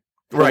didn't.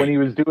 So right. When he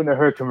was doing the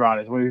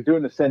Hurricanranas, when he was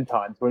doing the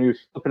Sentons, when he was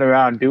flipping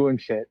around doing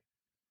shit,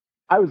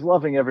 I was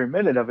loving every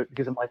minute of it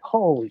because I'm like,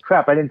 holy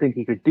crap, I didn't think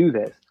he could do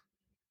this.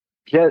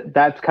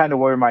 That's kind of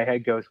where my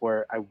head goes,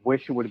 where I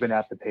wish it would have been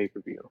at the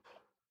pay-per-view.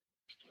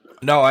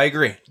 No, I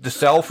agree. The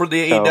sell for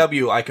the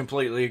AEW, I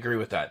completely agree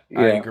with that. Yeah.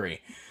 I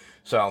agree.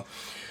 So...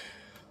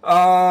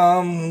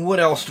 what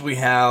else do we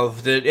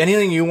have?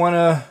 Anything you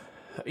wanna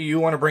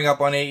bring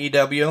up on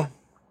AEW?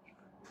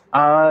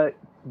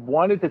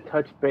 wanted to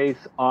touch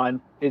base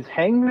on, is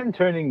Hangman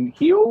turning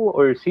heel,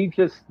 or is he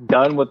just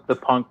done with the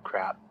Punk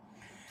crap?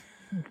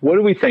 What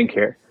do we think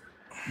here?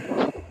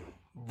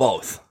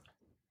 Both.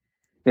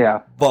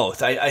 Yeah.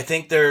 Both. I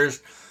think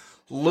there's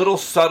little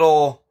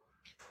subtle,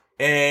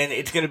 and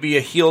it's going to be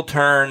a heel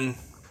turn.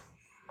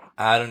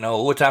 I don't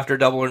know. What's after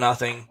Double or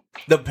Nothing?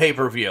 The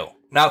pay-per-view.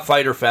 Not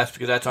Fyter Fest,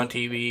 because that's on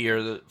TV,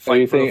 or the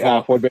Fight you think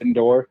Forbidden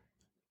Door?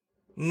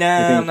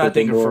 Nah, I'm not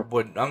thinking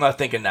Forbidden. I'm not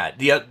thinking that.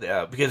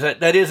 Because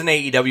that is an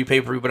AEW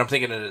pay-per-view, but I'm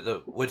thinking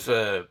of what's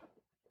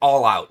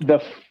All Out.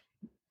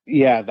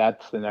 Yeah,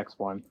 that's the next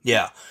one.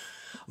 Yeah.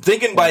 I'm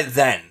thinking by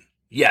then,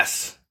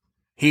 yes,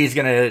 he's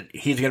gonna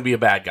be a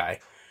bad guy.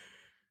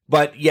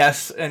 But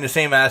yes, in the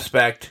same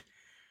aspect,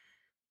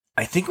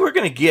 I think we're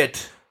gonna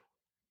get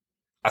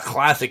a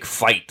classic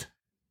fight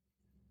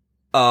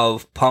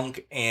of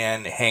Punk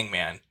and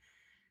Hangman.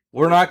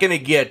 We're not gonna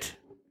get,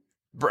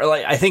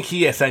 like, I think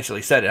he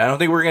essentially said it. I don't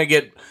think we're gonna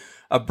get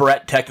a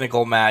Brett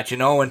technical match,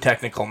 an Owen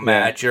technical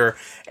match, or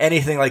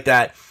anything like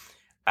that.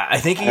 I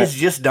think he's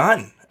just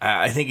done.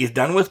 I think he's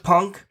done with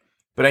Punk.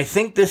 But I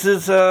think this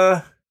is,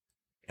 and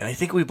I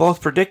think we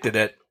both predicted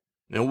it.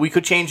 We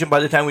could change him by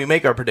the time we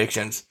make our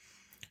predictions.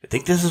 I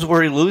think this is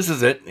where he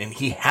loses it, and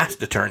he has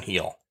to turn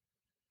heel.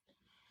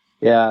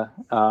 Yeah.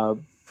 What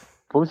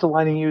was the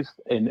line he used?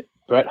 In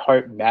Bret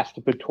Hart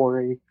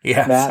masturbatory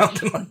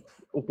match?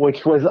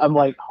 Which was, I'm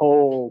like,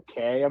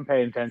 okay, I'm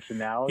paying attention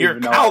now. You're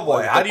a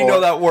cowboy. How do you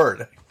know that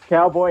word?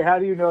 Cowboy, how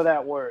do you know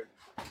that word?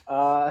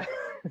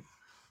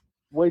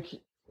 Which,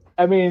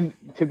 I mean,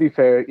 to be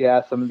fair,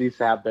 yeah, some of these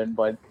have been,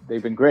 but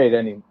they've been great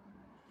any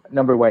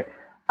number of ways.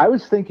 I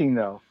was thinking,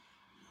 though,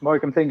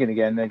 Mark, I'm thinking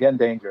again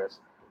dangerous.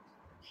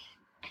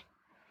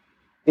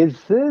 Is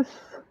this...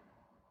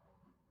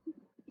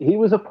 He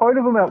was a part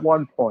of them at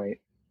one point.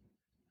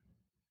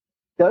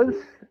 Does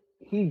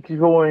he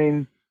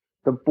join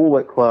the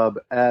Bullet Club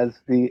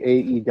as the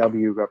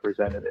AEW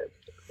representative?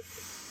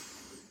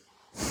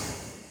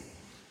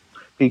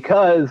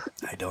 Because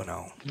I don't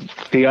know.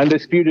 The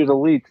Undisputed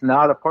Elite's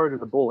not a part of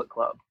the Bullet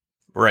Club.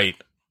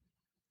 Right.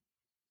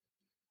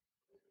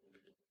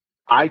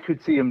 I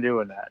could see him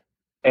doing that.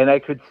 And I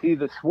could see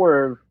the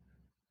swerve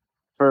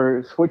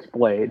for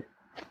Switchblade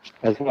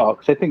as well.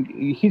 Because I think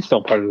he's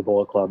still part of the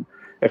Bullet Club,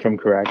 if I'm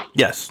correct.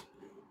 Yes.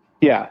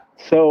 Yeah.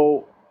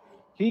 So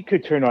he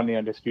could turn on the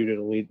Undisputed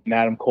Elite, and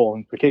Adam Cole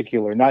in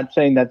particular. Not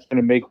saying that's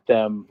going to make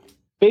them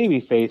baby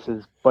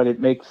faces, but it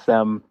makes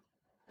them,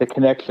 the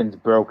connection's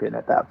broken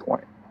at that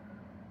point.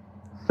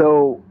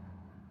 So,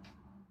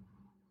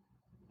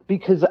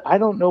 because I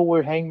don't know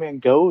where Hangman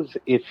goes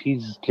if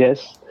he's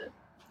just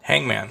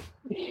Hangman.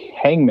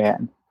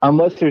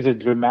 Unless there's a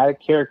dramatic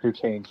character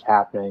change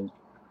happening,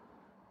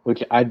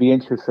 which I'd be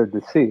interested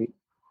to see.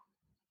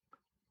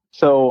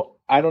 So,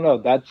 I don't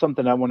know. That's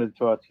something I wanted to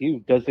throw out to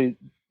you. Does it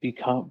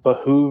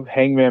behoove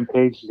Hangman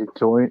Page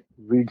to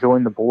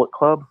rejoin the Bullet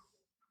Club?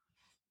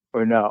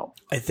 Or no?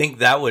 I think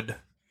that's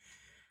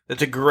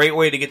a great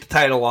way to get the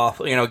title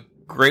off,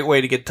 great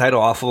way to get the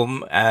title off of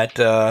him at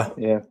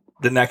the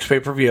next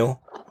pay-per-view.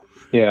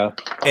 Yeah.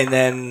 And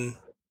then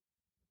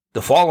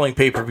the following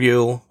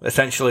pay-per-view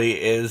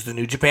essentially is the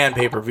New Japan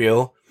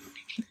pay-per-view.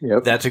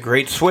 Yep. That's a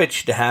great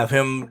switch to have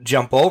him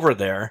jump over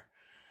there.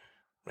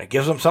 It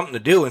gives him something to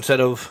do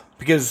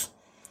because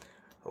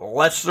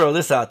let's throw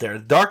this out there.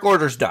 Dark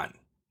Order's done.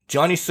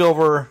 Johnny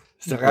Silver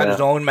still got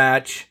his own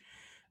match.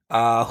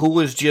 Who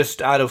was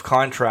just out of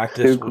contract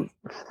this week?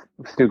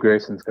 Stu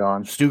Grayson's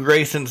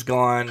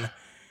gone.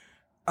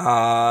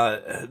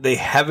 They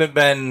haven't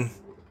been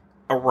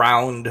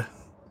around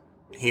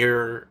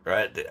here,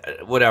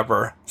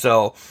 whatever.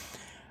 So,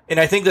 and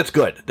I think that's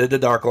good. The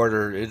Dark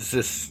Order is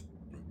just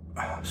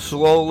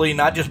slowly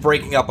not just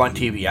breaking up on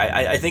TV.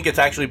 I think it's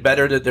actually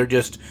better that they're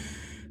just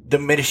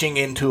diminishing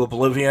into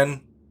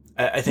oblivion.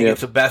 I think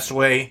it's the best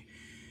way.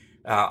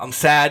 I'm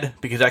sad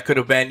because that could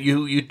have been,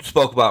 you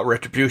spoke about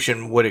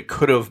Retribution, what it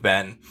could have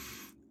been.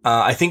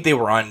 I think they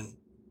were on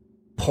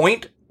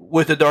point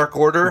with the Dark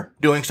Order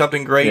doing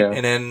something great,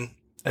 and then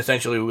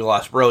essentially we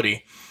lost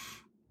Brody,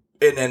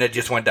 and then it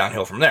just went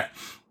downhill from there.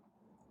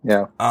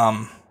 Yeah.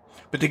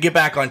 But to get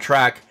back on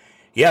track,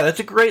 that's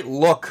a great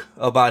look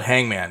about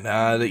Hangman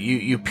that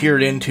you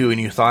peered into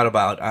and you thought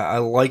about. I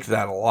like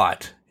that a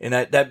lot, and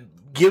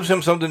that gives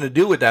him something to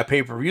do with that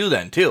pay-per-view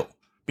then too,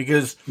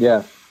 because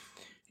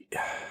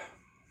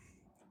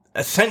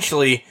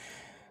essentially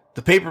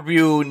the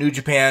pay-per-view New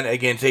Japan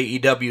against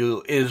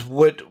AEW is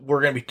what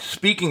we're going to be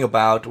speaking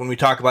about when we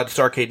talk about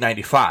Starrcade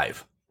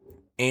 95.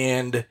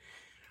 And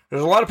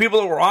there's a lot of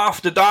people that were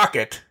off the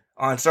docket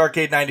on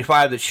Starrcade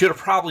 95 that should have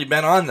probably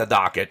been on the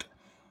docket,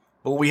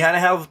 but we had to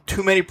have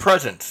too many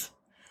presents.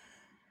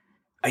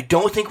 I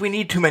don't think we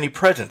need too many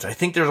presents. I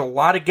think there's a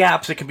lot of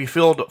gaps that can be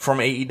filled from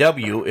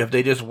AEW if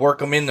they just work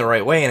them in the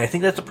right way, and I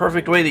think that's the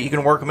perfect way that you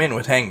can work them in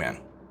with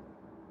Hangman.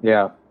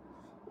 Yeah.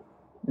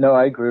 No,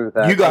 I agree with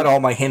that. You got all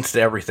my hints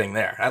to everything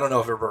there. I don't know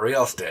if everybody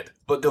else did,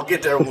 but they'll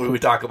get there when we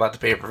talk about the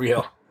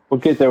pay-per-view.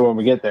 We'll get there when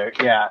we get there,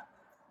 yeah.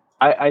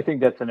 I think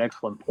that's an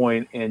excellent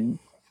point, and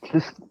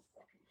just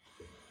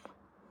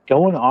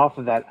going off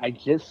of that, I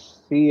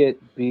just see it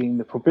being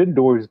the Forbidden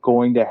Door is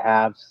going to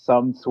have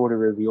some sort of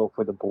reveal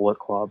for the Bullet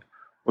Club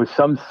or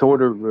some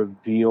sort of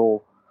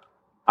reveal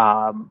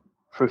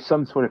for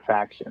some sort of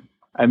faction.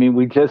 I mean,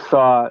 we just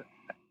saw,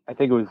 I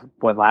think it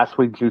was last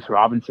week, Juice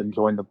Robinson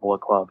joined the Bullet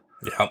Club.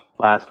 Yeah.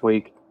 Last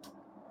week.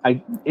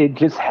 It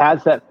just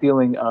has that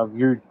feeling of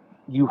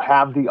you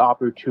have the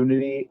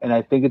opportunity, and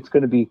I think it's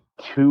going to be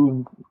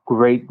too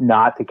great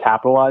not to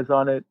capitalize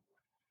on it.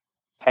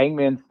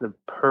 Hangman's the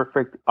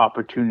perfect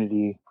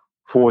opportunity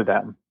for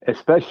them,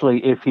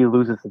 especially if he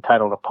loses the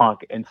title to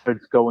Punk and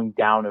starts going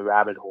down a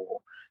rabbit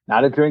hole.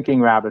 Not a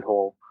drinking rabbit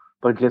hole,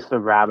 but just a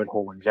rabbit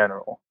hole in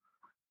general.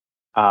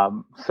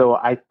 So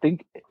I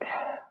think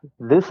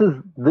this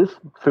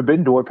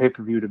Forbidden Door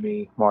pay-per-view to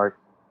me, Mark,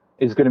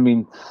 is going to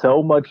mean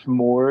so much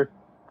more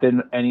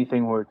than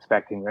anything we're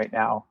expecting right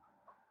now.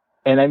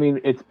 And I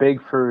mean, it's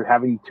big for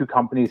having two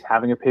companies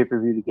having a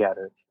pay-per-view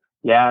together.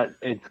 Yeah,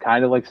 it's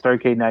kind of like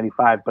Starrcade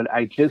 95, but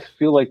I just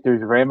feel like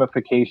there's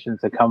ramifications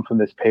that come from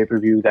this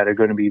pay-per-view that are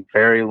going to be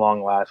very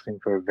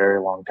long-lasting for a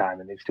very long time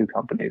in these two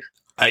companies.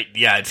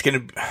 It's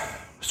going to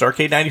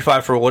Starrcade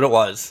 95 for what it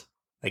was.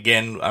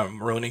 Again,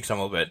 I'm ruining some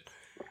of it.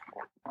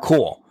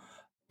 Cool.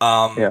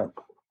 Yeah.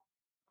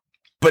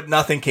 But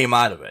nothing came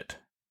out of it.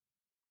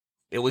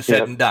 It was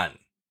said and done.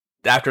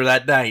 After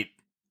that night,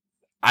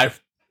 I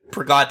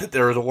forgot that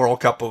there was a World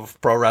Cup of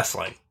Pro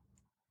Wrestling.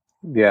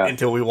 Yeah.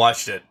 Until we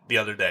watched it the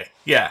other day.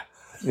 Yeah.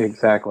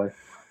 Exactly.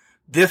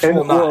 This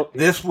will not.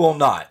 This will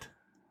not.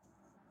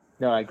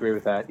 No, I agree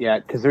with that. Yeah,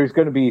 because there's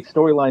going to be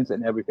storylines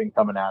and everything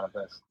coming out of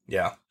this.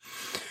 Yeah.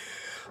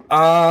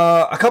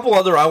 A couple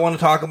other I want to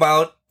talk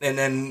about, and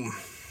then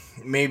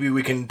maybe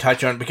we can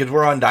touch on, because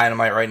we're on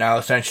Dynamite right now,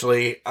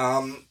 essentially.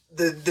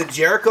 The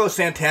Jericho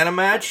Santana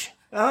match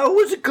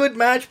was a good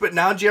match, but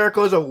now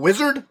Jericho's a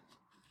wizard?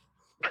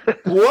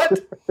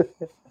 What?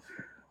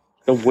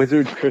 The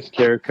wizard Chris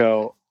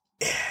Jericho.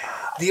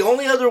 The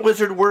only other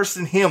wizard worse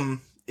than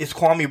him is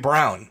Kwame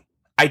Brown.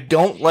 I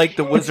don't like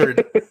the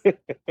wizard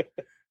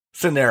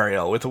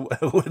scenario with.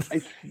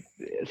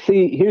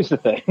 See, here's the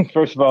thing.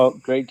 First of all,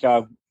 great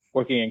job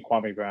working in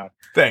Kwame Brown.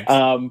 Thanks.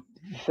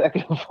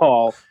 Second of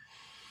all,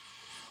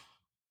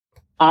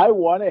 I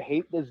want to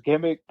hate this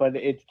gimmick, but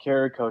it's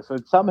Jericho, so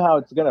somehow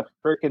it's going to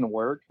freaking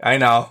work. I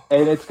know.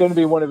 And it's going to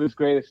be one of his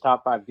greatest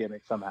top 5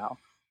 gimmicks somehow.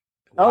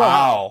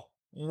 Wow.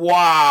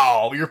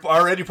 Wow. You're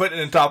already putting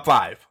it in top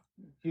 5.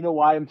 You know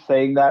why I'm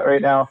saying that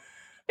right now?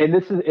 And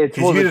it's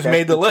because you just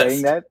made the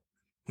list. That.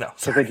 No,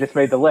 because I just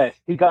made the list.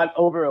 He got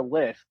over a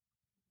list,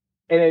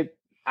 and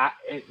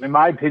in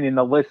my opinion,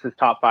 the list is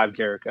top 5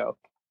 Jericho.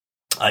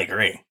 I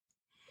agree.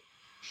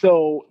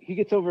 So he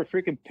gets over a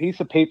freaking piece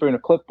of paper and a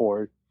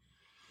clipboard.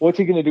 What's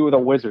he going to do with a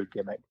wizard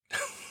gimmick?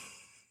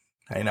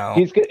 I know.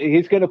 He's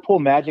going to pull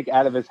magic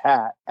out of his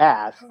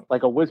ass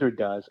like a wizard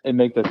does and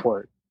make this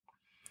work.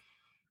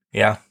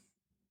 Yeah.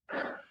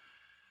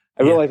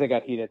 I realize I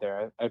got heated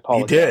there. I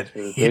apologize for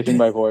raising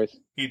my voice.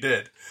 He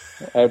did.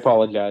 I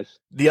apologize.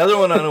 The other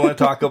one I want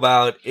to talk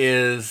about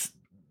is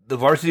the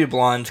Varsity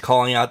Blondes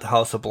calling out the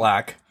House of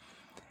Black.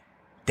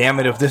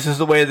 Damn it, if this is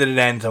the way that it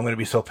ends, I'm going to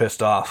be so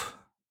pissed off.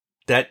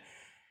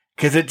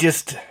 Because it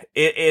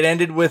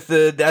ended with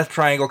the Death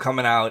Triangle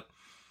coming out.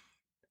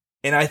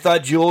 And I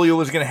thought Julia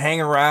was going to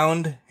hang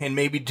around and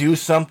maybe do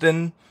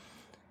something.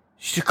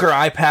 She took her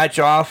eye patch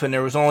off and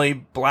there was only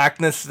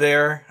blackness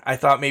there. I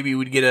thought maybe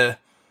we'd get a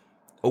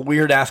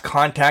weird-ass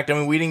contact. I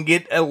mean, we didn't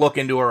get a look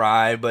into her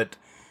eye, but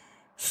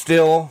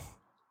still,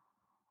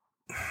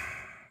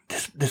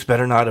 this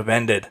better not have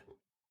ended.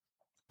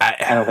 I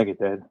don't think it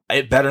did.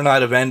 It better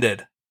not have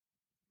ended.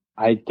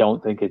 I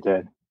don't think it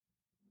did.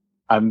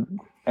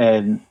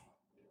 And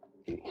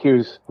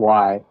here's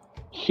why.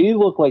 She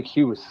looked like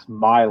she was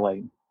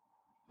smiling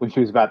when she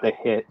was about to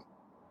hit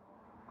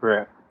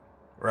Griff.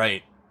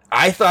 Right.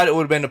 I thought it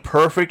would have been a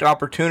perfect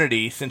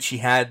opportunity, since she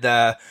had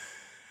the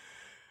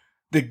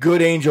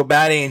good angel,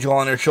 bad angel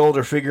on her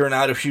shoulder, figuring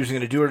out if she was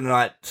going to do it or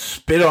not,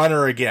 spit on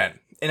her again.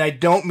 And I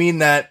don't mean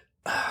that.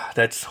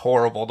 That's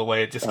horrible the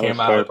way it just came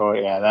out.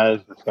 Terrible. Yeah, that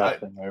is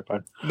disgusting.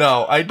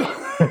 No, I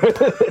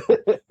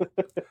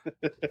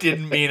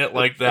didn't mean it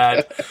like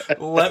that.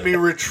 Let me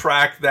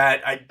retract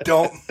that. I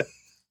don't.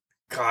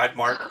 God,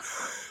 Mark.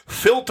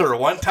 Filter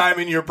one time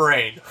in your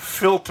brain.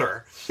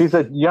 Filter. She's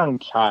a young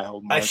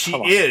child. She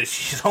is.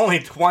 She's only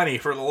 20,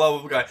 for the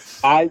love of God.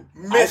 I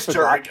missed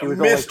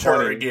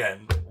her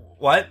again.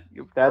 What?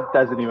 That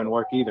doesn't even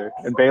work either.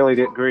 And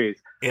Bailey agrees.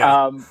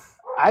 Yeah.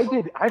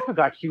 I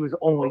forgot she was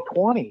only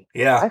 20.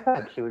 Yeah. I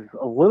thought she was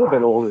a little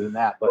bit older than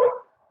that, but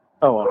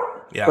oh well.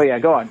 Yeah. But yeah,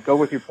 go on. Go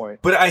with your point.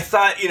 But I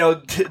thought,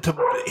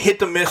 to hit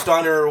the mist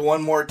on her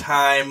one more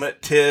time,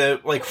 to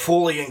like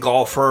fully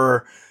engulf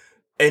her,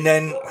 and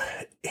then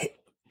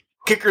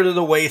kick her to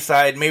the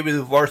wayside. Maybe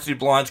the Varsity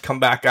Blondes come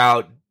back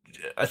out,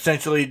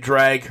 essentially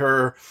drag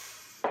her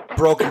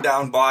broken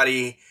down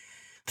body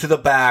to the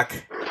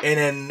back, and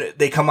then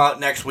they come out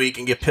next week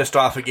and get pissed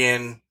off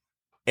again,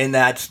 and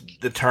that's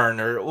the turn.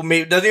 Or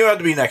maybe it doesn't even have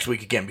to be next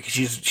week again, because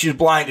she's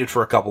blinded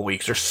for a couple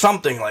weeks or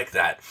something like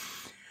that.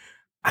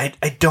 I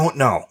don't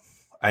know.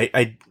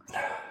 I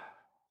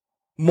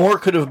more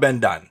could have been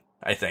done,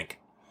 I think.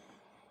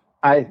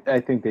 I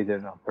think they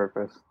did it on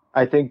purpose.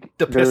 I think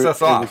to piss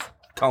us off,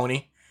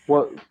 Tony.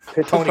 Well,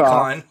 piss Tony us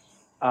Khan.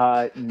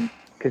 off.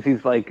 Because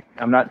he's like,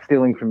 I'm not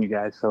stealing from you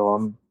guys, so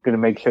I'm going to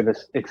make sure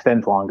this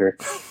extends longer.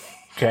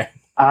 Okay.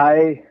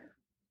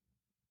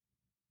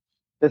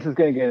 This is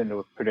going to get into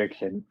a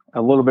prediction,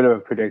 a little bit of a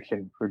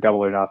prediction for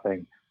Double or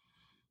Nothing.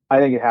 I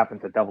think it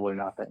happens at Double or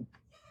Nothing.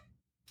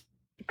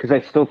 Because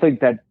I still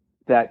think that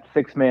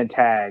 6-man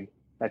tag,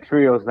 that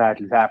trios match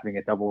is happening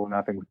at Double or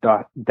Nothing with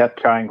Death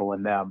Triangle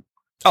and them.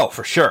 Oh,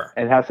 for sure.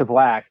 And House of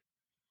Black.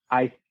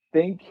 I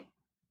think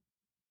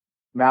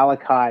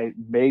Malachi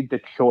made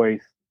the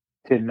choice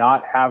to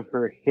not have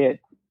her hit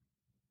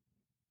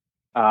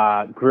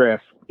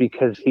Griff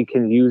because he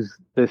can use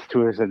this to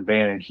his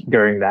advantage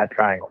during that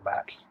triangle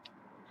match.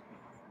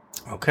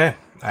 Okay.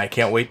 I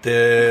can't wait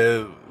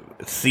to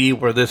see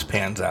where this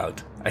pans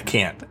out. I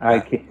can't. I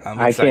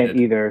can't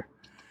either.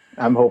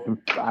 I'm hoping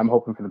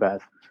for the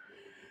best.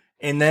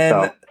 And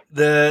then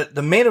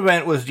the main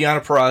event was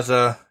Deonna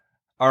Purrazzo,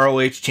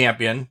 ROH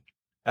champion,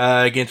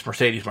 against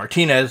Mercedes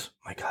Martinez,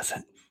 my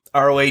cousin,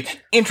 ROH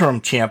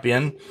interim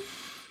champion.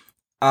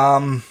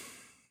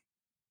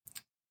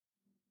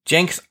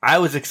 Jenks, I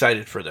was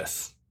excited for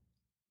this.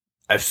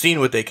 I've seen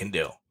what they can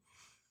do.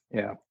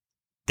 Yeah.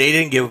 They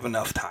didn't give them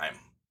enough time.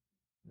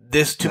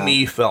 This, to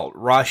me, felt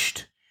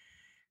rushed.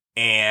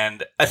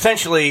 And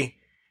essentially,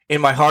 in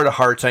my heart of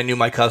hearts, I knew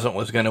my cousin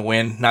was going to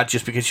win. Not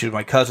just because she was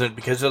my cousin,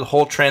 because of the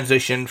whole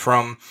transition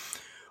from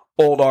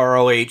old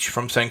ROH,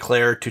 from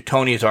Sinclair to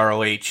Tony's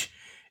ROH.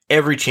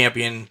 Every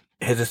champion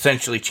has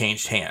essentially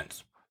changed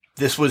hands.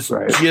 This was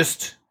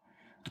just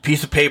a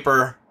piece of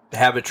paper to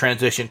have it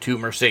transition to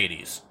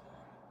Mercedes.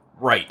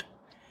 Right.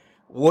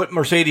 What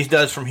Mercedes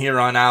does from here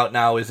on out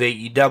now is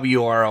AEW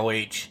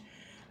ROH.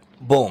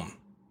 Boom.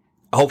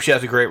 I hope she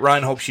has a great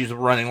run. Hope she's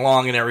running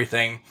long and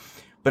everything.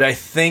 But I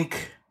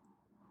think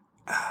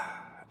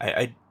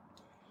I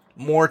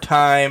more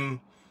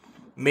time,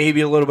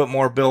 maybe a little bit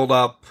more build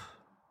up.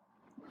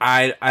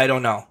 I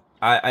don't know.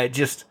 I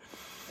just,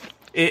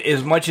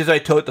 as much as I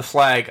tote the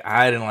flag,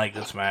 I didn't like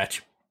this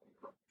match.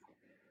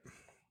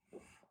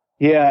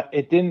 Yeah,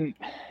 it didn't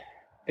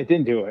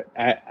do it.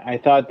 I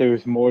thought there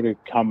was more to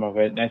come of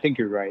it, and I think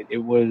you're right.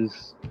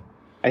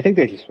 I think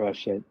they just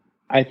rushed it.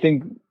 I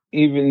think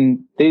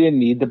even they didn't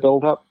need the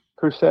build up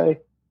per se.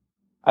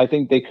 I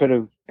think they could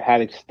have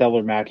had a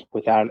stellar match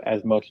without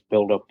as much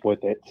build up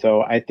with it.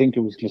 So I think it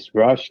was just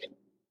rushed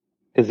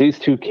because these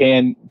two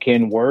can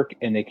work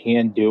and they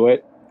can do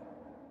it.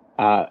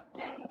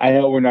 I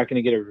know we're not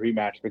going to get a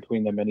rematch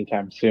between them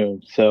anytime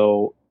soon.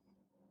 So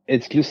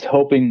it's just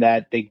hoping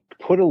that they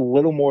put a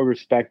little more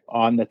respect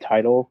on the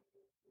title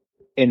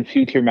in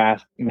future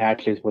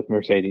matches with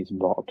Mercedes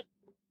involved.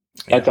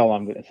 That's all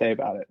I'm going to say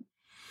about it.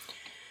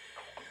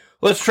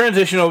 Let's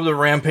transition over to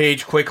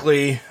Rampage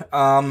quickly.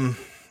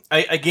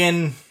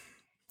 Again,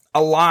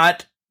 a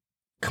lot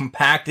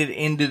compacted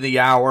into the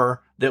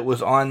hour that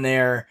was on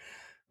there.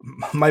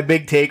 My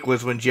big take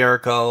was when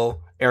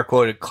Jericho, air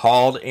quoted,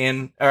 called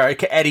in, or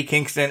Eddie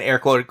Kingston, air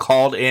quoted,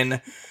 called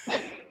in,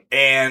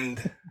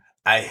 and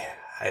I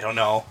don't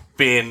know,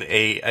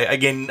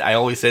 again, I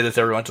always say this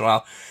every once in a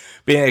while,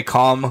 being a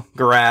calm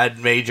grad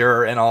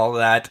major and all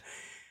that,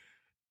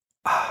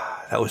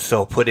 that was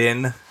so put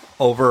in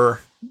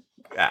over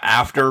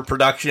after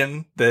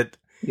production that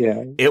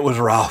it was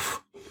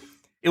rough.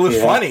 It was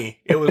funny.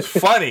 It was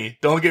funny.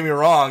 Don't get me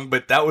wrong,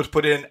 but that was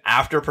put in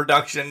after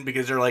production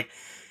because they're like,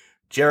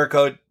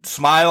 Jericho,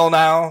 smile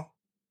now,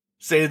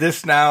 say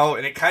this now,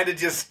 and it kind of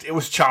just, it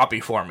was choppy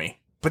for me.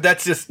 But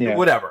that's just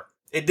whatever.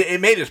 It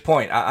made his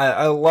point.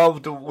 I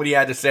loved what he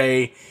had to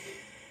say.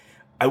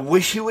 I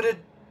wish he would have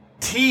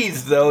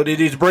teased, though, that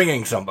he's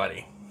bringing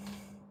somebody.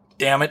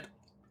 Damn it.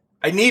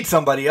 I need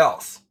somebody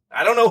else.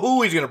 I don't know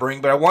who he's going to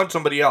bring, but I want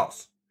somebody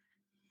else.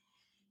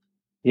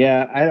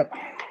 Yeah,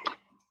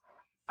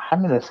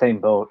 I'm in the same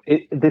boat.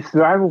 This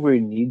rivalry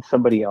needs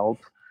somebody else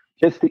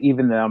just to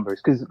even the numbers.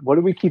 Because what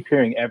do we keep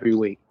hearing every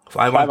week?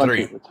 5 on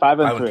 3. It's 5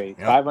 on 3.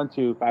 5 on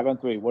 2, 5 on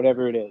 3,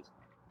 whatever it is.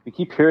 We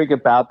keep hearing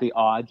about the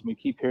odds. We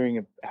keep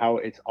hearing how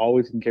it's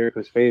always in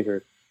Jericho's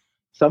favor.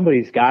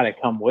 Somebody's got to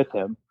come with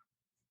him.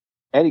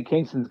 Eddie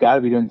Kingston's got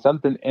to be doing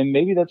something. And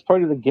maybe that's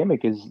part of the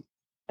gimmick and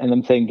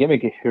I'm saying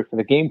gimmick here for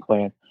the game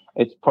plan.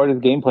 It's part of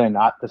the game plan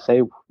not to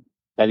say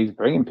that he's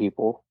bringing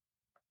people.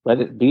 Let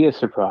it be a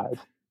surprise.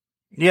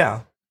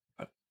 Yeah.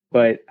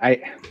 But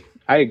I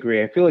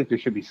agree. I feel like there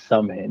should be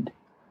some hint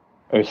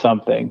or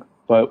something.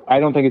 But I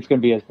don't think it's going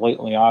to be as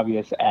blatantly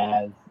obvious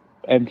as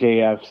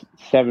MJF's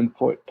 7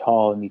 foot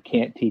tall, and you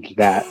can't teach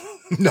that.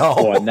 No.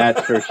 One,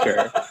 that's for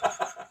sure.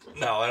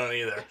 No, I don't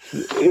either.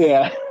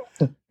 Yeah.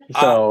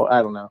 So,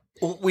 I don't know.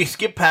 We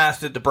skip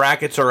past it. The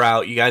brackets are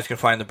out. You guys can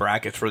find the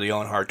brackets for the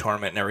Owen Hart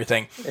tournament and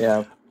everything.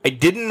 Yeah. I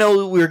didn't know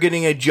that we were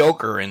getting a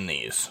Joker in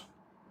these.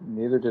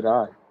 Neither did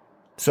I.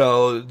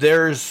 So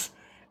there's,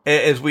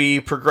 as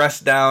we progress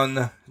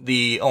down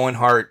the Owen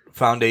Hart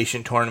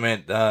Foundation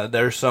tournament,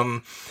 there's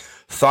some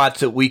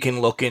thoughts that we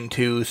can look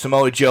into.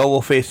 Samoa Joe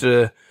will face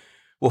a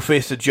will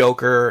face the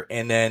Joker,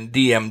 and then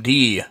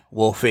DMD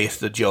will face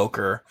the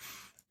Joker.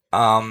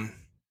 I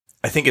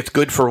think it's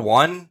good for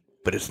one,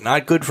 but it's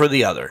not good for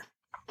the other.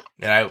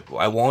 And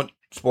I won't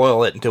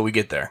spoil it until we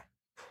get there.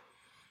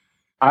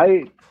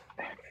 I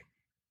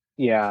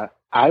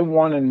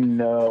want to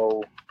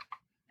know.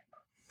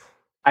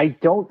 I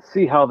don't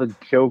see how the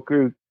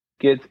Joker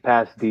gets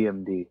past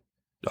DMD.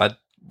 That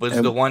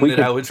was the one that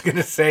I was going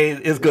to say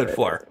is good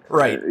for.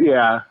 Right.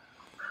 Yeah.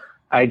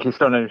 I just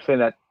don't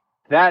understand that.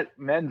 That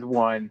men's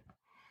one,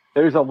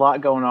 there's a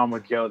lot going on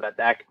with Joe that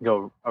can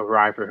go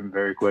awry for him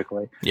very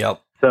quickly.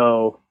 Yep.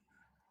 So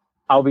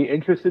I'll be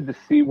interested to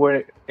see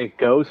where it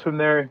goes from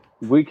there.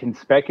 We can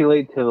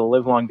speculate to the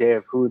livelong day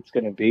of who it's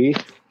going to be.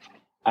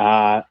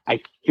 I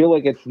feel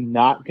like it's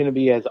not going to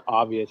be as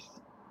obvious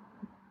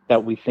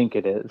that we think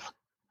it is.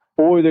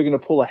 Or they're going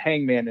to pull a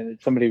Hangman and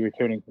it's somebody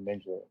returning from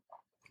injury.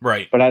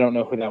 Right. But I don't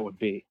know who that would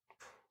be.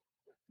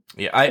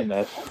 Yeah,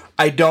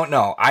 I don't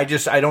know.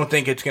 I don't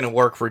think it's going to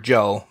work for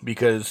Joe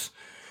because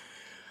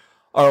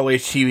ROH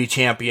TV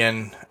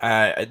champion,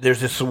 there's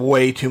just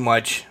way too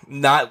much.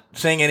 Not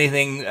saying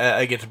anything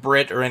against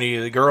Britt or any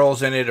of the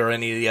girls in it or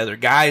any of the other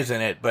guys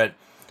in it, but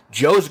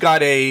Joe's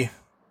got a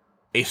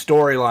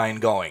storyline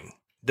going.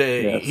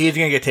 Yes. He's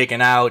going to get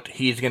taken out.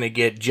 He's going to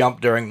get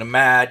jumped during the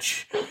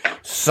match.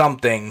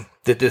 Something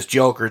that this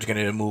Joker is going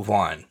to move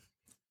on.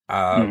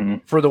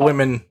 For the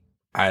women,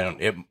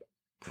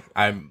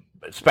 I'm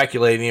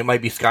speculating it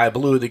might be Sky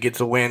Blue that gets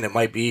a win. It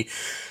might be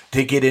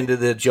to get into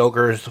the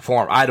Joker's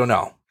form. I don't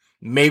know.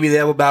 Maybe they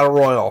have a battle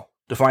royal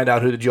to find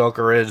out who the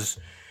Joker is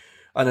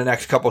on the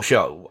next couple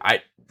shows.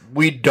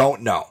 We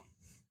don't know.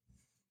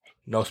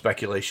 No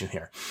speculation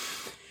here.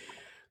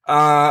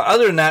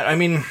 Other than that, I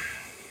mean,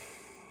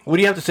 what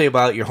do you have to say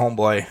about your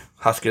homeboy,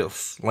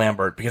 Huskis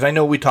Lambert? Because I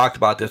know we talked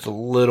about this a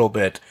little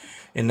bit,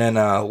 and then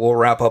we'll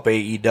wrap up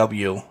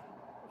AEW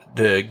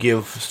to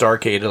give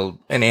Starrcade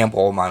an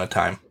ample amount of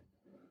time.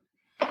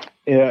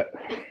 Yeah.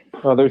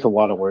 Well, there's a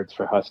lot of words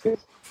for Huskis.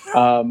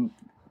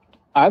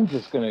 I'm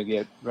just going to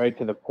get right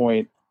to the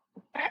point.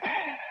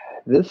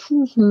 This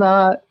is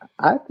not...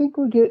 I think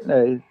we're getting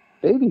a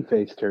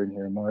babyface turn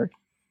here, Mark.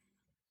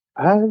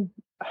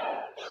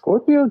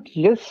 Scorpio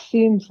just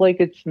seems like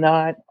it's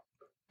not...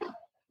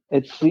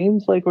 It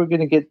seems like we're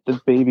going to get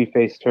the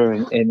babyface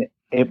turn, and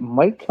it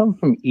might come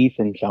from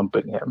Ethan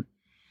jumping him.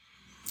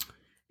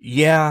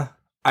 Yeah,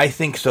 I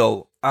think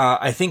so.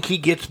 I think he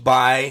gets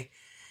by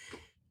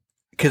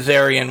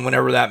Kazarian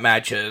whenever that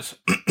match is.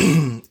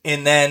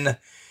 And then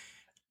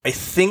I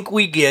think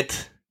we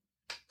get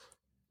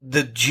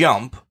the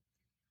jump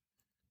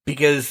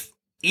because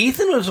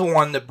Ethan was the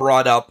one that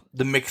brought up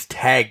the mixed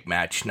tag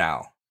match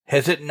now.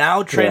 Has it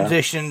now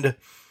transitioned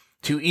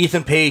to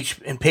Ethan Page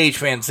and Paige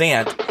Van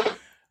Zant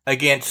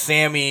against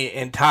Sammy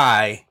and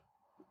Ty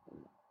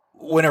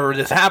whenever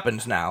this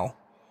happens now?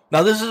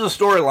 Now, this is a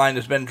storyline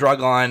that's been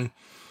drug on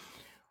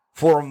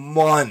for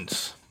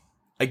months.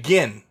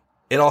 Again,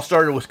 it all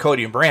started with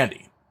Cody and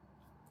Brandy.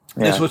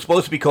 Yeah. This was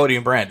supposed to be Cody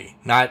and Brandy,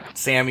 not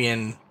Sammy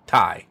and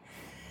Ty.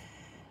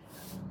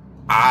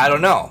 I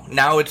don't know.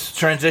 Now it's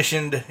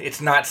transitioned.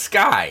 It's not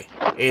Sky.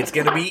 It's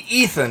going to be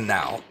Ethan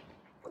now.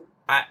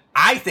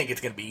 I think it's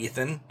going to be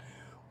Ethan.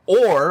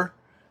 Or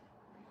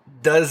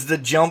does the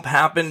jump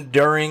happen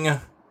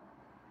during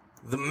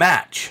the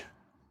match?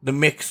 The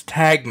mixed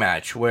tag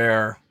match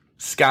where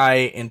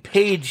Sky and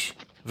Paige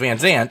Van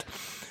Zant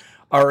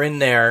are in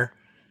there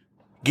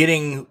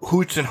getting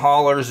hoots and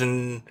hollers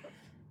and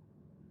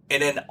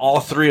then all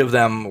three of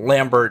them,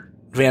 Lambert,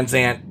 Van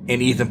Zant,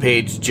 and Ethan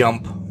Page,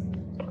 jump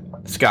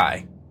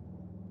Sky.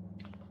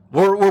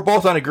 We're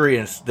both on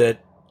agreement that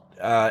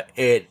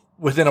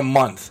within a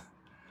month,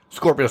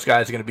 Scorpio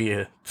Sky is going to be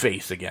a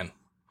face again.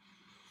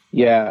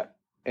 Yeah,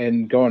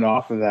 and going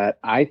off of that,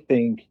 I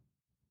think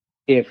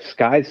if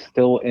Sky's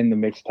still in the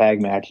mixed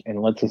tag match,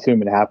 and let's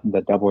assume it happens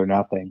at Double or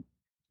Nothing,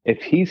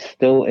 if he's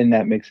still in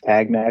that mixed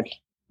tag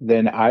match,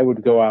 then I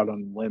would go out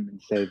on a limb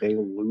and say they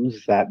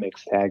lose that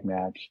mixed tag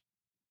match.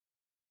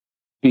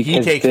 Because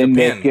he takes the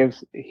pin.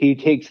 He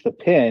takes the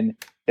pin.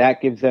 That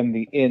gives them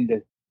the in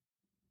to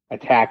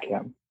attack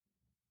him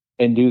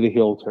and do the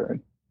heel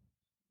turn.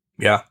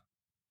 Yeah.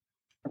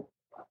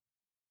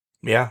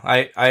 Yeah,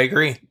 I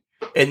agree.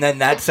 And then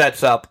that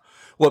sets up,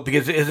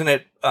 because isn't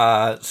it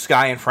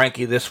Sky and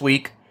Frankie this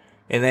week?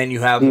 And then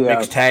you have the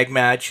mixed tag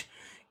match.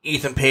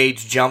 Ethan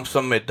Page jumps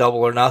them at Double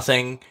or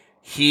Nothing.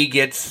 He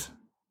gets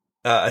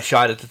a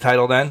shot at the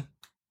title then.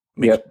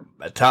 Yep.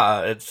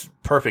 It's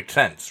perfect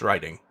sense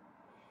writing.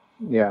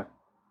 Yeah.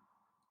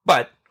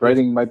 But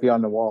writing might be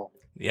on the wall.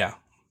 Yeah.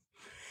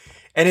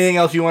 Anything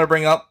else you want to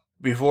bring up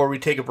before we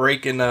take a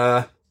break and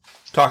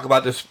talk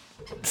about this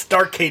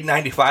Starrcade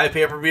 95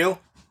 pay-per-view?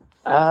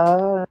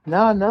 No,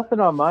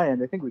 nothing on my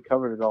end. I think we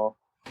covered it all.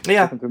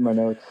 Yeah. Looking through my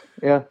notes.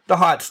 Yeah. The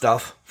hot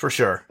stuff, for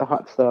sure. The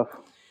hot stuff.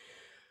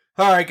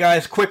 All right,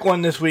 guys, quick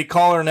one this week.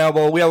 Collar and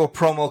Elbow. We have a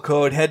promo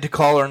code. Head to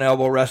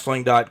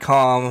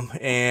collarandelbowwrestling.com,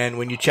 and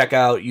when you check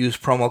out, use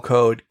promo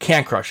code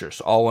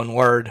CANCrushers. All one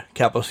word,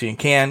 capital C and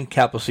Can,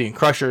 capital C and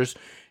Crushers.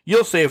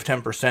 you'll save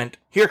 10%.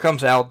 Here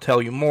comes Al to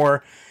tell you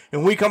more.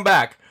 And when we come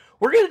back,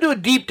 we're going to do a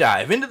deep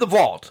dive into the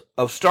vault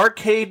of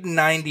Starrcade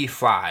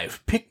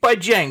 95, picked by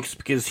Jenks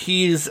because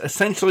he's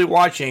essentially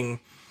watching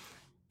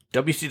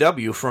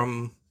WCW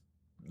from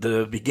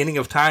the beginning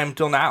of time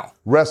till now.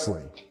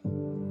 Wrestling.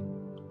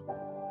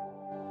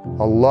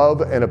 A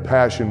love and a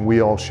passion we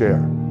all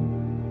share.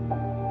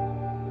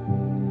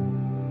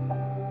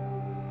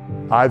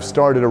 I've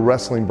started a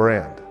wrestling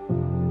brand.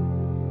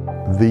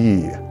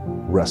 The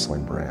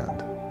wrestling brand.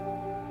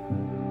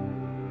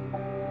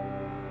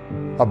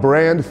 A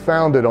brand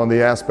founded on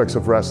the aspects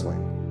of wrestling.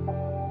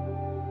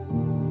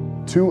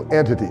 Two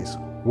entities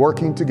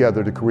working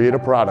together to create a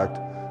product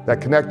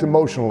that connect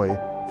emotionally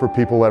for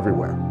people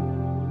everywhere.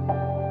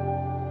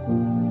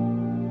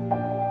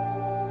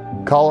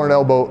 Collar and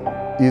Elbow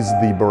is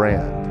the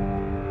brand.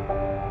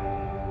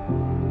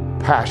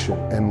 Passion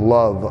and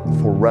love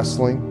for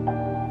wrestling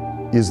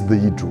is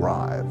the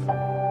drive.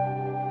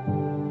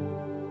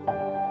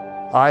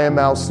 I am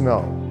Al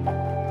Snow,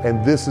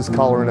 and this is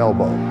Collar and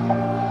Elbow,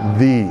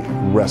 the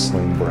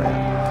wrestling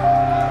brand.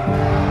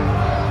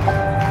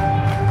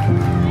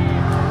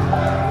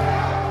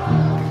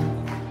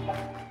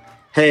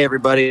 Hey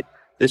everybody,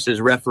 this is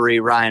referee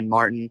Ryan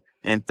Martin,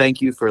 and thank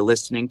you for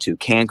listening to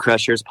Can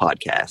Crushers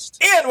Podcast.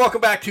 And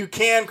welcome back to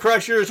Can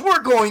Crushers.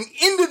 We're going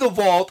into the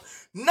vault,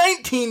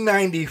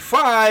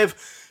 1995,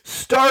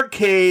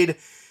 Starrcade.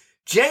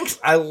 Jenks,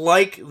 I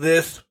like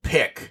this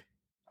pick.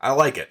 I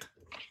like it.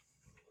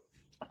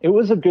 It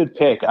was a good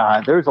pick.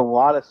 There's a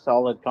lot of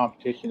solid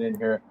competition in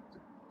here.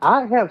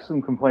 I have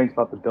some complaints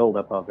about the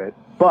buildup of it,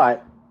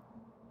 but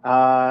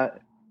yeah,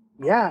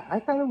 I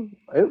thought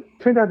it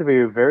turned out to be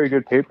a very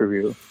good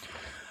pay-per-view.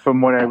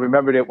 From when I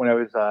remembered it when I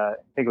was, I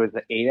think it was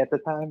 8 at the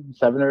time,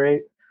 7 or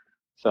 8.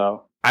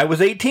 So I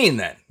was 18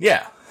 then.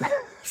 Yeah,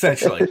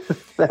 essentially.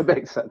 That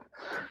makes sense.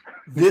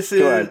 This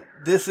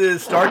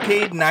is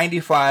Starrcade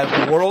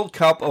 95 World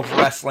Cup of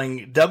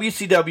Wrestling,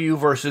 WCW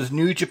versus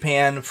New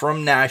Japan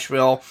from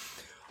Nashville.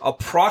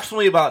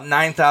 Approximately about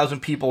 9,000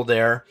 people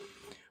there.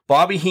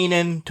 Bobby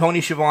Heenan, Tony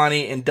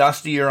Schiavone, and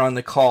Dusty are on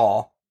the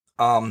call.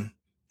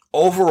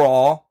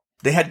 Overall,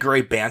 they had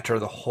great banter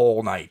the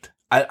whole night.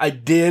 I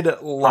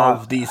did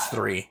love these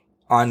three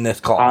on this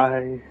call.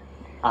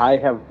 I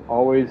have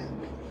always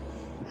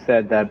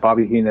said that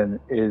Bobby Heenan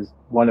is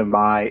one of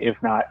my,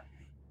 if not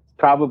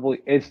probably,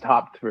 is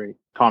top 3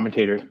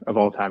 commentators of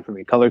all time for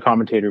me. Color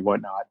commentator,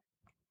 whatnot.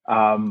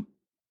 Him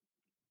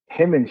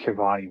and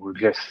Schiavone were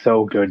just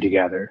so good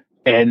together,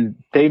 and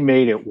they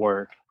made it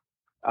work.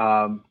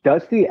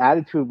 Dusty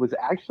Attitude was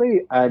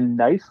actually a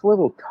nice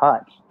little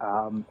touch.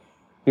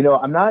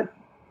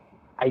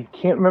 I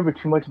can't remember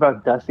too much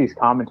about Dusty's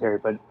commentary,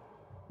 but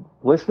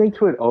listening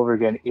to it over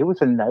again, it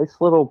was a nice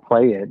little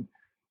play-in,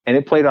 and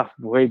it played off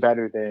way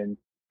better than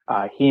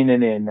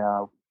Heenan and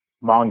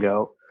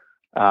Mongo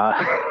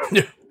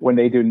when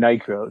they do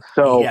Nitro.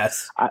 So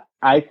yes.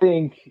 I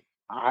think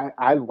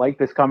I like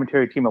this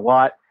commentary team a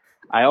lot.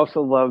 I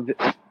also loved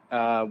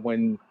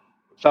when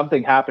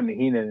something happened to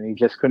Heenan and he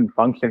just couldn't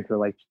function for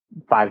like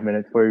 5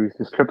 minutes, where he was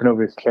just tripping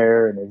over his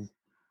chair and his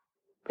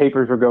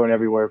papers were going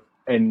everywhere.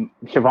 And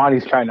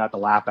Schiavone's trying not to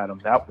laugh at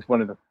him. That was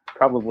one of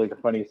probably the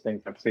funniest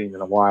things I've seen in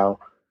a while.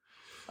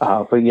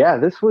 But yeah,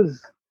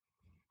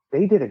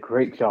 they did a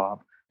great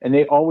job, and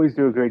they always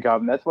do a great job.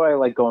 And that's why I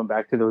like going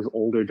back to those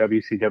older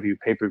WCW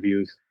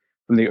pay-per-views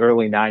from the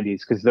early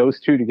 90s, because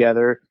those two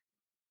together,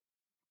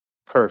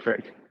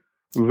 perfect.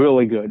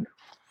 Really good.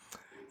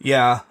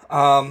 Yeah,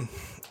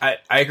 I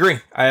agree.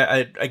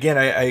 I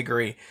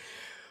agree.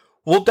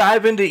 We'll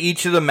dive into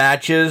each of the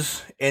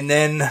matches, and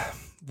then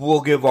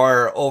we'll give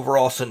our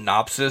overall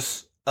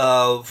synopsis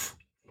of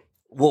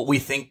what we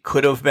think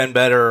could have been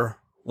better,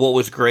 what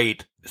was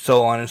great,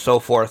 so on and so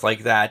forth,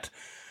 like that.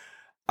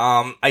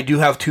 I do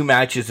have 2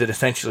 matches that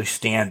essentially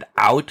stand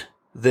out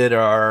that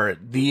are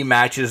the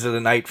matches of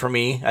the night for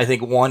me. I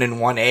think 1 and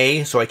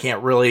 1A, so I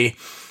can't really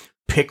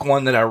pick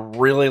one that I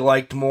really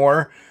liked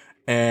more,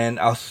 and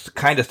I'll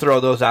kind of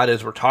throw those out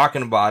as we're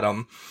talking about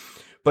them.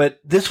 But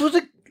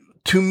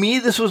to me,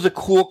 this was a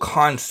cool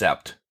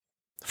concept.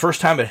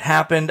 First time it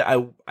happened,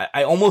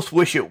 I almost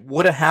wish it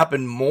would have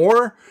happened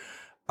more.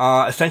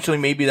 Essentially,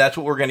 maybe that's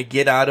what we're going to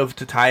get out of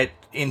to tie it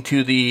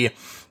into the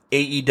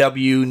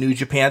AEW New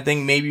Japan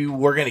thing. Maybe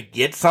we're going to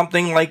get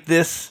something like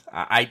this.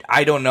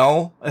 I don't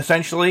know,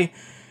 essentially.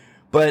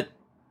 But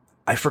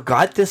I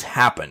forgot this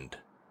happened.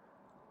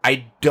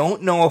 I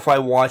don't know if I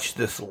watched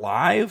this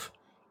live.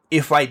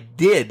 If I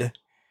did,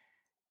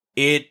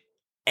 it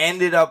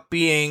ended up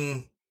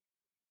being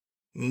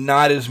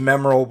not as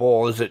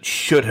memorable as it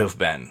should have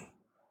been.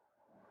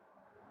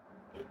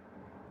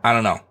 I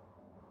don't know.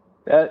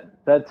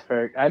 That's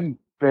fair. I'm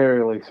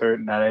fairly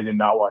certain that I did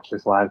not watch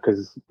this live,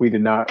 because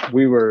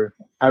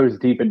I was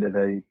deep into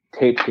the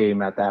tape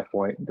game at that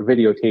point, the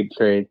videotape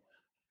trade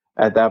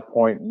at that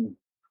point, and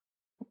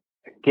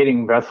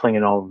getting wrestling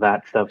and all of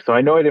that stuff. So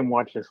I know I didn't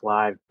watch this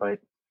live, but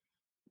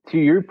to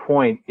your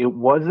point, it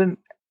wasn't,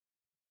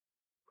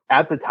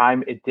 at the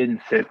time, it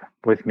didn't sit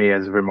with me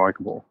as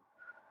remarkable.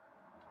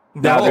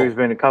 Now No. there's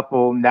been a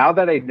couple. Now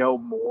that I know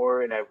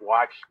more and I've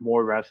watched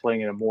more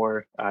wrestling and a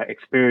more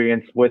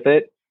experience with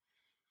it,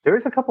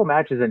 there's a couple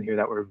matches in here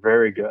that were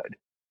very good.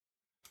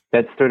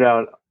 That stood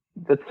out.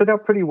 That stood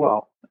out pretty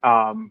well.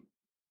 And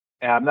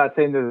I'm not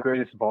saying they're the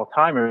greatest of all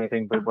time or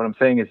anything, but what I'm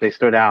saying is they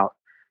stood out,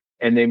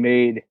 and they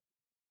made,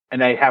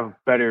 and I have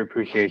better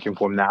appreciation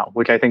for them now,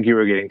 which I think you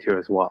were getting to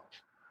as well.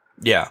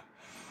 Yeah.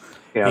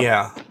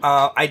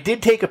 I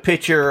did take a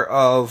picture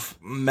of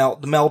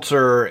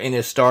Meltzer in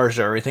his stars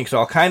or everything, so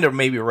I'll kind of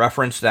maybe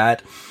reference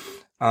that,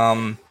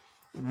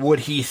 what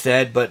he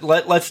said, but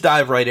let's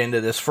dive right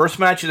into this. First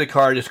match of the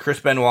card is Chris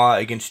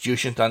Benoit against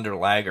Jushin Thunder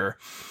Liger.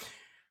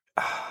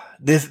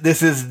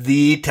 This is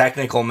the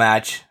technical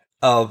match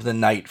of the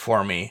night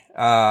for me.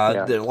 There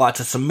are lots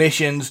of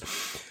submissions.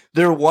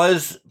 There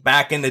was,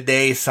 back in the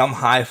day, some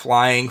high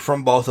flying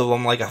from both of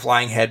them, like a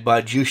flying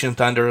headbutt. Jushin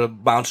Thunder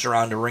bounced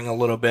around the ring a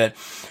little bit.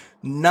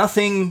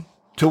 Nothing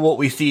to what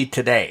we see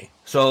today.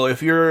 So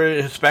if you're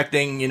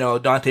expecting,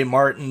 Dante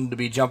Martin to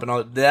be jumping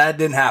out, that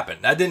didn't happen.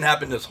 That didn't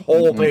happen this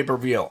whole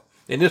pay-per-view.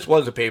 And this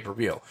was a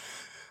pay-per-view.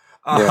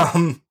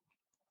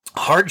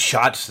 Hard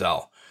shots,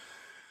 though.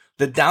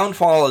 The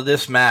downfall of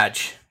this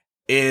match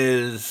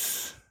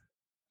is,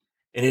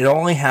 and it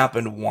only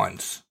happened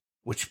once,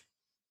 which,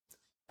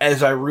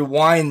 as I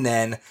rewind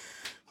then,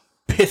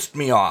 pissed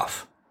me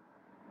off.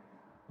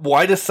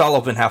 Why does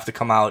Sullivan have to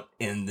come out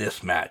in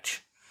this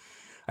match?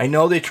 I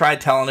know they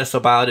tried telling us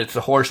about it's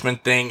a Horseman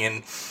thing,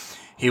 and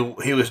he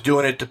was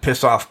doing it to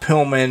piss off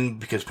Pillman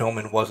because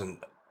Pillman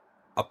wasn't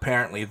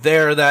apparently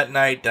there that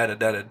night.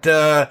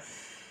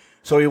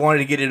 So he wanted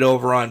to get it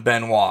over on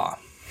Benoit.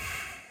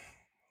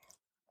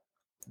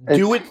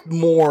 Do it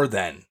more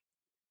then.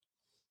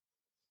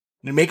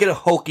 Make it a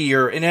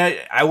hokier, and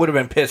I would have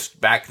been pissed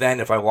back then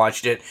if I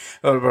watched it.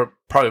 I would have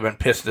probably been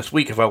pissed this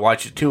week if I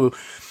watched it too.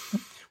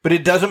 But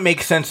it doesn't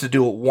make sense to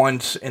do it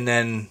once and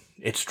then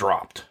it's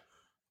dropped.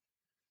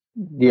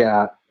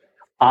 Yeah,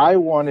 I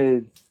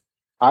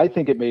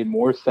think it made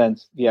more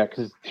sense. Yeah,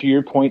 because to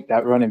your point,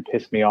 that run-in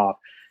pissed me off.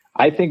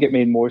 I think it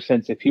made more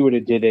sense if he would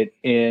have did it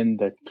in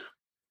the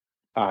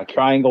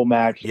triangle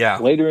match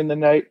later in the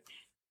night,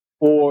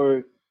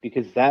 or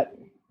because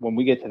when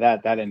we get to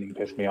that ending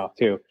pissed me off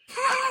too.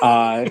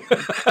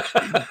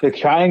 The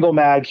triangle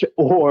match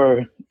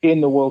or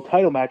in the world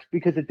title match,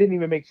 because it didn't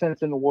even make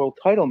sense in the world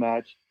title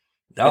match.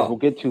 No. As we'll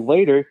get to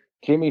later,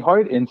 Jimmy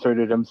Hart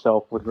inserted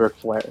himself with Ric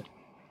Flair,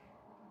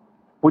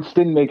 which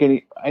didn't make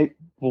any.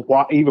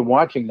 Even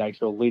watching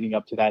Nitro leading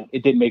up to that,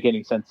 it didn't make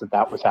any sense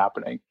that was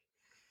happening.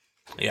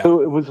 Yeah.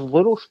 So it was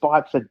little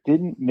spots that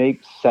didn't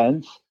make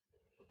sense,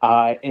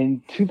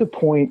 and to the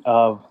point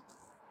of,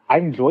 I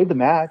enjoyed the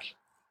match.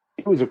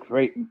 It was a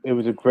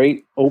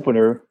great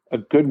opener, a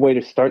good way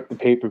to start the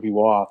pay-per-view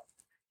off.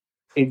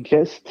 It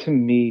just, to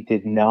me,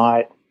 did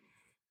not.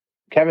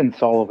 Kevin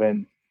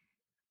Sullivan.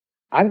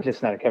 I'm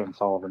just not a Kevin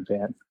Sullivan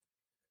fan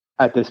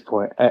at this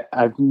point.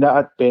 I've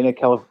not been a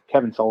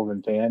Kevin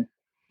Sullivan fan,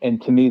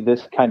 and to me,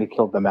 this kind of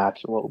killed the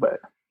match a little bit.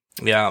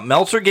 Yeah,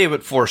 Meltzer gave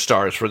it 4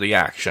 stars for the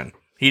action.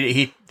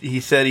 He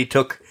said he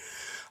took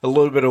a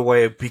little bit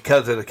away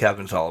because of the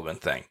Kevin Sullivan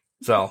thing.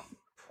 So,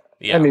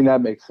 yeah. I mean,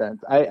 that makes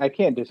sense. I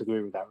can't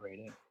disagree with that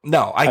rating.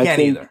 No, I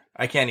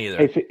can't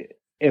either.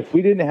 If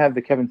we didn't have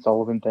the Kevin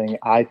Sullivan thing,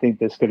 I think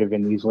this could have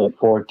been easily at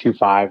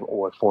 4.25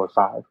 or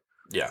 4.5.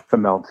 Yeah, for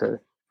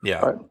Meltzer.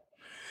 Yeah. But,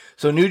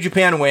 so New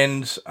Japan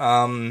wins.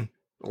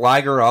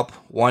 Liger up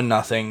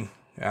 1-0.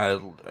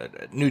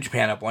 New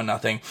Japan up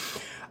 1-0.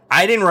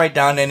 I didn't write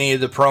down any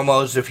of the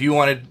promos. If you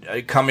want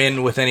to come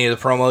in with any of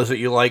the promos that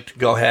you liked,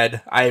 go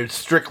ahead. I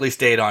strictly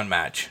stayed on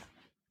match.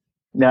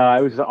 No,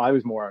 I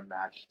was more on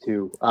match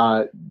too.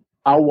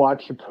 I'll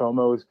watch the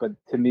promos, but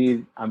to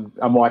me, I'm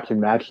watching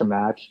match to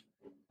match.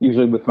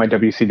 Usually with my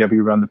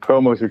WCW run, the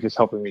promos are just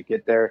helping me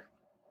get there.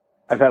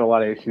 I've had a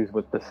lot of issues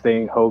with the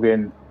Sting,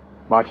 Hogan,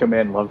 Macho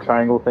Man love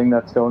triangle thing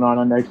that's going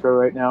on Nitro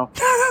right now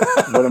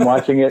when I'm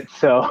watching it.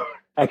 So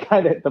the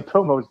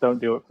promos don't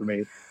do it for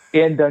me.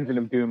 And Dungeon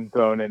of Doom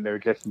thrown in there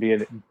just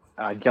being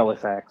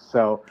jealous acts.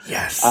 So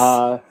yes,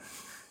 the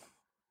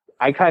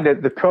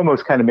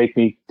promos kind of make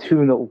me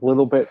tune a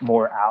little bit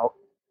more out.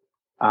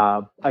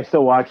 I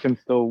still watch them.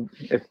 Still,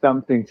 if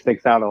something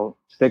sticks out, I'll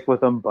stick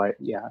with them. But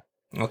yeah,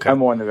 okay. I'm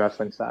more on the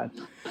wrestling side.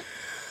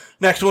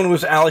 Next one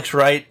was Alex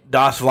Wright,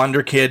 Das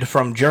Wunderkid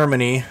from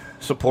Germany,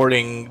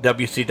 supporting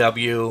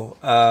WCW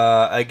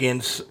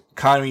against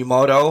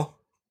Kamimoto.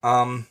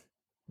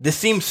 This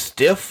seems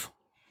stiff,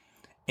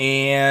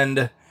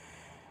 and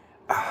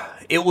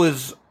it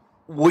was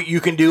what you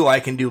can do,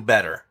 I can do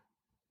better.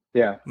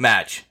 Yeah.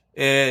 Match.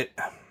 Did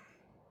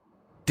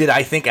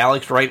I think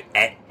Alex Wright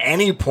at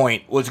any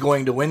point was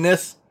going to win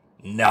this?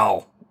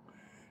 No.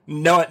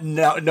 No,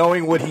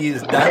 knowing what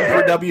he's done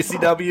for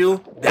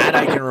WCW, that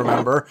I can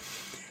remember.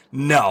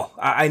 No,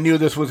 I knew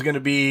this was going to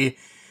be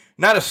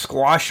not a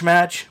squash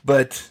match,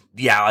 but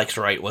Alex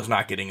Wright was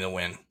not getting the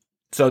win.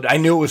 So I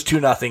knew it was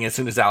 2-0 as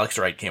soon as Alex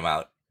Wright came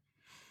out.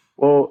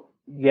 Well,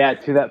 yeah,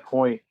 to that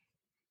point,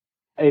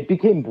 it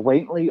became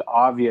blatantly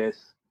obvious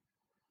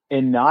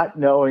and not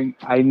knowing,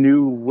 I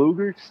knew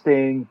Luger,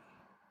 Sting,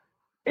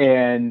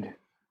 and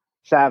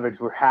Savage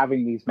were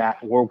having these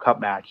World Cup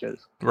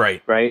matches.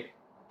 Right. Right?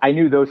 I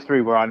knew those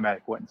three were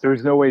automatic wins. There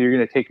was no way you're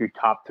going to take your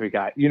top three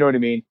guys. You know what I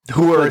mean?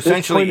 Who are So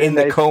essentially in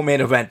the co-main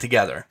event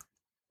together.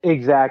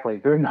 Exactly.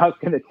 They're not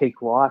going to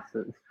take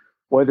losses,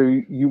 whether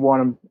you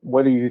want them,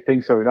 whether you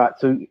think so or not.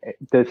 So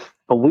this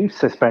belief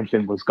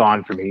suspension was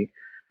gone for me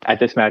at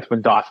this match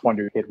when Dos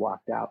Wonder Kid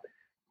walked out.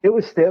 It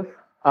was stiff.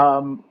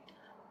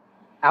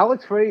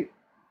 Alex Wright,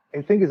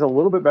 I think, is a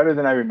little bit better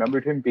than I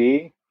remembered him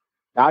being.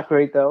 Not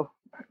great though,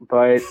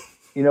 but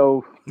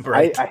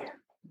Right.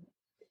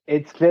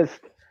 It's just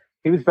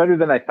he was better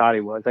than I thought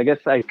he was. I guess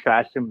I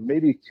trashed him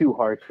maybe too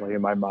harshly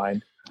in my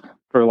mind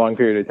for a long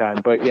period of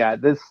time. But yeah,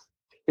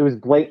 it was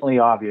blatantly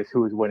obvious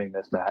who was winning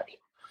this match.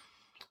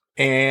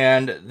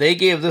 And they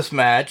gave this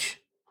match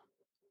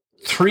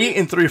 3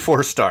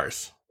 3/4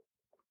 stars.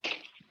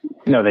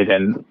 No, they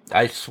didn't.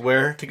 I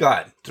swear to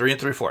God, 3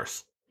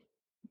 3/4.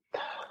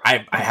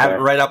 I have it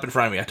right up in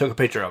front of me. I took a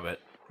picture of it.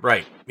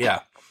 Right. Yeah.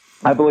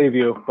 I believe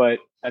you, but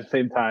at the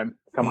same time,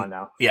 come on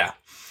now. Yeah.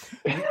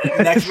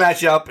 Next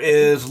matchup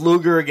is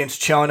Luger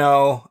against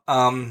Chono.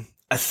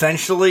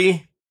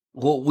 Essentially,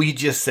 what we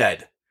just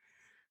said.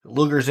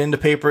 Luger's in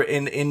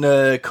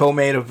the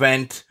co-main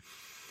event.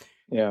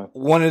 Yeah.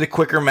 One of the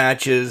quicker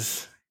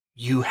matches.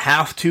 You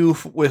have to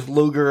with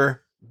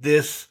Luger.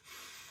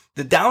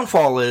 The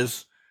downfall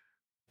is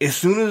as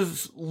soon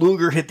as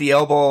Luger hit the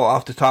elbow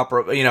off the top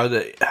rope,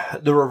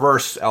 the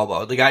reverse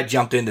elbow. The guy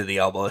jumped into the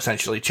elbow,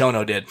 essentially.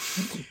 Chono did.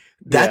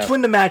 That's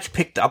when the match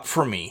picked up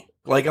for me.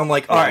 Like, I'm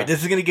like, all right,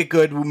 this is going to get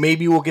good.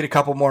 Maybe we'll get a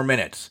couple more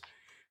minutes.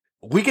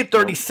 We get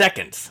 30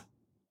 seconds,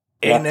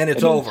 and then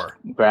it's over.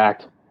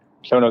 Racked.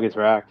 Chono gets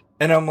racked.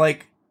 And I'm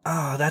like,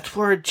 oh, that's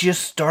where it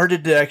just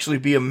started to actually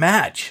be a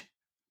match.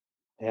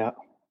 Yeah.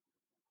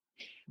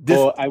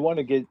 I want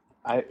to get...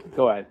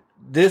 Go ahead.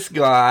 This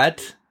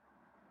got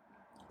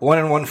 1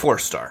 1/4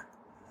 star.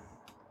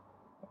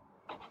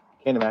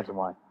 Can't imagine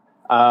why.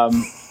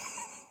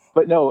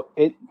 But no,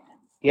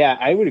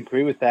 I would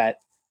agree with that.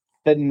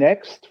 The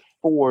next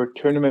 4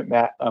 tournament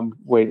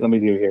wait, let me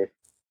do here.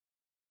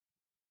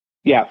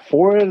 Yeah,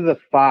 4 of the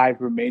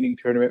 5 remaining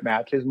tournament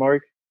matches,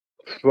 Mark,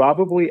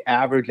 probably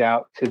average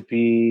out to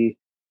be.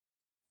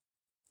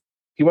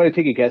 Do you want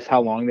to take a guess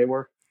how long they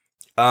were?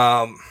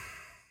 Per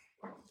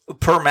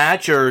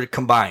match or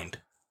combined?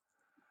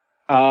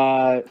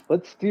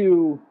 Let's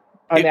do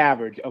an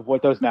average of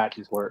what those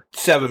matches were.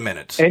 7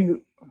 minutes.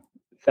 And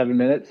 7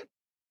 minutes.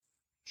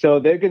 So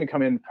they're going to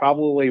come in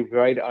probably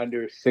right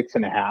under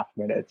 6.5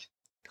 minutes.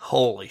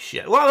 Holy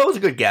shit. Well, that was a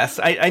good guess.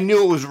 I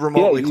knew it was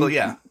remotely close.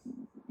 Yeah.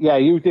 Yeah,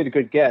 you did a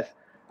good guess.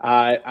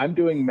 I'm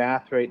doing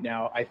math right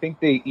now. I think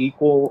they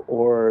equal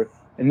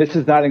and this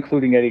is not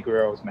including Eddie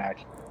Guerrero's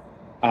match.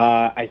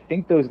 I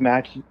think these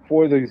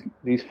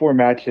 4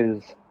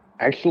 matches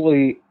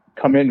actually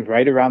come in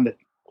right around the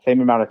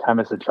same amount of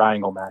time as the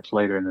triangle match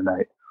later in the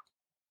night.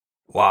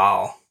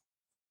 Wow.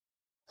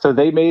 So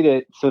they made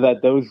it so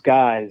that those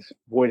guys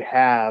would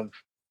have,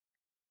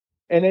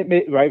 and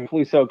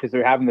rightfully so, because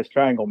they're having this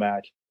triangle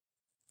match,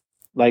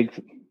 like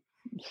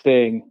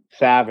Sting,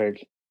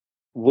 Savage,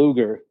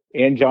 Luger,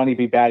 and Johnny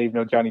B. Bad, even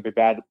though Johnny B.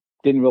 Bad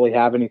didn't really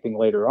have anything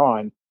later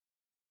on.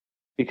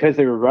 Because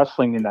they were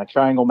wrestling in that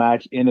triangle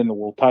match and in the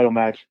world title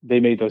match, they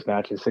made those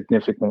matches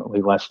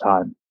significantly less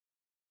time.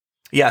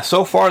 Yeah,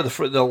 so far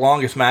the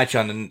longest match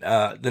on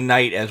the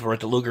night, as we're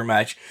at the Luger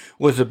match,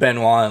 was the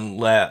Benoit and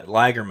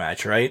Liger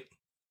match, right?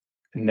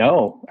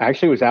 No,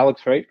 actually, it was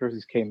Alex Wright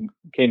versus Kane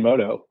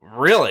Moto.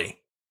 Really?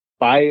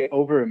 By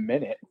over a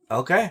minute.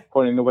 Okay.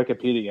 According to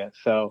Wikipedia.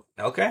 So.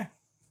 Okay.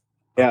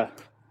 Yeah.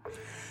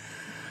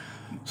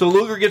 So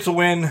Luger gets a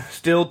win,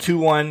 still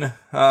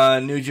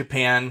 2-1, New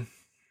Japan.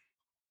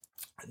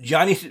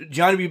 Johnny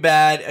B.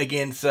 Bad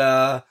against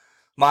Masa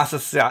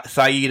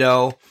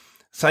Saito.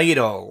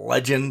 Saito,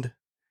 legend.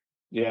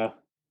 Yeah.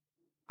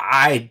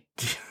 I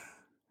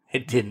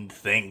didn't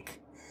think.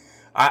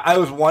 I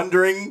was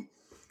wondering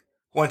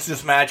once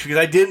this match, because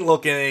I didn't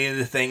look at any of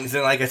the things,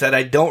 and like I said,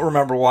 I don't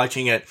remember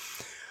watching it.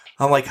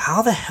 I'm like,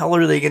 how the hell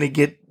are they going to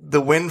get the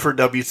win for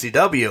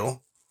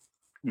WCW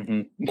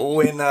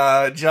when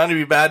Johnny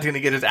B. Bad's going to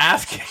get his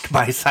ass kicked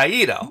by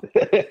Saito?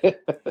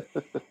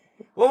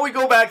 Well, we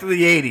go back to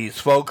the 80s,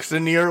 folks,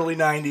 in the early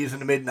 90s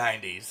and the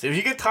mid-90s. If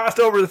you get tossed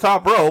over the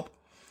top rope,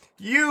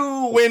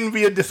 you win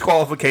via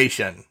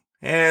disqualification.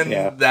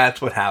 And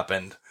that's what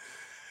happened.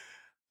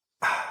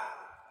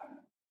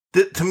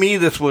 To me,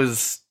 this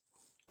was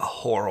a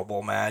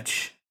horrible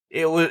match.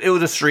 It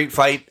was a street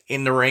fight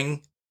in the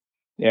ring.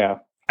 Yeah.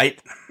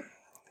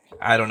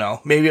 I don't know.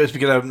 Maybe it was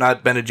because I've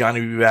not been a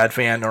Johnny B. Bad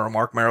fan or a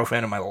Mark Merrow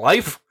fan in my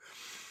life.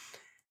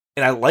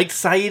 And I liked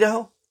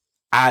Saito.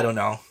 I don't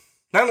know.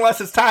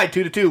 Nonetheless, it's tied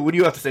 2-2. What do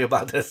you have to say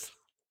about this?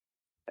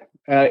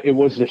 It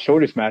was the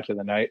shortest match of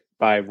the night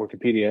by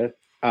Wikipedia.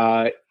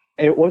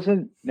 It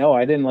wasn't. No,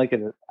 I didn't like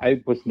it.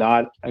 I was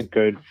not a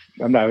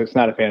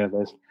fan of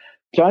this.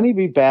 Johnny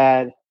B.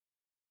 Bad,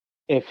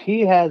 if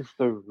he has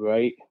the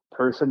right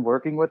person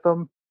working with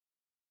him,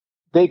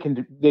 they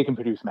can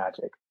produce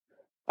magic.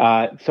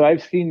 So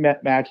I've seen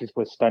matches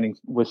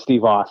with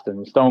Steve Austin,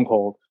 with Stone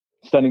Cold,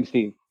 Stunning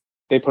Steve.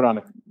 They put on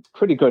a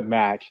pretty good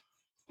match.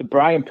 The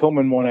Brian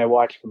Pillman one I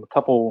watched from a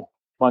couple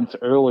months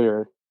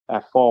earlier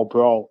at Fall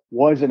Brawl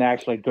wasn't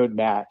actually a good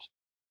match.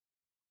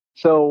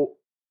 So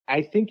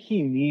I think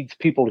he needs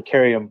people to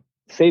carry him.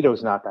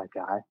 Sato's not that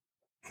guy.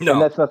 No.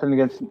 And that's nothing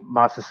against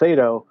Masa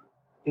Sato.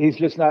 He's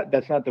just not,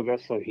 that's not the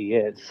wrestler he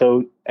is.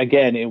 So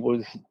again, it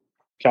was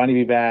Johnny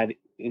B. Bad.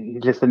 He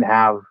just didn't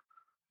have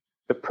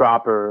the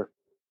proper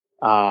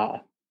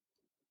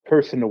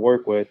person to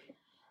work with,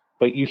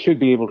 but you should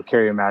be able to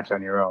carry a match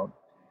on your own.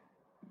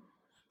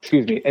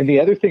 Excuse me. And the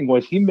other thing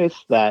was he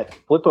missed that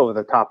flip over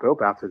the top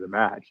rope after the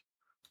match.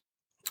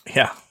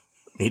 Yeah,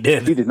 he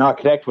did. He did not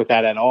connect with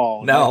that at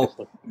all. No. That just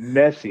looked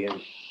messy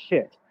as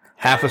shit.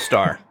 Half a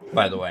star,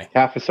 by the way.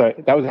 Half a star.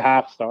 That was a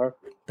half star.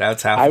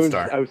 That's half a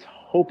star. I was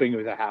hoping it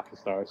was a half a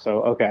star.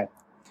 So, okay.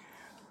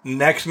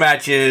 Next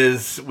match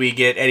is we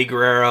get Eddie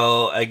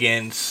Guerrero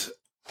against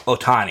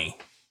Otani.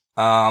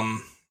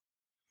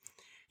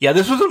 Yeah,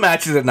 this was a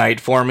match of the night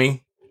for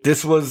me.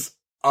 This was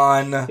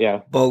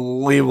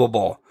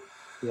unbelievable.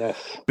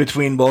 Yes.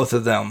 Between both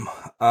of them.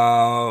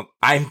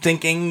 I'm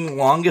thinking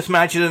longest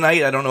match of the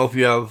night. I don't know if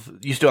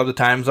you still have the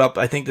times up.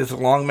 I think this is a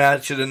long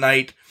match of the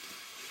night.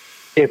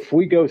 If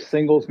we go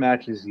singles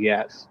matches,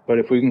 yes. But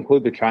if we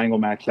include the triangle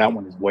match, that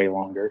one is way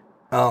longer.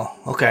 Oh,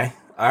 okay.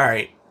 All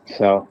right.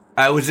 So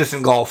I was just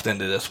engulfed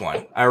into this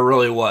one. I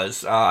really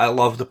was. I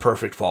love the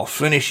perfect fall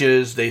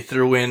finishes. They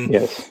threw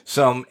in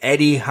some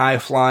Eddie high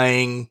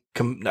flying.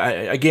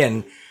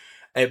 Again,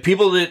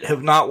 people that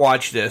have not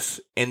watched this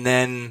and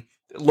then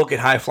look at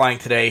high flying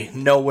today,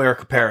 nowhere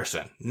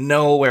comparison.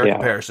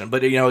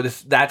 But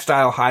that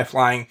style high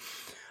flying,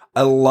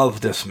 I love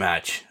this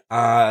match.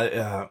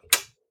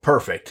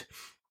 Perfect.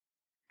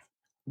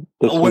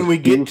 When we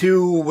get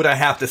to what I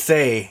have to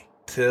say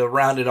to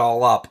round it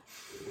all up,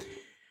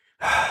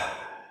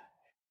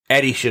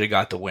 Eddie should have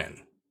got the win.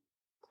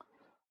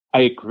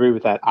 I agree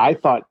with that. I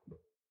thought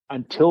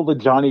until the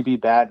Johnny B.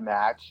 Bad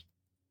match,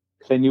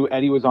 because I knew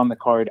Eddie was on the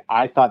card,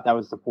 I thought that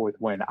was the fourth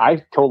win.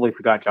 I totally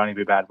forgot Johnny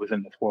B. Bad was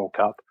in this World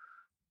Cup,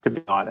 to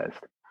be honest.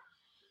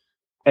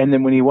 And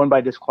then when he won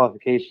by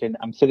disqualification,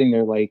 I'm sitting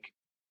there like,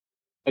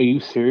 are you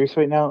serious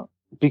right now?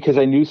 Because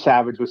I knew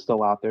Savage was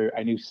still out there.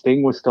 I knew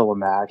Sting was still a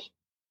match.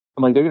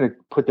 I'm like, they're going to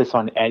put this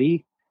on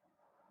Eddie?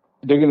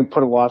 They're going to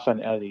put a loss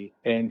on Eddie.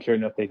 And sure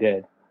enough, they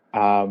did.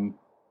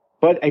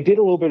 But I did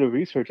a little bit of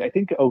research. I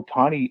think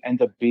Otani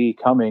ends up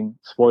becoming,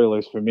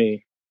 spoilers for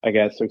me, I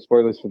guess, or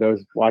spoilers for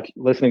those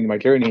listening to my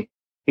journey,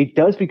 he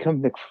does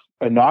become the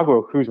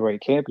inaugural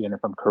Cruiserweight champion, if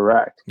I'm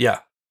correct. Yeah.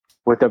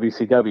 With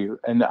WCW.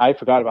 And I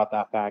forgot about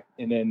that fact.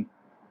 And then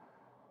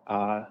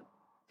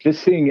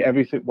just seeing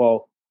everything,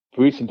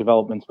 recent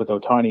developments with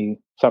Otani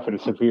suffered a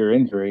severe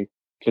injury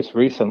just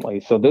recently.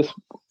 So this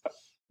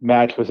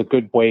match was a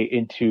good way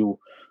into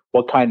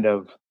what kind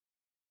of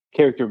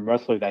character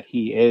wrestler that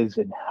he is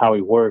and how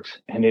he works.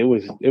 And it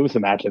was a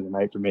match of the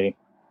night for me.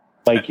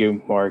 Like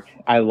you, Mark.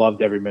 I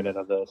loved every minute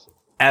of this.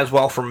 As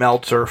well for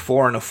Meltzer,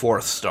 4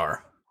 1/4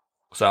 star.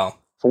 So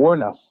 4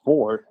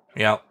 1/4.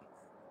 Yep.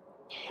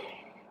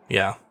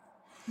 Yeah.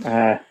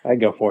 I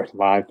go 4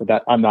 5, but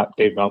that I'm not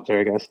Dave Meltzer,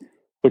 I guess,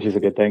 which is a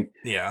good thing.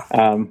 Yeah.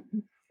 All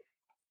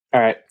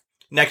right.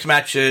 Next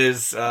match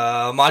is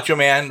Macho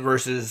Man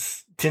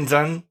versus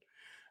Tenzan.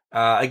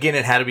 Again,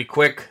 it had to be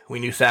quick. We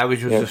knew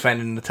Savage was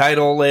defending the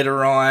title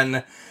later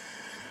on.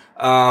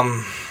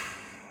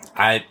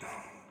 I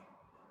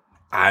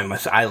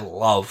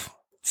love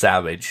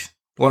Savage.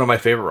 One of my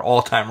favorite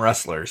all-time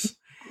wrestlers.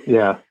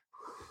 Yeah.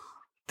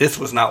 This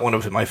was not one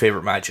of my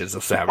favorite matches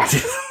of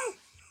Savage.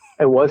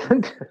 It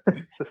wasn't?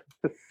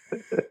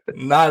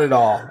 Not at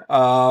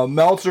all.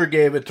 Meltzer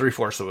gave it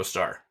 3/4 of a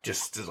star,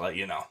 just to let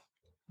you know.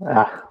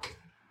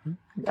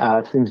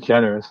 Seems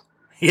generous.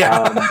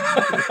 Yeah.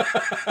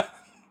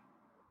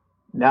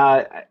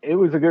 It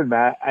was a good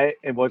match.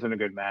 It wasn't a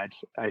good match,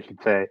 I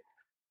should say.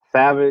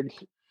 Savage,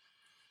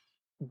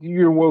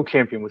 your world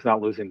champion was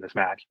not losing this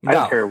match. No. I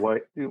don't care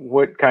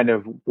what kind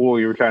of wool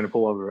you were trying to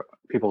pull over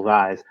people's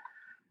eyes.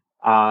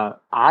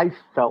 I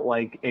felt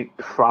like it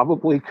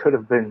probably could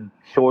have been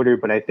shorter,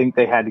 but I think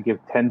they had to give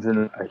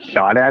Tenzan a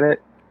shot at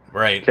it.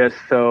 Right. Just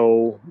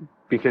so,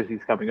 because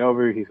he's coming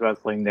over, he's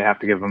wrestling, they have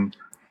to give him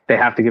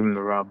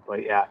the rub.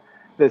 But yeah,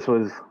 this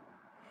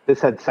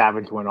had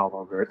Savage win all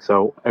over it,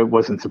 so it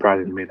wasn't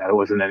surprising to me that it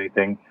wasn't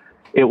anything.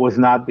 It was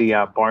not the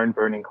barn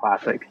burning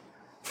classic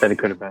that it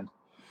could have been,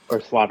 or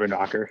slobber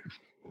knocker.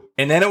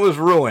 And then it was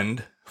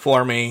ruined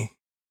for me,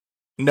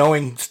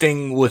 knowing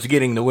Sting was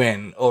getting the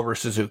win over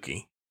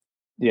Suzuki.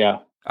 Yeah.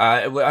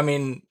 I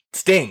mean,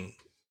 Sting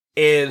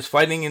is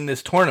fighting in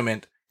this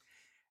tournament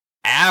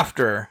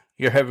after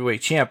your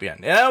heavyweight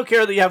champion. And I don't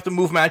care that you have to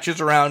move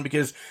matches around,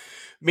 because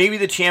maybe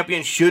the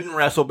champion shouldn't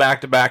wrestle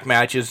back-to-back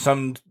matches.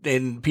 Some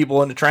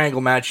people in the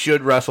triangle match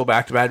should wrestle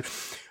back-to-back.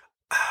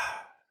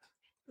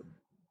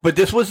 But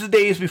this was the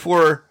days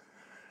before,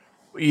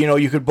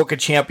 you could book a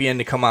champion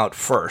to come out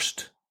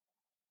first.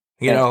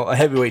 A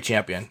heavyweight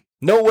champion.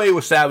 No way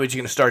was Savage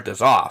going to start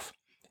this off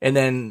and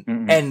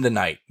then end the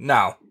night.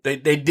 No, they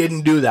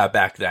didn't do that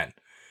back then.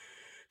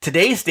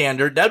 Today's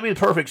standard, that'd be the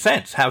perfect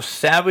sense. Have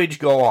Savage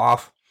go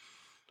off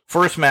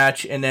first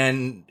match, and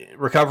then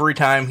recovery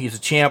time, he's a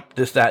champ,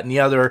 this, that, and the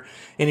other,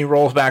 and he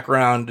rolls back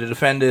around to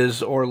defend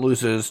his or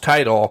lose his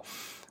title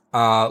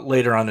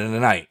later on in the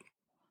night.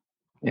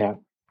 Yeah.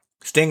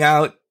 Sting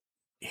out.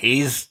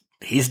 He's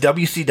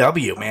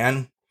WCW,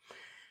 man.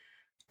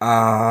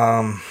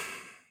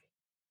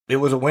 It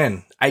was a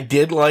win. I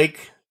did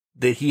like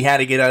that he had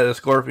to get out of the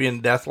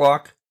Scorpion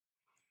Deathlock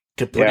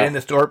to put in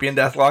the Scorpion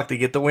Deathlock to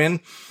get the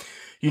win.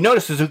 You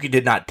notice Suzuki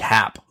did not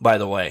tap, by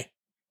the way.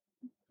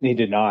 He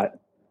did not.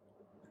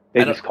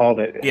 They just called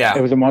it. Yeah.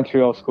 It was a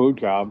Montreal screw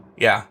job.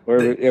 Yeah.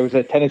 It was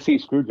a Tennessee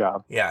screw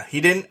job. Yeah.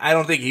 He didn't, I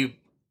don't think he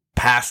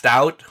passed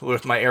out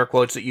with my air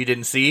quotes that you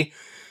didn't see.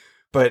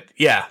 But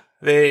yeah,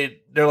 they're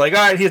like, all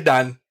right, he's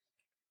done.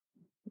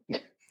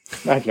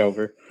 Match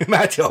over.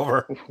 Match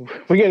over.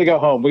 We got to go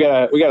home. We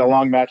got a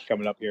long match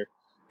coming up here.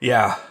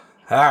 Yeah.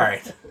 All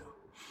right.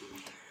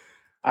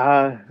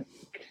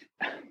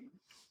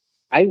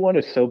 I want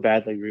to so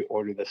badly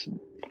reorder this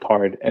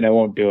card, and I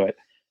won't do it.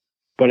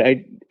 But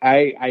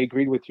I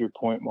agreed with your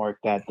point, Mark,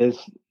 that this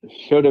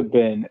should have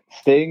been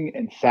Sting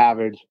and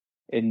Savage.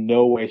 In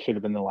no way should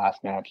have been the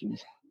last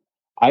matches.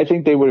 I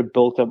think they would have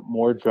built up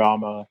more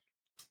drama.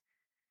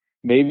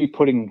 Maybe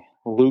putting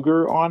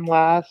Luger on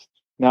last.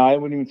 No, I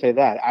wouldn't even say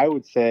that. I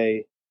would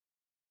say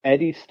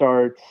Eddie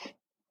starts,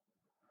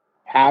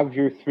 have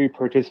your three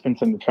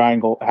participants in the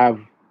triangle, have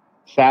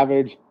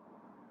Savage,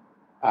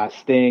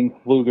 Sting,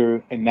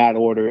 Luger in that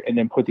order, and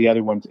then put the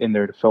other ones in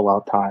there to fill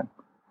out time.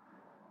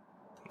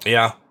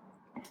 Yeah.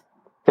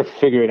 To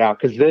figure it out.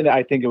 Because then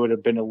I think it would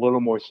have been a little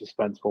more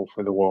suspenseful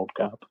for the World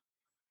Cup.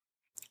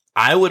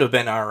 I would have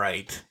been all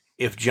right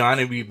if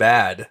Johnny B.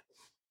 Bad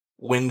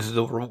wins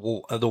the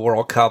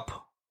World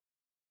Cup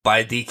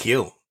by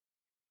DQ.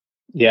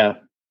 Yeah,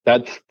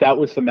 that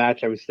was the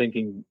match I was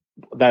thinking.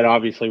 That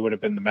obviously would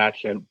have been the match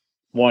that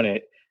won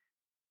it.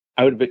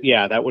 That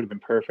would have been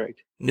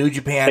perfect. New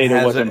Japan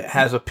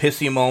has a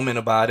pissy moment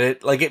about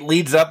it. Like, it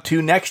leads up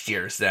to next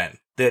year's then.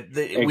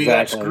 Exactly. We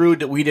got screwed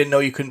that we didn't know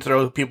you couldn't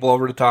throw people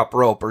over the top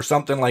rope or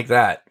something like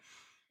that.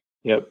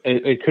 Yep.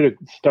 It could have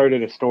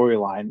started a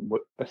storyline,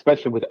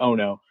 especially with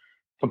Ono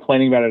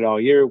complaining about it all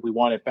year. We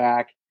want it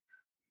back.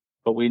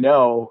 But we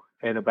know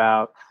in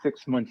about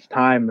 6 months'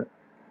 time,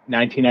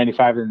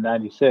 1995 and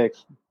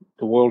 96,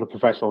 the world of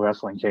professional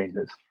wrestling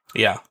changes.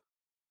 Yeah.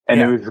 And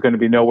there was going to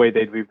be no way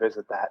they'd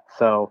revisit that.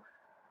 So,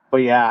 but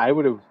yeah, I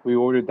would have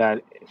reordered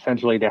that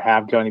essentially to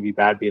have Johnny B.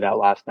 Bad be that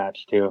last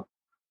match too.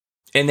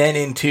 And then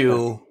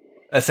into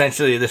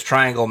essentially this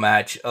triangle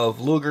match of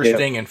Luger,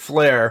 Sting, and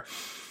Flair.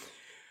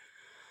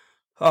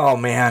 Oh,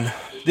 man.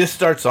 This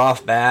starts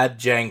off bad,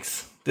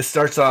 Jenks. This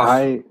starts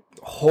off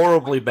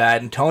horribly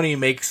bad, and Tony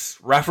makes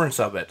reference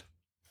of it.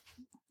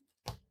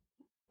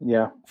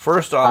 Yeah.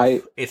 First off,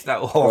 it's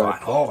not. Hold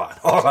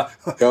on.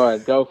 Go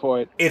ahead, go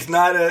for it. It's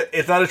not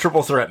a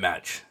triple threat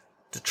match.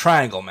 It's a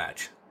triangle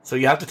match. So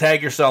you have to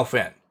tag yourself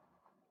in.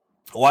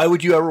 Why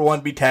would you ever want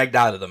to be tagged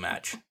out of the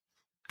match?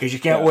 Because you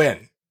can't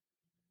win.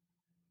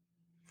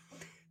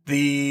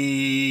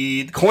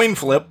 The coin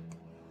flip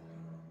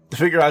to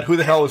figure out who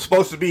the hell was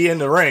supposed to be in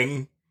the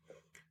ring.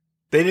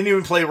 They didn't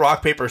even play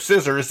rock, paper,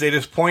 scissors. They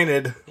just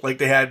pointed like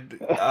they had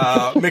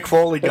Mick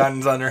Foley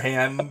guns on their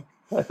hand.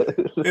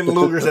 And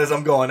Luger says,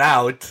 I'm going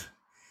out.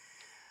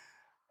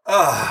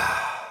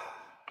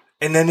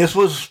 And then this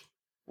was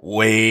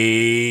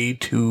way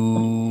too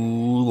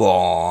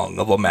long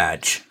of a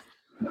match.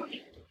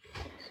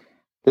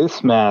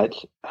 This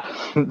match,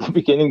 at the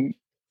beginning,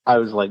 I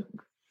was like,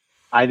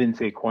 I didn't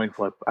see a coin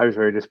flip. I was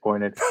very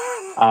disappointed.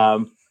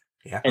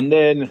 And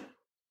then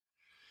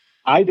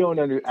I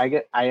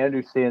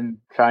understand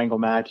triangle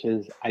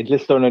matches. I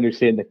just don't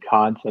understand the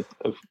concept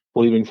of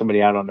leaving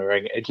somebody out on the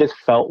ring. It just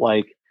felt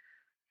like,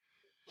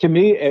 to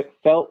me, it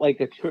felt like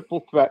a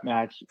triple threat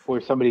match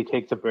where somebody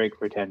takes a break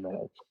for 10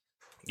 minutes.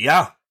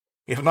 Yeah,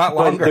 if not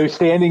longer. But they're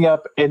standing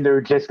up and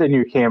they're just in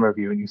your camera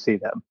view and you see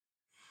them.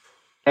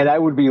 And I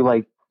would be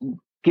like,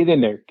 get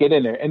in there.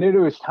 And then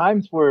there was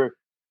times where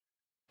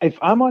if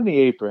I'm on the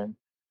apron,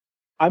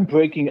 I'm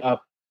breaking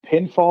up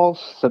pinfalls,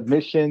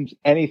 submissions,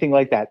 anything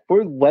like that.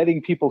 We're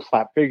letting people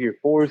slap figure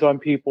fours on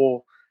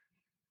people,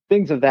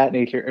 things of that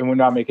nature, and we're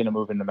not making a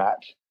move in the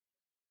match.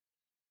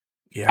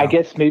 Yeah. I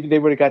guess maybe they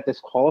would have got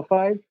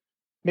disqualified,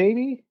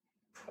 maybe.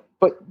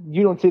 But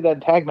you don't see that in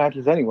tag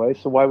matches anyway,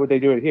 so why would they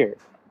do it here?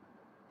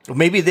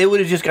 Maybe they would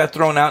have just got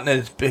thrown out and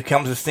it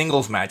becomes a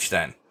singles match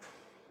then.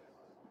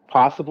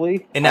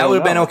 Possibly. And that would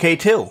have been okay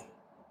too.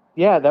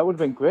 Yeah, that would have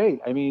been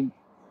great. I mean,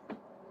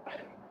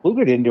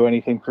 Luger didn't do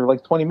anything for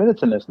like 20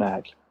 minutes in this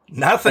match.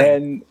 Nothing.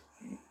 And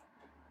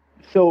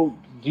so,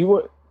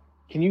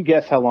 can you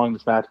guess how long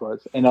this match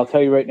was? And I'll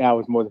tell you right now, it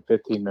was more than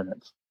 15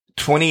 minutes.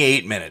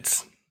 28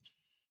 minutes.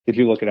 Did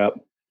you look it up?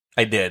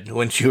 I did.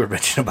 When you were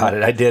bitching about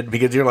it, I did.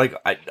 Because you're like,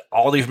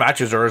 all these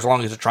matches are as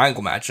long as a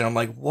triangle match. And I'm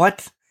like,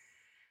 what?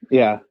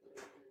 Yeah.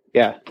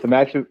 Yeah, the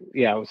match.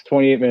 Yeah, it was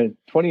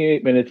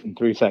 28 minutes and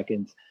 3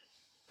 seconds,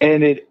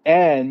 and it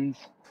ends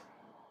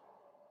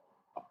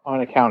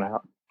on a count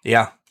out.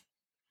 Yeah.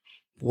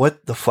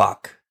 What the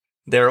fuck?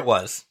 There it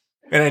was,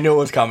 and I knew it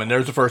was coming.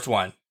 There's the first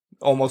one,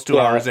 almost 2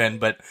 hours in,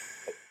 but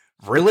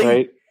really,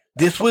 Right.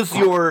 This was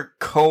your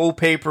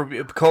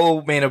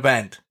co-main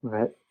event,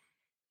 Right.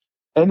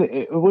 And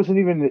it wasn't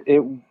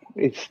even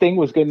Sting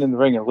was getting in the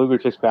ring, and Luger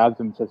just grabs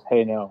him and says,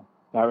 "Hey, no,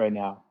 not right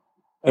now."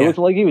 It was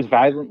like he was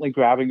violently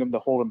grabbing him to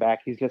hold him back.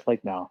 He's just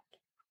like, "No,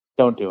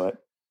 don't do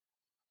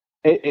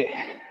it."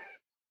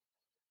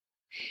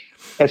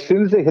 As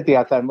soon as they hit the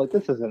outside, I'm like,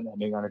 "This isn't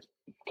ending on a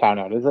count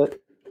out, is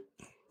it?"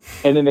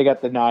 And then they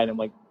got the 9. I'm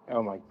like,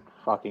 "Oh my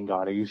fucking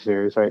god, are you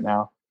serious right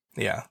now?"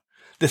 Yeah.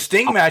 The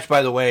Sting match,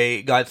 by the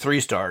way, got 3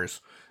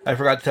 stars. I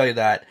forgot to tell you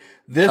that.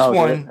 This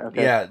one,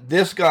 okay.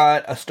 this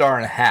got 1.5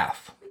 stars.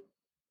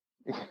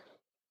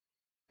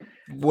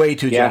 Way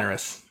too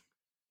generous.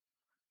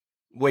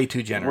 Way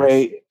too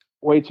generous.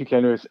 Way too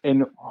generous.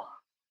 And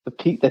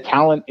the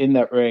talent in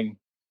that ring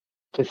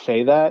to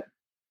say that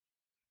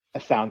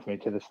astounds me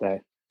to this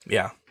day.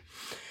 Yeah.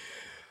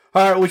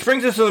 All right, which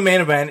brings us to the main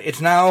event.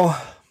 It's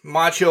now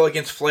Macho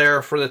against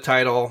Flair for the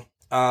title.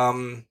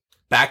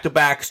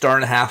 Back-to-back 1.5 star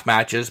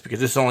matches,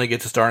 because this only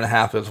gets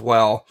 1.5 stars as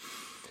well.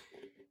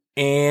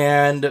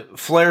 And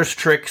Flair's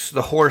tricks,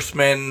 the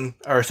Horsemen,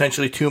 are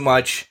essentially too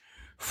much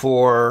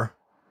for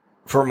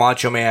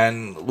Macho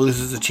Man.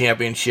 Loses the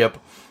championship.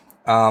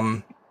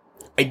 I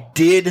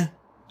did,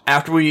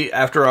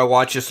 after I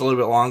watched this a little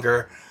bit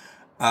longer,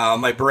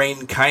 my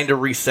brain kind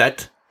of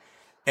reset.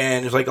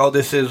 And it's like, oh,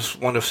 this is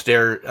one of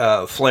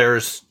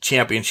Flair's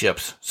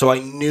championships. So I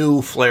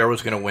knew Flair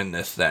was going to win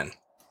this then.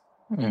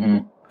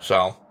 Mm-hmm.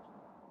 So.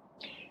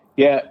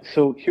 Yeah,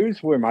 so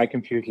here's where my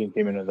confusion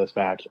came into this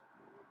match.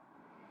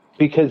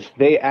 Because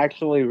they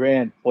actually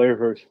ran Flair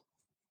versus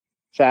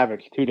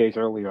Savage 2 days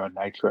earlier on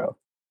Nitro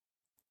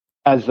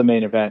as the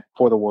main event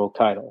for the world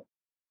title.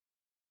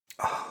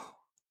 Oh,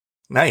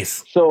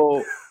 nice.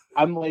 So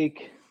I'm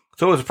like...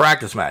 So it was a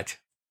practice match.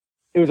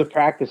 It was a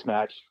practice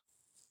match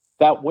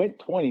that went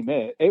 20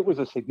 minutes. It was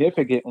a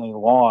significantly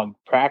long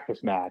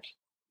practice match.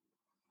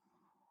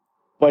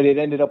 But it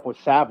ended up with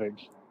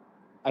Savage.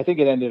 I think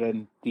it ended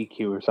in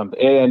DQ or something.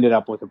 It ended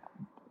up with a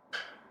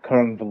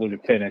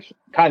convoluted finish,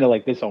 kind of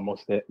like this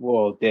almost did.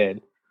 Well, it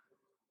did,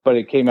 but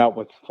it came out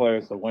with Flair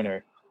as the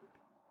winner.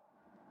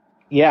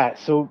 Yeah,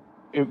 so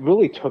it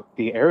really took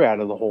the air out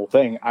of the whole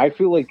thing. I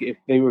feel like if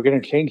they were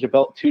going to change the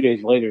belt 2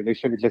 days later, they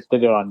should have just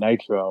did it on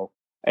Nitro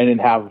and then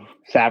have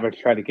Savage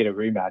try to get a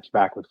rematch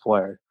back with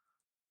Flair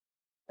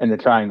in the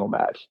triangle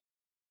match.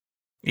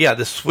 Yeah,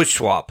 the switch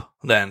swap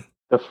then.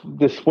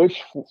 The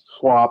switch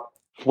swap.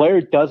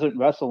 Flair doesn't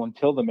wrestle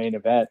until the main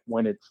event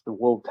when it's the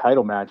world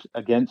title match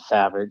against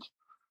Savage.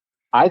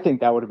 I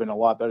think that would have been a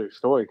lot better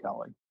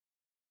storytelling.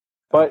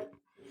 But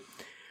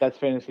that's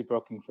fantasy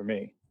booking for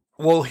me.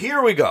 Well,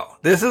 here we go.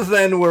 This is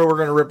then where we're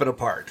going to rip it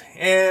apart.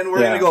 And we're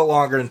going to go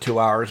longer than 2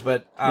 hours,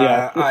 but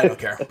I don't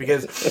care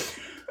because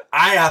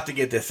I have to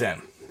get this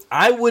in.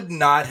 I would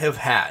not have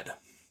had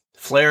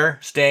Flair,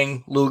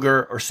 Sting,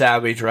 Luger, or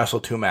Savage wrestle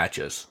 2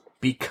 matches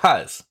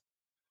because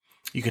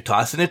you could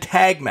toss in a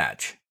tag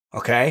match.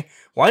 Okay?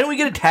 Why didn't we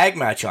get a tag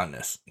match on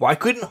this? Why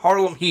couldn't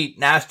Harlem Heat,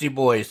 Nasty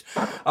Boys,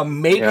 a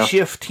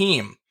makeshift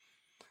team,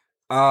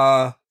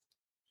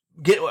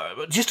 get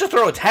just to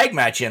throw a tag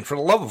match in for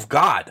the love of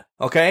God?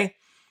 Okay?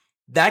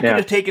 That could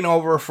have taken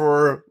over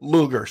for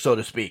Luger, so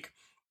to speak.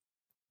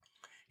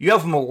 You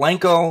have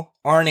Malenko,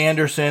 Arn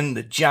Anderson,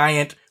 the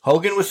Giant.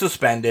 Hogan was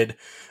suspended.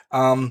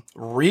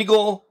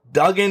 Regal,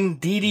 Duggan,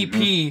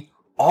 DDP,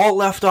 all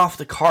left off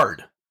the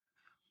card.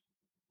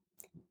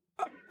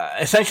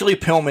 Essentially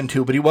Pillman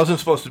too, but he wasn't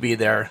supposed to be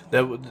there.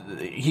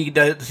 He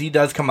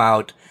does come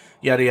out,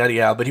 yada yada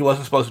yada, but he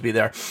wasn't supposed to be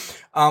there.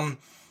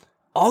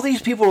 All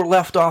these people were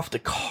left off the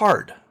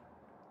card.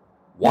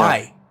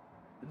 Why?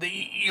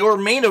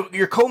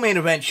 Your co-main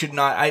event should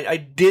not. I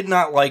did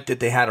not like that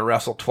they had to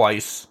wrestle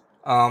twice.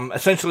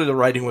 Essentially, the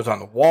writing was on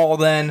the wall.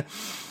 Then,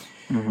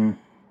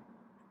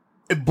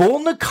 Bull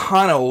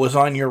Nakano was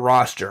on your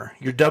roster,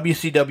 your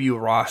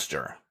WCW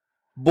roster.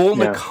 Bull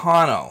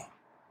Nakano.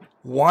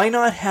 Why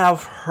not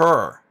have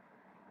her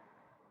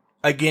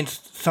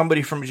against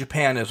somebody from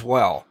Japan as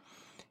well?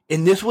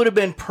 And this would have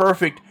been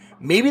perfect.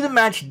 Maybe the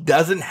match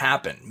doesn't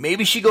happen.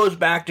 Maybe she goes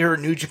back to her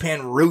New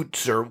Japan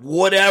roots or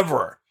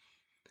whatever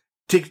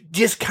to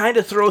just kind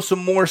of throw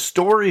some more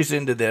stories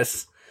into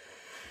this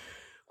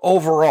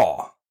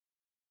overall.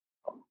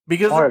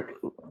 Because Mark,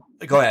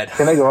 go ahead.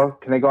 Can I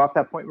go off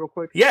that point real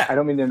quick? Yeah. I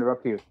don't mean to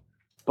interrupt you,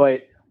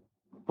 but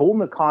Bull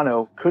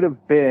Nakano could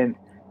have been.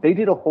 They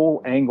did a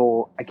whole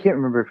angle. I can't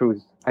remember if it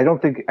was. I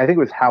think it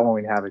was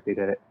Halloween Havoc. They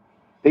did it.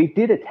 They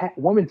did a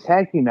women's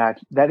tag team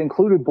match that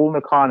included Bull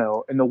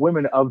Nakano and the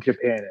women of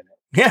Japan in it.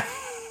 Yeah.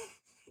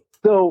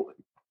 So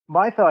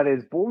my thought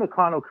is Bull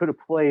Nakano could have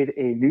played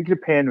a New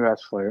Japan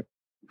wrestler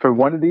for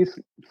one of these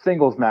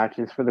singles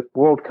matches for the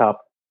World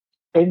Cup,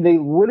 and they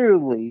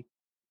literally,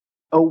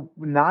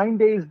 10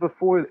 days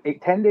before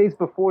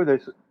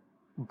this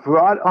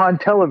brought on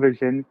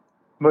television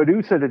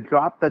Medusa to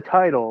drop the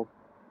title,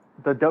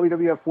 the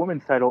WWF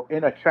Women's title,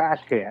 in a trash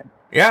can.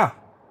 Yeah.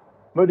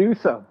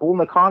 Medusa, Bull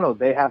Nakano,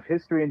 they have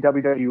history in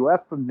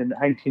WWF from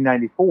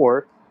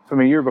 1994,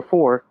 from a year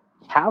before.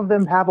 Have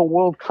them have a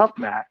World Cup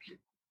match.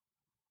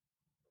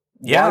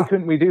 Yeah. Why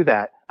couldn't we do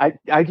that?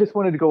 I just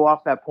wanted to go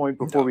off that point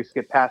before we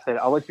skip past it.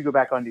 I'll let you go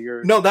back onto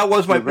your... No, that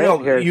was my...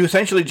 No, you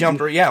essentially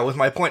jumped... Yeah, was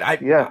my point.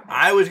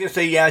 I was going to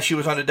say, yeah, she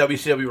was on the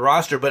WCW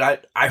roster,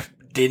 but I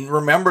didn't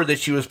remember that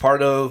she was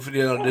part of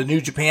the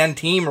New Japan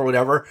team or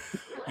whatever.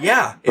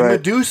 Yeah, and right.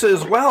 Medusa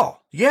as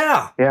well.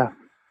 Yeah. Yeah.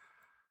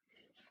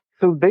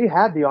 So they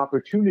had the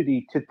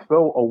opportunity to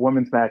throw a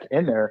women's match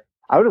in there.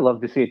 I would have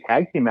loved to see a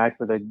tag team match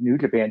with a New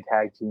Japan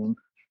tag team,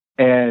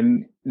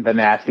 and the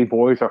Nasty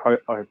Boys are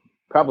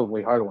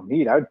probably hard to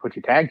meet. I would put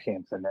your tag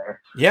champs in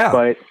there. Yeah.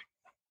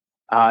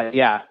 But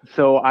yeah.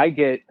 So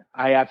I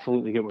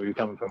absolutely get where you're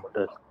coming from with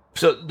this.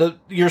 So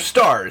your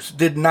stars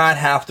did not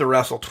have to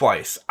wrestle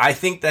twice. I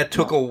think that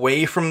took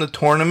away from the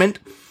tournament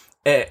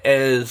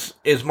as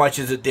much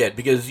as it did,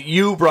 because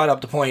you brought up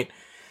the point.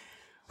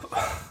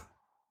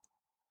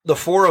 The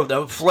four of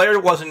them, Flair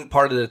wasn't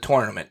part of the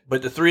tournament,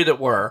 but the three that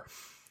were,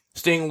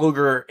 Sting,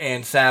 Luger,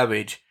 and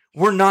Savage,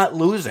 were not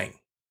losing.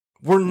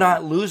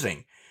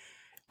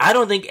 I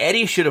don't think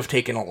Eddie should have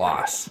taken a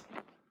loss.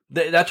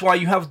 That's why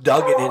you have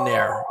Duggan in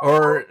there.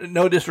 Or,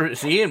 no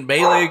disrespect, see, and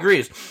Bailey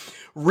agrees.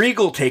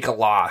 Regal take a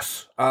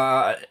loss.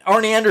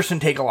 Arn Anderson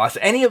take a loss.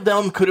 Any of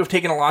them could have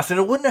taken a loss, and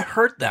it wouldn't have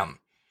hurt them.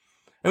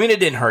 I mean, it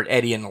didn't hurt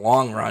Eddie in the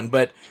long run,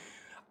 but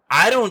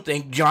I don't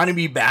think Johnny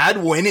B.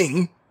 Bad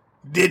winning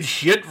did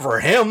shit for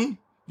him.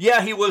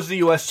 Yeah, he was the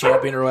U.S.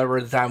 champion or whatever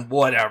at the time.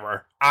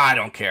 Whatever. I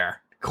don't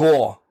care.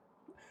 Cool.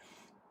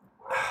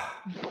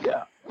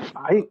 Yeah.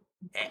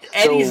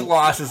 Eddie's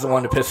loss is the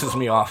one that pisses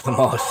me off the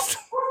most.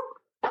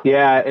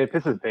 Yeah, it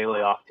pisses Bailey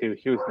off too.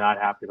 She was not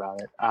happy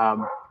about it.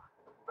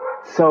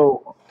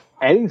 So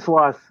Eddie's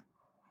loss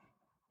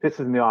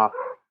pisses me off.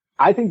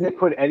 I think they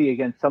put Eddie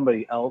against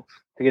somebody else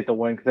to get the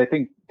win, because I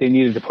think they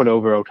needed to put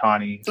over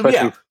Otani,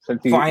 especially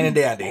since he's fine and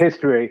dandy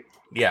history.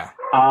 Yeah.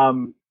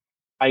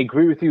 I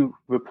agree with you.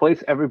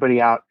 Replace everybody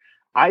out.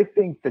 I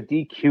think the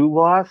DQ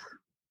loss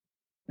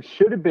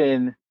should have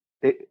been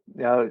the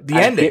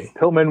ending.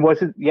 Pillman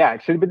wasn't. Yeah,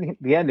 it should have been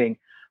the ending.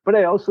 But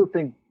I also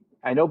think,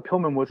 I know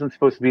Pillman wasn't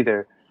supposed to be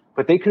there,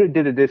 but they could have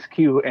did a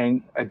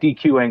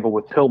DQ angle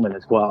with Pillman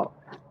as well,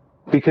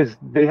 because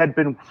they had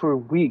been for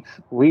weeks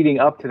leading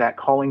up to that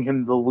calling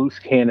him the loose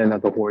cannon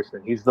of the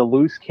Horsemen. He's the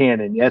loose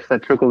cannon. Yes,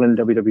 that trickled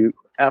into WWF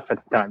at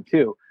the time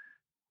too,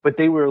 but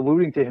they were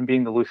alluding to him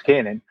being the loose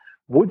cannon.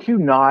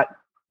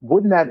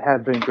 Wouldn't that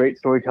have been great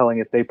storytelling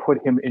if they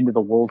put him into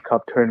the World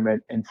Cup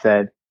tournament and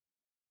said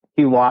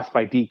he lost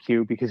by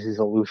DQ because he's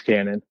a loose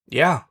cannon?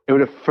 Yeah. It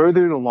would have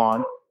furthered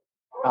along.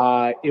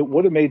 It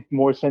would have made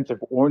more sense if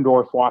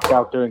Orndorff walked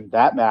out during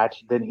that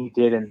match than he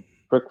did in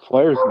Ric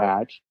Flair's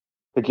match,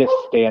 to just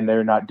stand there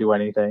and not do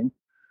anything.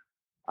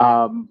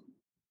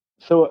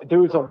 So there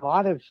was a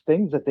lot of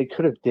things that they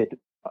could have did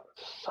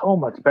so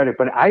much better.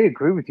 But I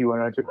agree with you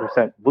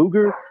 100%.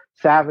 Luger,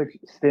 Savage,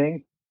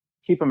 Sting,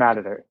 keep them out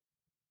of there.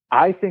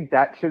 I think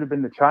that should have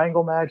been the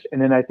triangle match,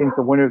 and then I think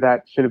the winner of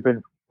that should have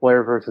been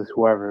Flair versus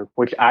whoever,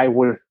 which I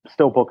would have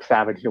still booked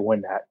Savage to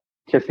win that,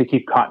 just to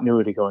keep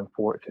continuity going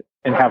forward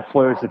and have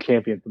Flair as the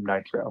champion from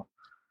Nitro.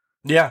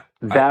 Yeah.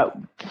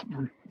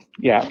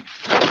 Yeah.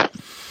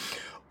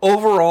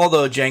 Overall,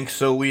 though, Jenks,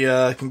 so we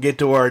can get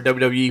to our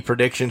WWE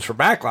predictions for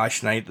Backlash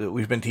tonight that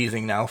we've been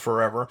teasing now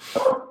forever.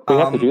 We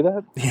have to do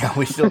that? Yeah,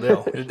 we still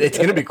do. It's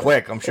going to be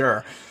quick, I'm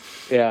sure.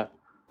 Yeah.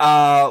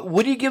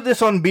 What do you give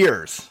this on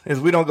beers? As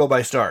we don't go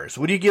by stars.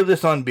 What do you give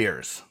this on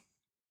beers?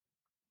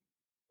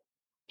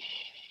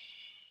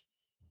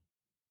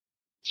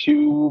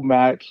 2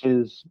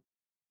 matches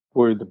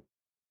were the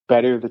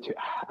better of the two.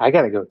 I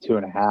got to go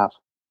 2.5.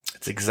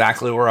 It's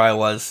exactly where I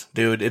was,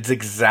 dude.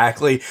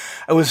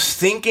 I was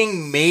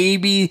thinking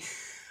maybe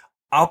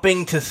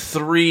upping to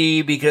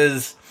 3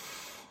 because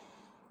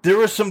there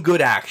was some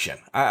good action.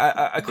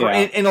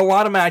 In a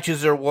lot of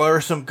matches, there were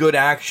some good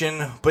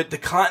action, but the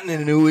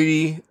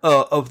continuity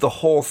of the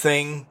whole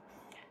thing,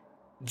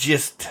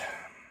 this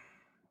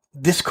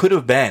could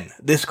have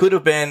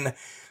been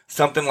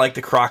something like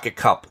the Crockett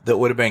Cup that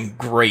would have been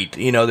great,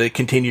 that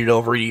continued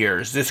over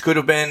years. This could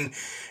have been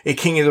a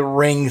King of the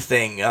Ring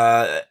thing.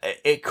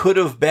 It could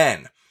have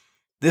been.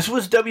 This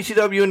was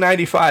WCW in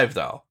 95,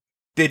 though.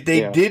 They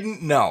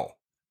didn't know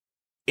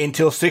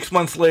until 6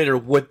 months later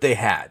what they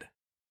had.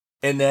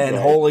 And then,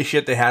 holy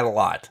shit, they had a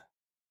lot.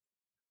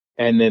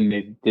 And then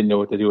they didn't know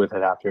what to do with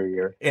it after a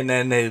year. And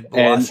then they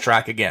lost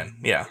track again.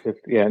 Yeah.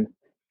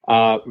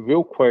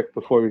 Real quick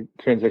before we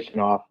transition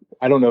off,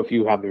 I don't know if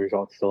you have the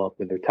results still up,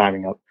 but they're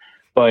timing up.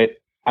 But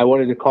I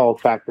wanted to call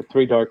back the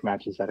 3 dark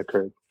matches that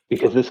occurred,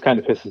 because this kind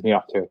of pisses me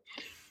off too.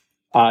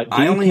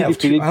 I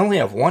only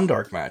have 1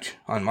 dark match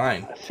on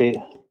mine. See,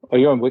 are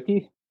you on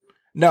Wiki?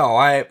 No,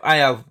 I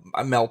have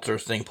a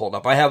Meltzer's thing pulled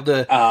up. I have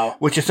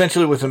which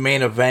essentially was the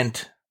main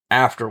event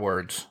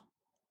afterwards.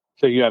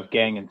 So you have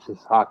Gang and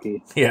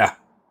Sasaki. Yeah.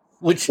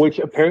 which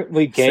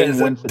apparently Gang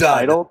wins the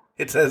title.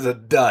 It says a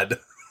dud.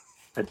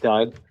 A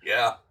dud.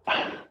 Yeah.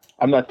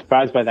 I'm not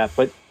surprised by that,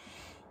 but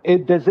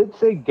does it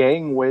say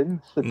Gang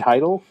wins the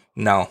title?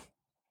 No.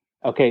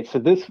 Okay, so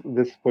this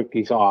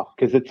wiki's off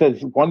because it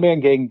says one-man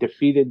Gang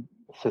defeated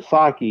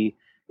Sasaki.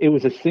 It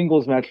was a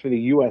singles match for the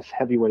U.S.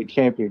 Heavyweight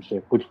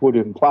Championship, which would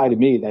imply to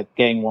me that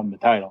Gang won the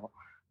title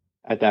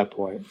at that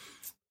point.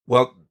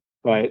 Well,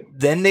 but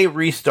then they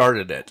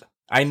restarted it.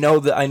 I know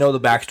the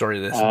backstory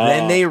of this.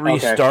 Then they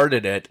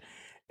restarted it,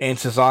 and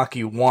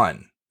Sasaki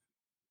won.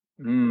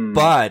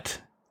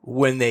 But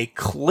when they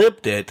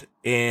clipped it,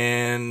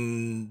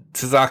 and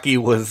Sasaki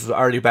was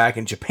already back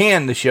in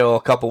Japan to show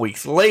a couple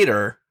weeks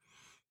later,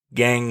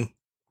 Gang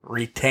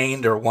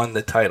retained or won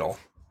the title.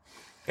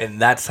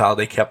 And that's how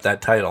they kept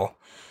that title.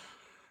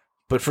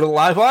 But for the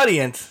live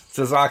audience,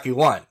 Sasaki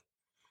won.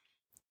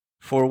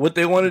 For what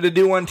they wanted to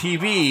do on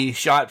TV,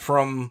 shot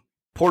from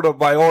Puerto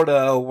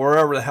Vallarta,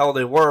 wherever the hell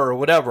they were, or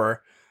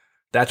whatever,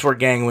 that's where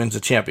Gang wins the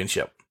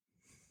championship.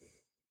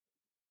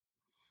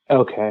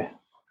 Okay.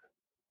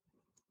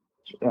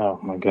 Oh,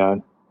 my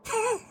God.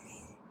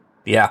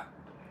 Yeah.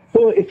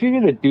 Well, if you're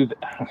going to do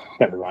that,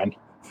 never mind.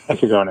 I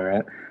should go on a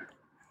rant.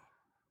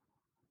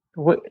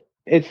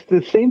 It's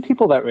the same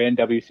people that ran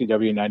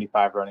WCW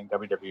 95 running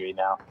WWE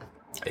now.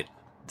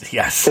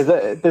 Yes.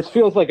 This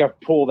feels like a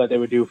pool that they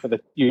would do for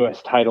the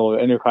U.S. title or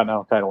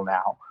Intercontinental title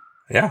now.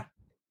 Yeah.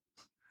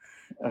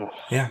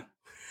 Yeah.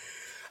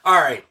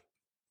 All right.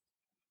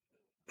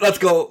 Let's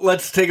go.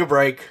 Let's take a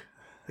break.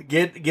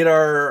 Get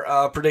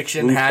our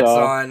prediction hats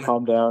on.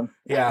 Calm down.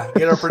 Yeah,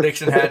 get our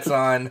prediction hats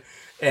on,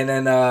 and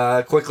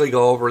then quickly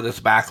go over this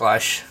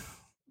Backlash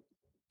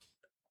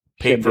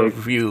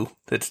pay-per-view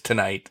that's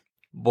tonight.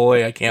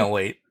 Boy, I can't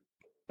wait.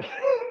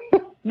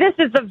 This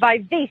is the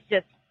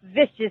vivacious,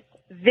 vicious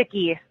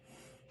Vicky.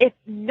 If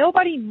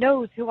nobody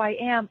knows who I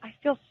am, I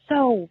feel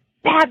so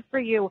bad for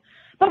you.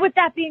 But with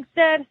that being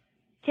said,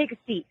 take a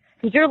seat,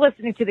 because you're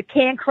listening to the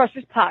Can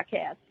Crushers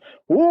Podcast.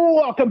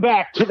 Welcome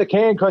back to the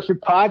Can Crusher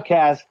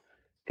Podcast.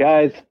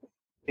 Guys,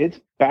 it's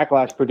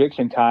Backlash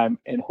prediction time,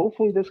 and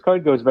hopefully this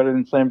card goes better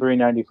than Slamboree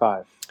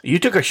 95. You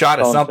took a shot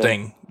at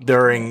something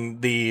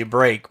during the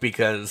break,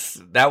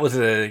 because that was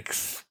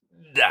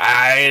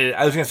I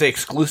was going to say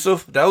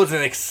exclusive. That was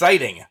an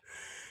exciting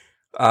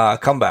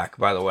comeback,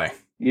 by the way.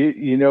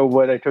 You know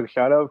what I took a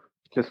shot of?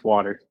 Just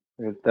water.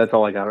 That's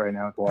all I got right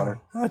now is water.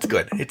 Oh, that's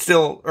good. It's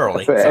still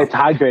early. It's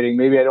hydrating.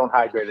 Maybe I don't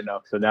hydrate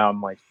enough, so now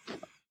I'm like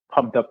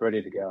pumped up,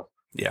 ready to go.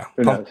 Yeah,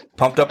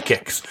 pumped up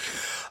kicks.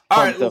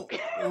 All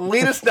right,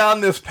 lead us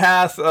down this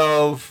path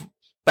of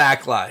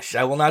Backlash.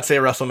 I will not say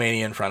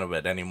WrestleMania in front of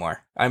it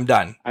anymore. I'm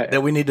done.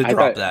 We need to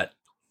drop that.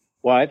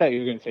 Well, I thought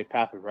you were going to say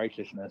Path of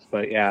Righteousness,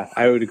 but yeah,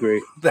 I would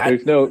agree.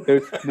 There's no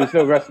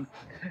wrestling.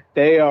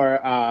 They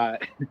are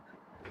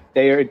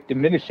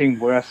diminishing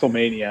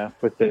WrestleMania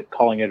with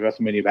calling it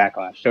WrestleMania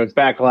Backlash. So it's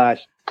Backlash.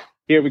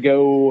 Here we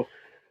go.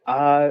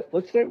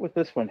 Let's start with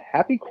this one.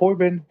 Happy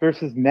Corbin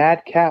versus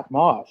Madcap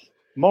Moss.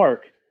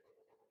 Mark,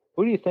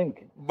 who do you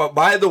think? But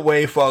by the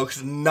way,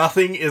 folks,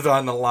 nothing is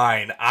on the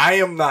line. I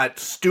am not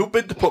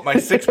stupid to put my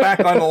six-pack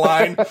on the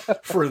line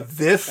for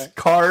this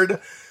card.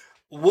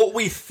 What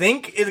we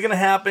think is going to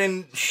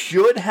happen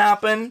should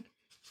happen,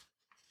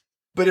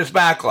 but it's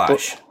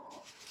Backlash.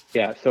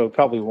 Yeah, so it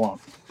probably won't.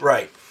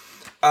 Right.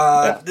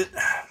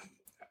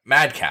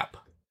 Madcap.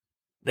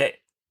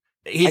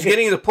 He's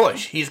getting the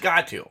push. He's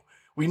got to.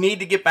 We need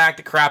to get back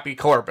to crappy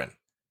Corbin.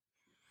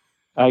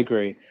 I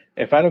agree.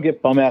 If I don't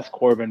get bum-ass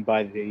Corbin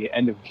by the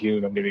end of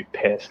June, I'm going to be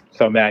pissed.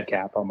 So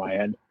Madcap on my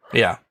end.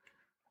 Yeah.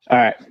 All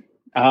right.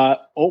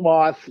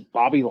 Omos,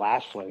 Bobby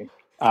Lashley.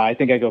 I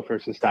think I go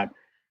first this time.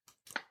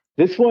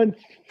 This one,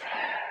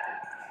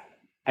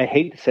 I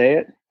hate to say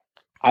it.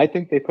 I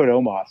think they put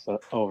Omos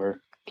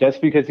over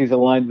just because he's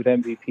aligned with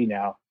MVP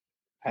now.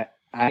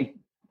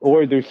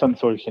 Or there's some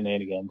sort of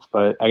shenanigans,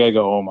 but I got to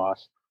go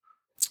Omos.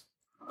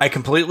 I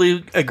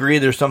completely agree.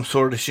 There's some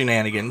sort of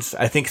shenanigans.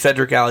 I think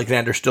Cedric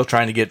Alexander's still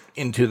trying to get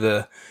into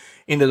the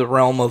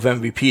realm of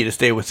MVP to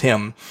stay with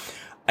him.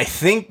 I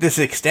think this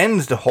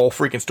extends the whole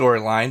freaking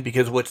storyline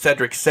because what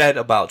Cedric said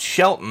about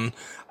Shelton,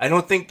 I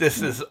don't think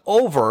this is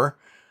over.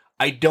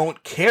 I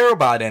don't care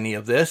about any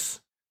of this,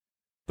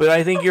 but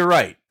I think you're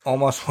right.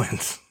 Almost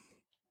wins.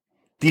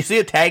 Do you see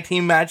a tag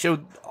team match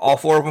of all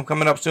four of them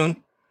coming up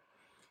soon?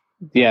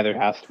 Yeah, there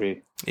has to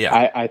be.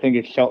 Yeah. I think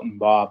it's Shelton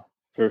Bob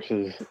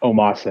versus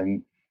Omos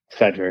and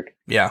Cedric.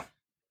 Yeah.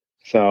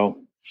 So.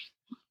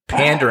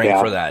 Pandering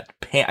for that.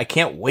 I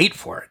can't wait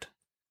for it.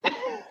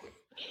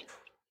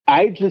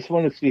 I just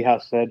want to see how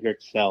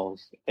Cedric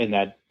sells in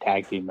that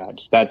tag team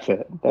match. That's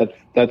it.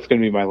 That's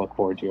going to be my look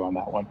forward to on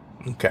that one.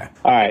 Okay.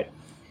 All right.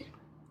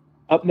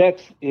 Up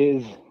next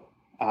is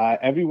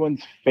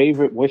everyone's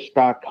favorite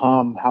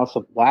Wish.com House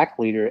of Black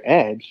leader,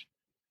 Edge,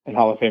 and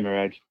Hall of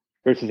Famer Edge,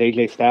 versus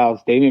AJ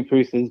Styles. Damian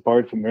Priest is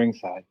barred from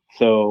ringside.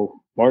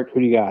 So, Mark, who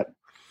do you got?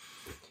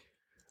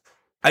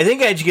 I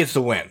think Edge gets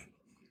the win.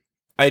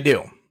 I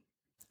do.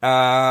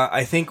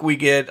 I think we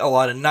get a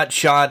lot of nut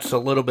shots, a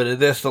little bit of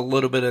this, a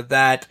little bit of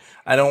that.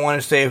 I don't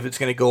want to say if it's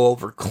going to go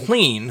over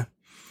clean,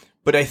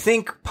 but I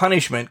think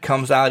punishment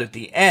comes out at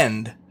the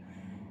end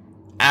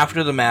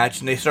after the match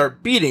and they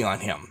start beating on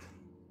him.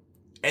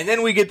 And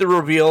then we get the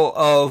reveal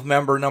of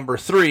member number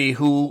 3,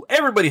 who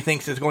everybody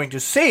thinks is going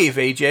to save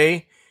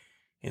AJ.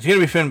 It's going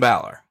to be Finn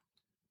Balor.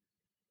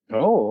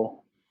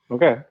 Oh,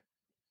 okay.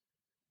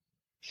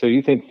 So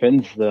you think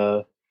Finn's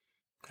the...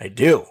 I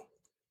do.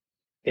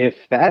 If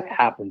that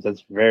happens,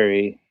 that's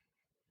very,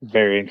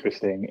 very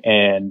interesting.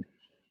 And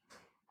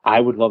I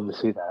would love to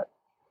see that.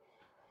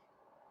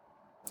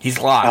 He's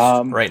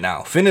lost right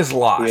now. Finn is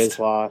lost. He is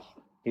lost.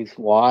 He's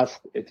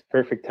lost. It's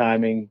perfect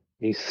timing.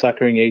 He's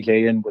suckering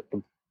AJ in with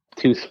the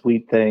too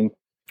sweet thing.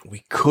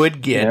 We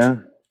could get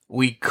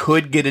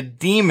a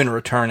Demon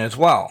return as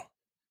well,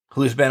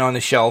 who's been on the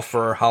shelf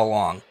for how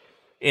long?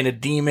 In a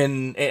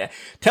Demon...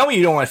 Tell me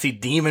you don't want to see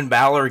Demon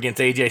Balor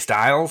against AJ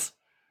Styles?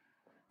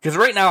 Because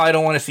right now I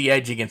don't want to see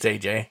Edge against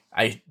AJ.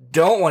 I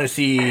don't want to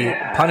see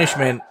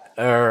Punishment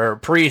or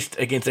Priest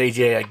against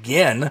AJ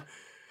again.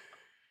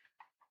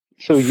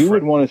 So you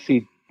would want to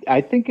see...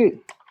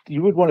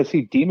 you would want to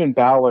see Demon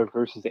Balor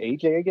versus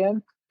AJ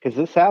again? Because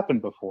this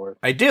happened before.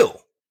 I do.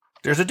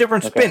 There's a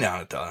different spin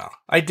on it, though. Now.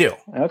 I do.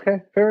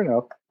 Okay, fair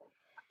enough.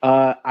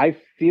 I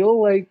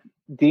feel like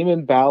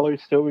Demon Balor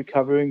is still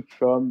recovering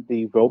from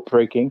the rope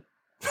breaking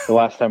the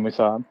last time we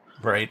saw him.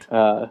 Right.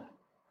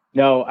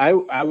 No,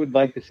 I would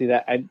like to see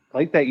that. I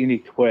like that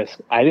unique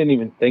twist. I didn't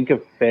even think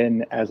of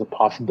Finn as a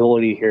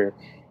possibility here.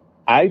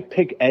 I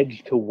pick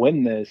Edge to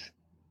win this.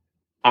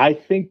 I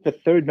think the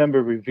third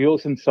member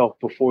reveals himself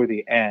before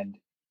the end.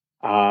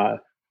 I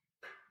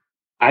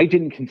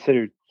didn't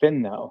consider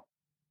Finn, though.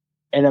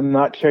 And I'm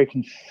not sure I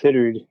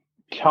considered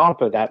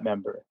Ciampa that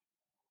member.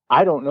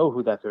 I don't know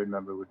who that third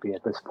member would be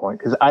at this point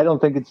because I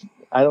don't think it's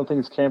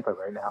Ciampa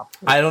right now.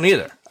 I don't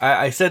either.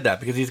 I said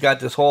that because he's got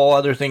this whole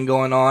other thing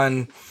going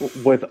on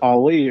with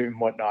Ali and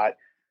whatnot.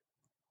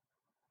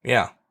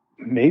 Yeah,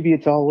 maybe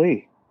it's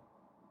Ali.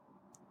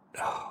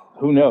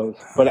 Who knows?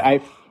 But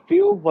I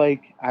feel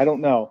like I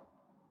don't know.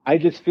 I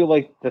just feel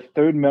like the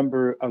third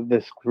member of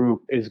this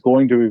group is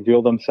going to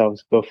reveal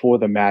themselves before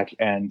the match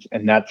ends,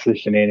 and that's the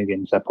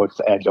shenanigans that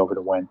puts Edge over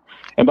to win.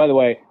 And by the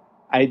way,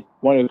 I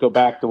want to go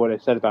back to what I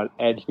said about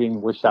Edge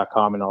being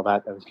Wish.com and all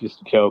that. That was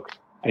just a joke.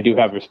 I do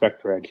have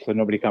respect for Edge, so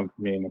nobody come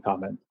for me in the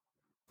comments.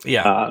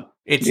 Yeah.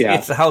 It's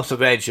the House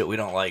of Edge that we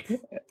don't like.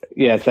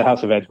 Yeah, it's the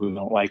House of Edge we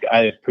don't like.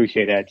 I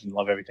appreciate Edge and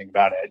love everything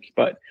about Edge.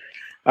 But,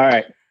 all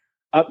right.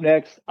 Up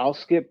next, I'll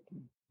skip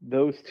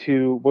those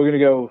two. We're going to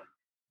go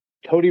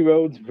Cody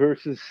Rhodes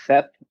versus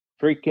Seth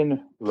freaking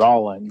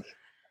Rollins.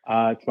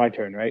 It's my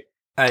turn, right?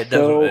 It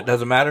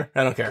doesn't matter.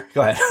 I don't care.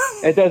 Go ahead.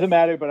 It doesn't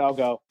matter, but I'll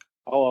go.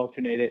 I'll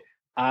alternate it.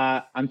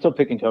 I'm still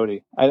picking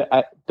Cody.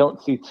 I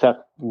don't see Seth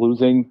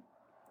losing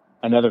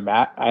another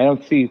match. I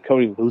don't see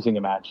Cody losing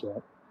a match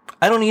yet.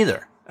 I don't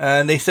either.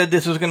 And they said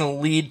this was going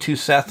to lead to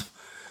Seth,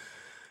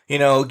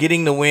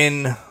 getting the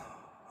win.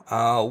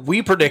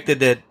 We predicted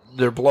that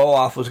their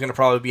blow-off was going to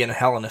probably be in a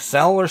Hell in a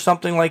Cell or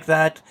something like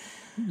that.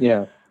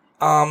 Yeah.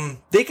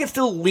 They can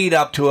still lead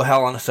up to a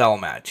Hell in a Cell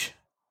match.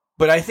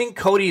 But I think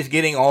Cody's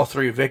getting all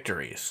 3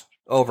 victories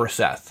over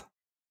Seth.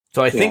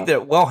 So I think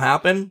that will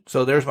happen.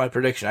 So there's my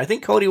prediction. I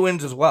think Cody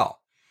wins as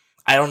well.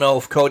 I don't know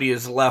if Cody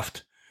is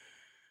left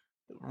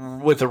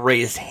with a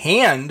raised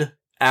hand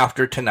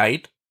after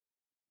tonight.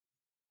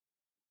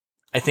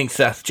 I think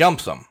Seth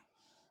jumps him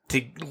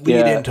to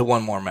lead into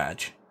one more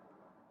match.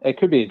 It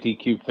could be a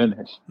DQ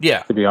finish.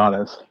 Yeah. To be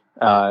honest.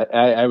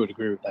 I would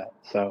agree with that.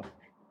 So,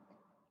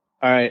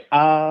 all right.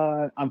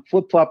 I'm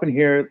flip-flopping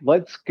here.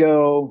 Let's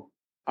go.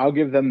 I'll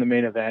give them the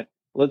main event.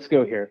 Let's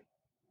go here.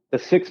 The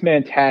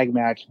 6-man tag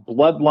match,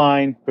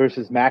 Bloodline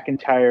versus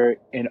McIntyre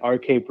and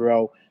RK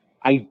Bro.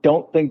 I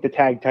don't think the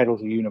tag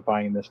titles are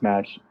unifying in this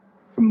match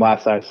from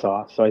last I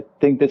saw. So I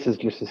think this is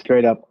just a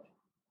straight-up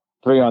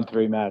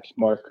 3-on-3 match.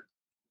 Mark,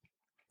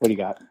 what do you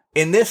got?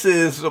 And this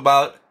is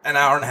about an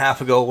hour and a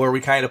half ago where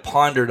we kind of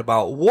pondered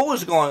about what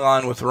was going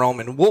on with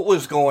Roman, what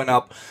was going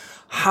up,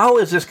 how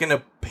is this going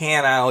to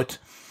pan out?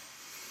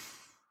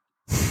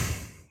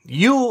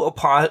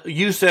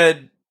 You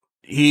said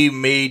he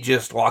may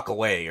just walk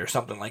away or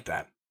something like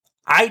that.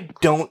 I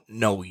don't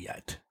know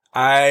yet.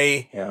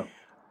 I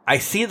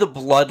see the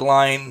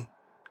Bloodline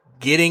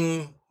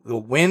getting the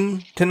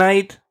win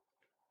tonight.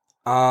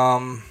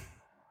 But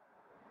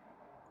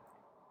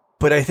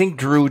I think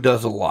Drew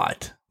does a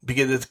lot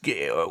because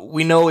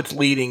we know it's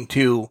leading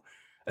to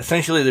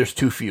essentially there's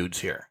 2 feuds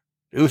here.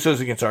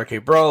 Usos against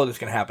RK Bro, that's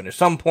going to happen at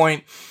some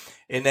point,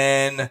 and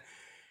then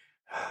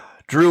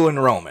Drew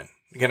and Roman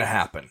going to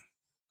happen.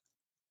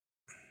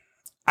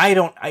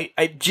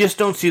 I just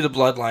don't see the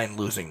Bloodline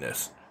losing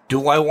this.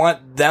 Do I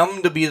want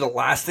them to be the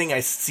last thing I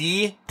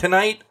see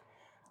tonight?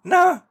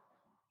 No,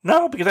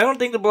 because I don't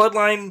think the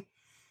Bloodline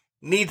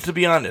needs to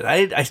be on it.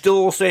 I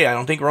still will say I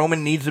don't think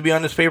Roman needs to be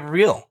on this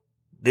pay-per-view.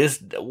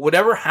 This,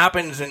 whatever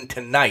happens in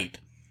tonight,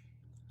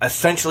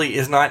 essentially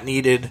is not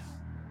needed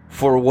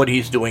for what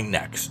he's doing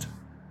next.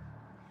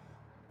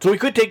 So he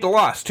could take the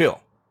loss, too.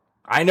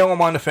 I know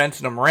I'm on the fence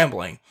and I'm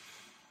rambling.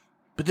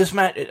 But this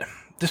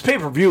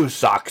pay-per-view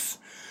sucks.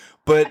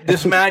 But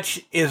this match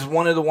is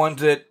one of the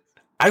ones that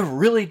I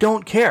really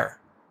don't care.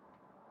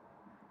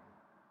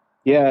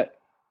 Yeah,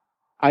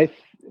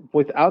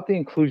 without the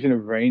inclusion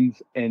of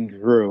Reigns and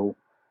Drew,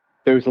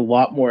 there's a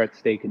lot more at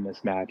stake in this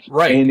match.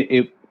 Right. And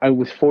it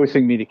was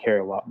forcing me to care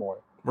a lot more.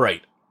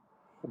 Right.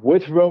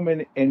 With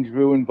Roman and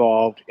Drew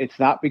involved, it's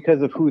not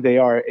because of who they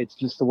are, it's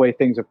just the way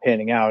things are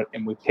panning out,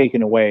 and we've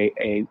taken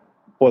away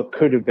what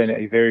could have been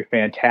a very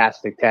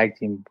fantastic tag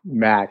team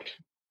match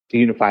to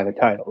unify the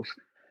titles.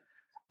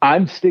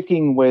 I'm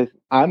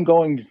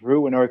going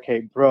Drew and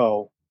RK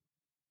Bro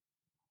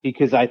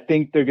because I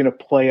think they're going to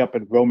play up a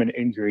Roman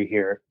injury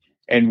here,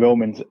 and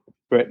Roman's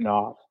written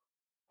off.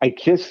 I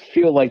just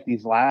feel like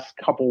these last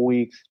couple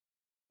weeks,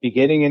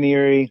 beginning in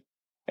Erie,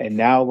 and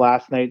now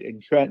last night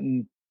in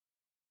Trenton,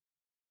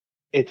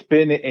 it's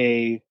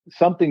been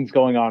something's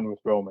going on with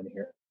Roman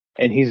here,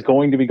 and he's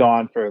going to be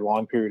gone for a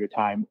long period of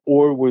time,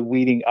 or we're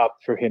leading up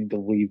for him to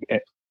leave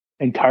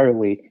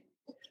entirely.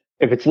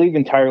 If it's leave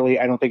entirely,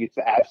 I don't think it's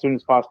as soon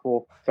as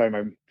possible. Sorry,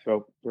 my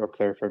throat broke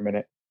there for a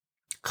minute.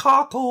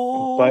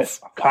 Cockles. But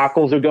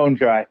cockles are going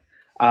dry.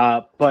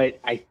 But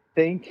I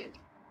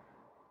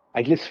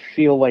just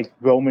feel like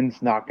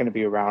Roman's not going to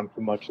be around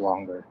for much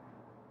longer.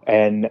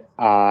 And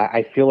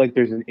I feel like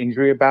there's an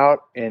injury about,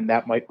 and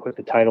that might put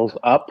the titles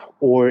up,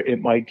 or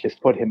it might just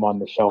put him on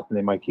the shelf and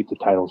they might keep the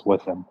titles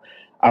with him.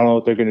 I don't know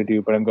what they're going to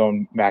do, but I'm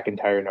going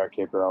McIntyre and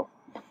RK Bro.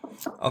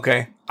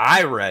 Okay.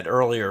 I read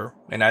earlier,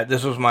 and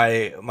this was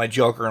my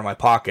joker in my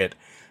pocket,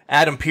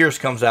 Adam Pearce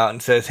comes out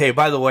and says, hey,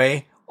 by the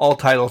way, all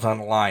titles on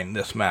the line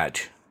this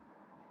match.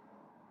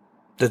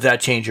 Does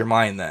that change your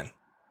mind then?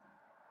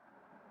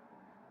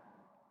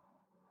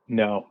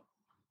 No.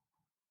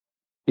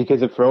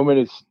 Because if Roman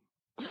is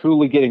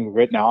truly getting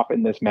written off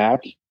in this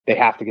match, they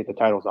have to get the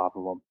titles off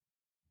of him.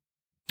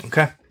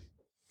 Okay.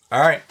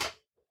 All right.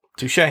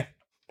 Touche.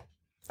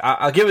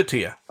 I'll give it to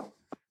you.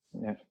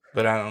 Yeah.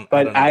 But I don't.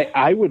 But I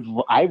don't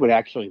know. I would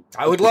actually.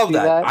 I would love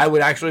that. I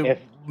would actually if,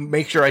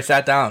 make sure I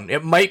sat down.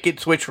 It might get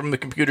switched from the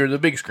computer to the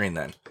big screen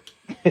then.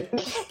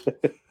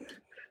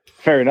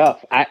 Fair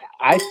enough.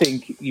 I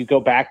think you go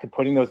back to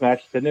putting those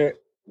matches in there.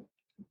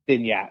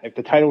 Then yeah, if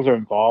the titles are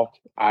involved,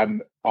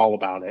 I'm all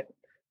about it.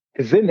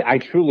 Because then I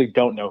truly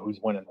don't know who's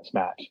winning this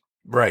match.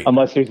 Right.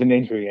 Unless there's an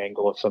injury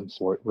angle of some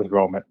sort with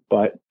Roman.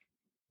 But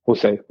we'll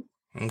see.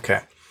 Okay.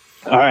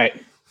 All right.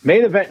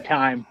 Main event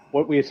time.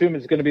 What we assume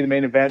is going to be the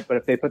main event, but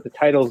if they put the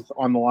titles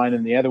on the line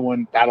in the other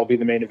one, that'll be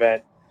the main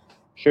event.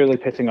 Surely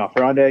pissing off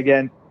Ronda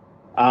again.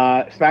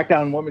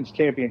 SmackDown Women's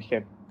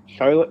Championship.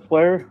 Charlotte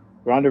Flair,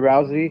 Ronda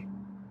Rousey.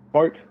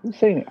 Mark, who's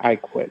saying I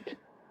quit?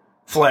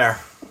 Flair.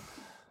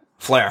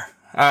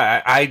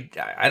 I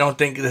don't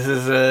think this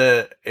is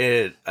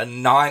I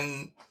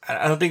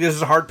don't think this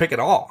is a hard pick at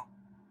all.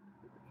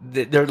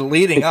 They're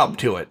leading up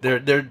to it.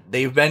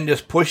 They've been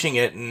just pushing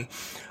it, and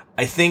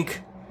I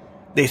think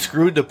they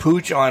screwed the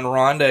pooch on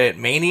Ronda at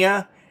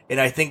Mania, and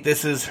I think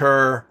this is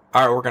her.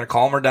 All right, we're going to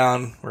calm her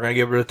down. We're going to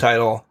give her the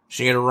title.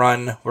 She's going to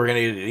run. We're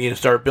going to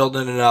start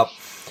building it up.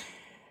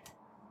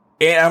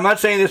 And I'm not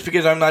saying this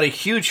because I'm not a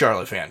huge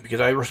Charlotte fan, because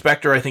I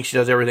respect her. I think she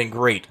does everything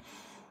great.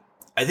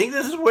 I think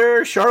this is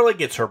where Charlotte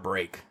gets her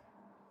break.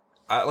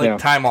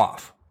 Time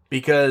off.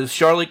 Because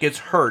Charlotte gets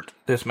hurt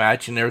this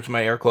match, and there's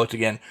my air quotes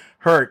again,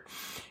 hurt.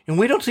 And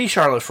we don't see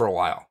Charlotte for a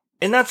while.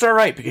 And that's all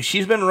right, because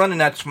she's been running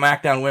that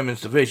SmackDown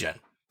Women's division.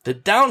 The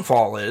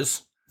downfall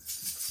is,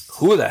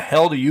 who the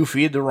hell do you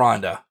feed to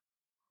Ronda?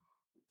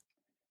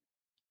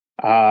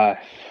 Aaliyah?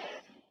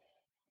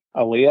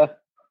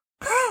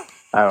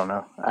 I don't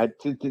know.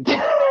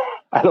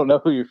 I don't know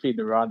who you're feeding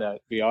to Ronda,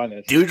 to be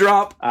honest.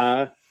 Dewdrop?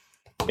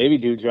 Maybe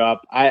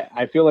Dewdrop.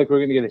 I feel like we're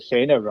going to get a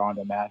Shayna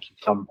Ronda match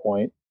at some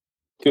point.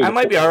 I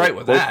might be all right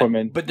with that,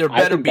 women. But there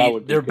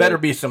better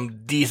be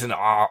some decent,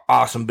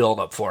 awesome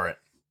build-up for it.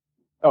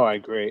 Oh, I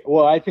agree.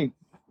 Well, I think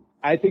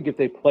if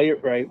they play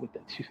it right with the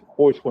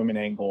horsewomen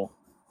angle,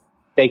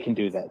 they can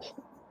do this.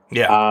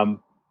 Yeah.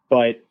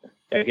 But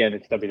again,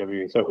 it's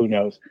WWE, so who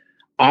knows?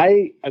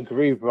 I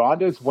agree.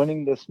 Ronda's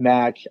winning this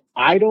match.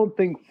 I don't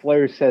think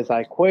Flair says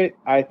I quit.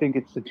 I think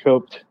it's the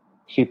trope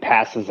she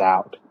passes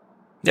out.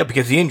 Yeah,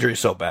 because the injury's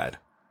so bad.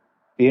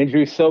 The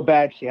injury's so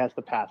bad, she has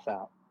to pass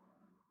out.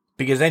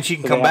 Because then she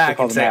can come back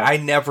and say, I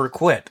never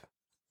quit.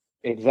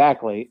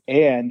 Exactly.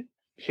 And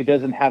she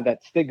doesn't have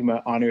that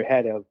stigma on her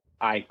head of,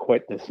 I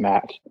quit this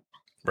match.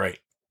 Right.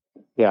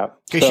 Yeah.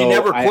 Because she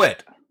never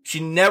quit.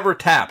 She never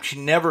tapped. She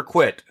never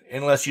quit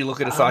unless you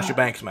look at a Sasha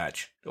Banks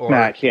match.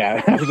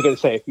 Yeah. I was going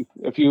to say,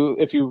 if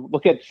you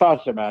look at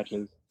Sasha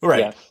matches,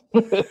 right.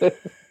 Yes.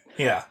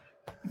 Yeah.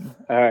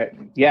 All right.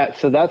 Yeah,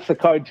 so that's the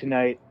card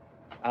tonight.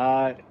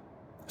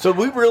 So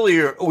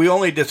we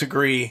only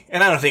disagree,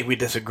 and I don't think we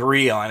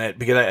disagree on it,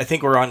 because I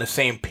think we're on the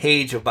same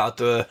page about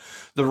the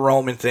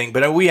Roman thing,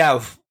 but we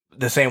have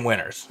the same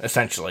winners,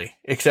 essentially,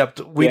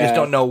 except we just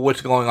don't know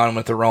what's going on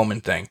with the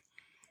Roman thing.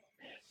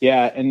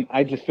 Yeah, and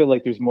I just feel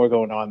like there's more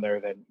going on there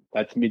than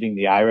that's meeting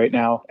the eye right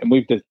now, and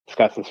we've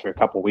discussed this for a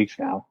couple of weeks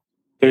now.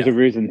 There's a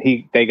reason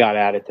they got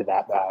added to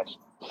that badge.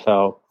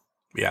 So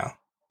yeah.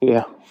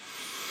 Yeah.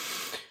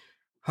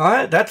 All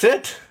right, that's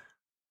it.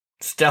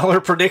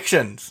 Stellar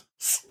predictions,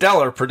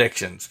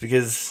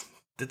 because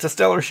it's a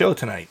stellar show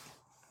tonight.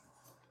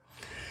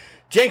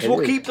 Jenks,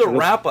 we'll keep the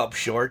wrap up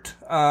short.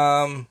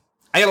 I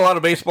got a lot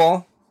of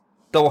baseball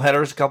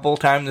doubleheaders a couple of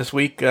times this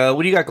week.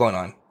 What do you got going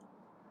on?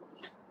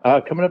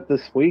 Coming up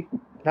this week,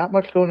 not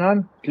much going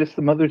on. Just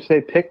the Mother's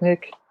Day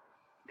picnic.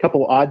 A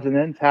couple odds and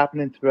ends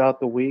happening throughout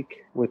the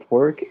week with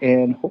work,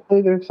 and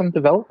hopefully there's some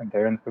development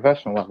there in the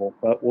professional level.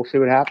 But we'll see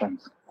what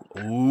happens.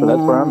 Ooh, so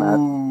that's where I'm at.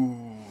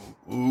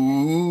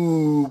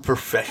 Ooh,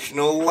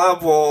 professional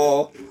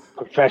level.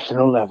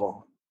 Professional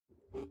level.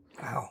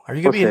 Wow, are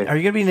you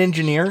gonna be an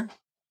engineer?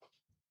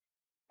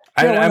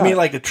 Yeah, I mean,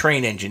 like a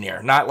train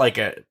engineer, not like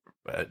an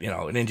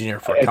engineer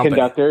for a company.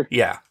 Conductor.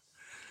 Yeah.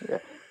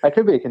 I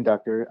could be a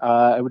conductor.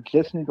 I would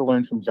just need to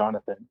learn from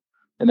Jonathan,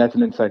 and that's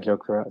an inside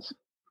joke for us.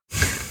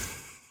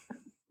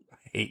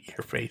 I hate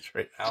your face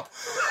right now.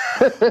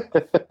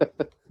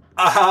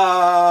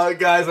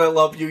 Guys, I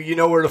love you. You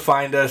know where to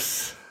find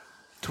us.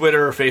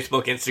 Twitter,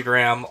 Facebook,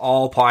 Instagram,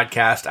 all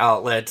podcast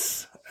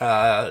outlets,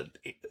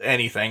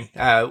 anything.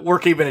 We're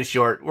keeping it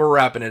short. We're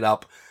wrapping it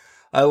up.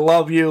 I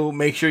love you.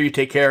 Make sure you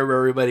take care of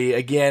everybody.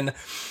 Again,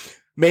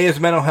 May is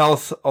Mental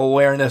Health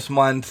Awareness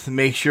Month.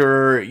 Make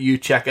sure you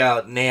check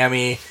out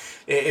NAMI.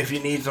 If you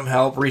need some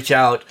help, reach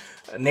out.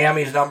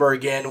 NAMI's number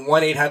again,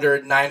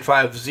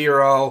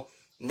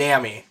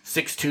 1-800-950-NAMI,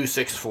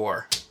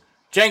 6264.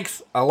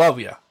 Jenks, I love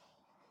you.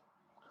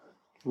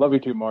 Love you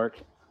too, Mark.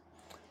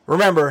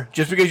 Remember,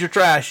 just because you're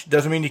trash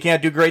doesn't mean you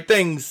can't do great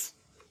things.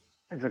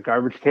 It's a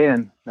garbage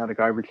can, not a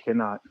garbage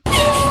cannot.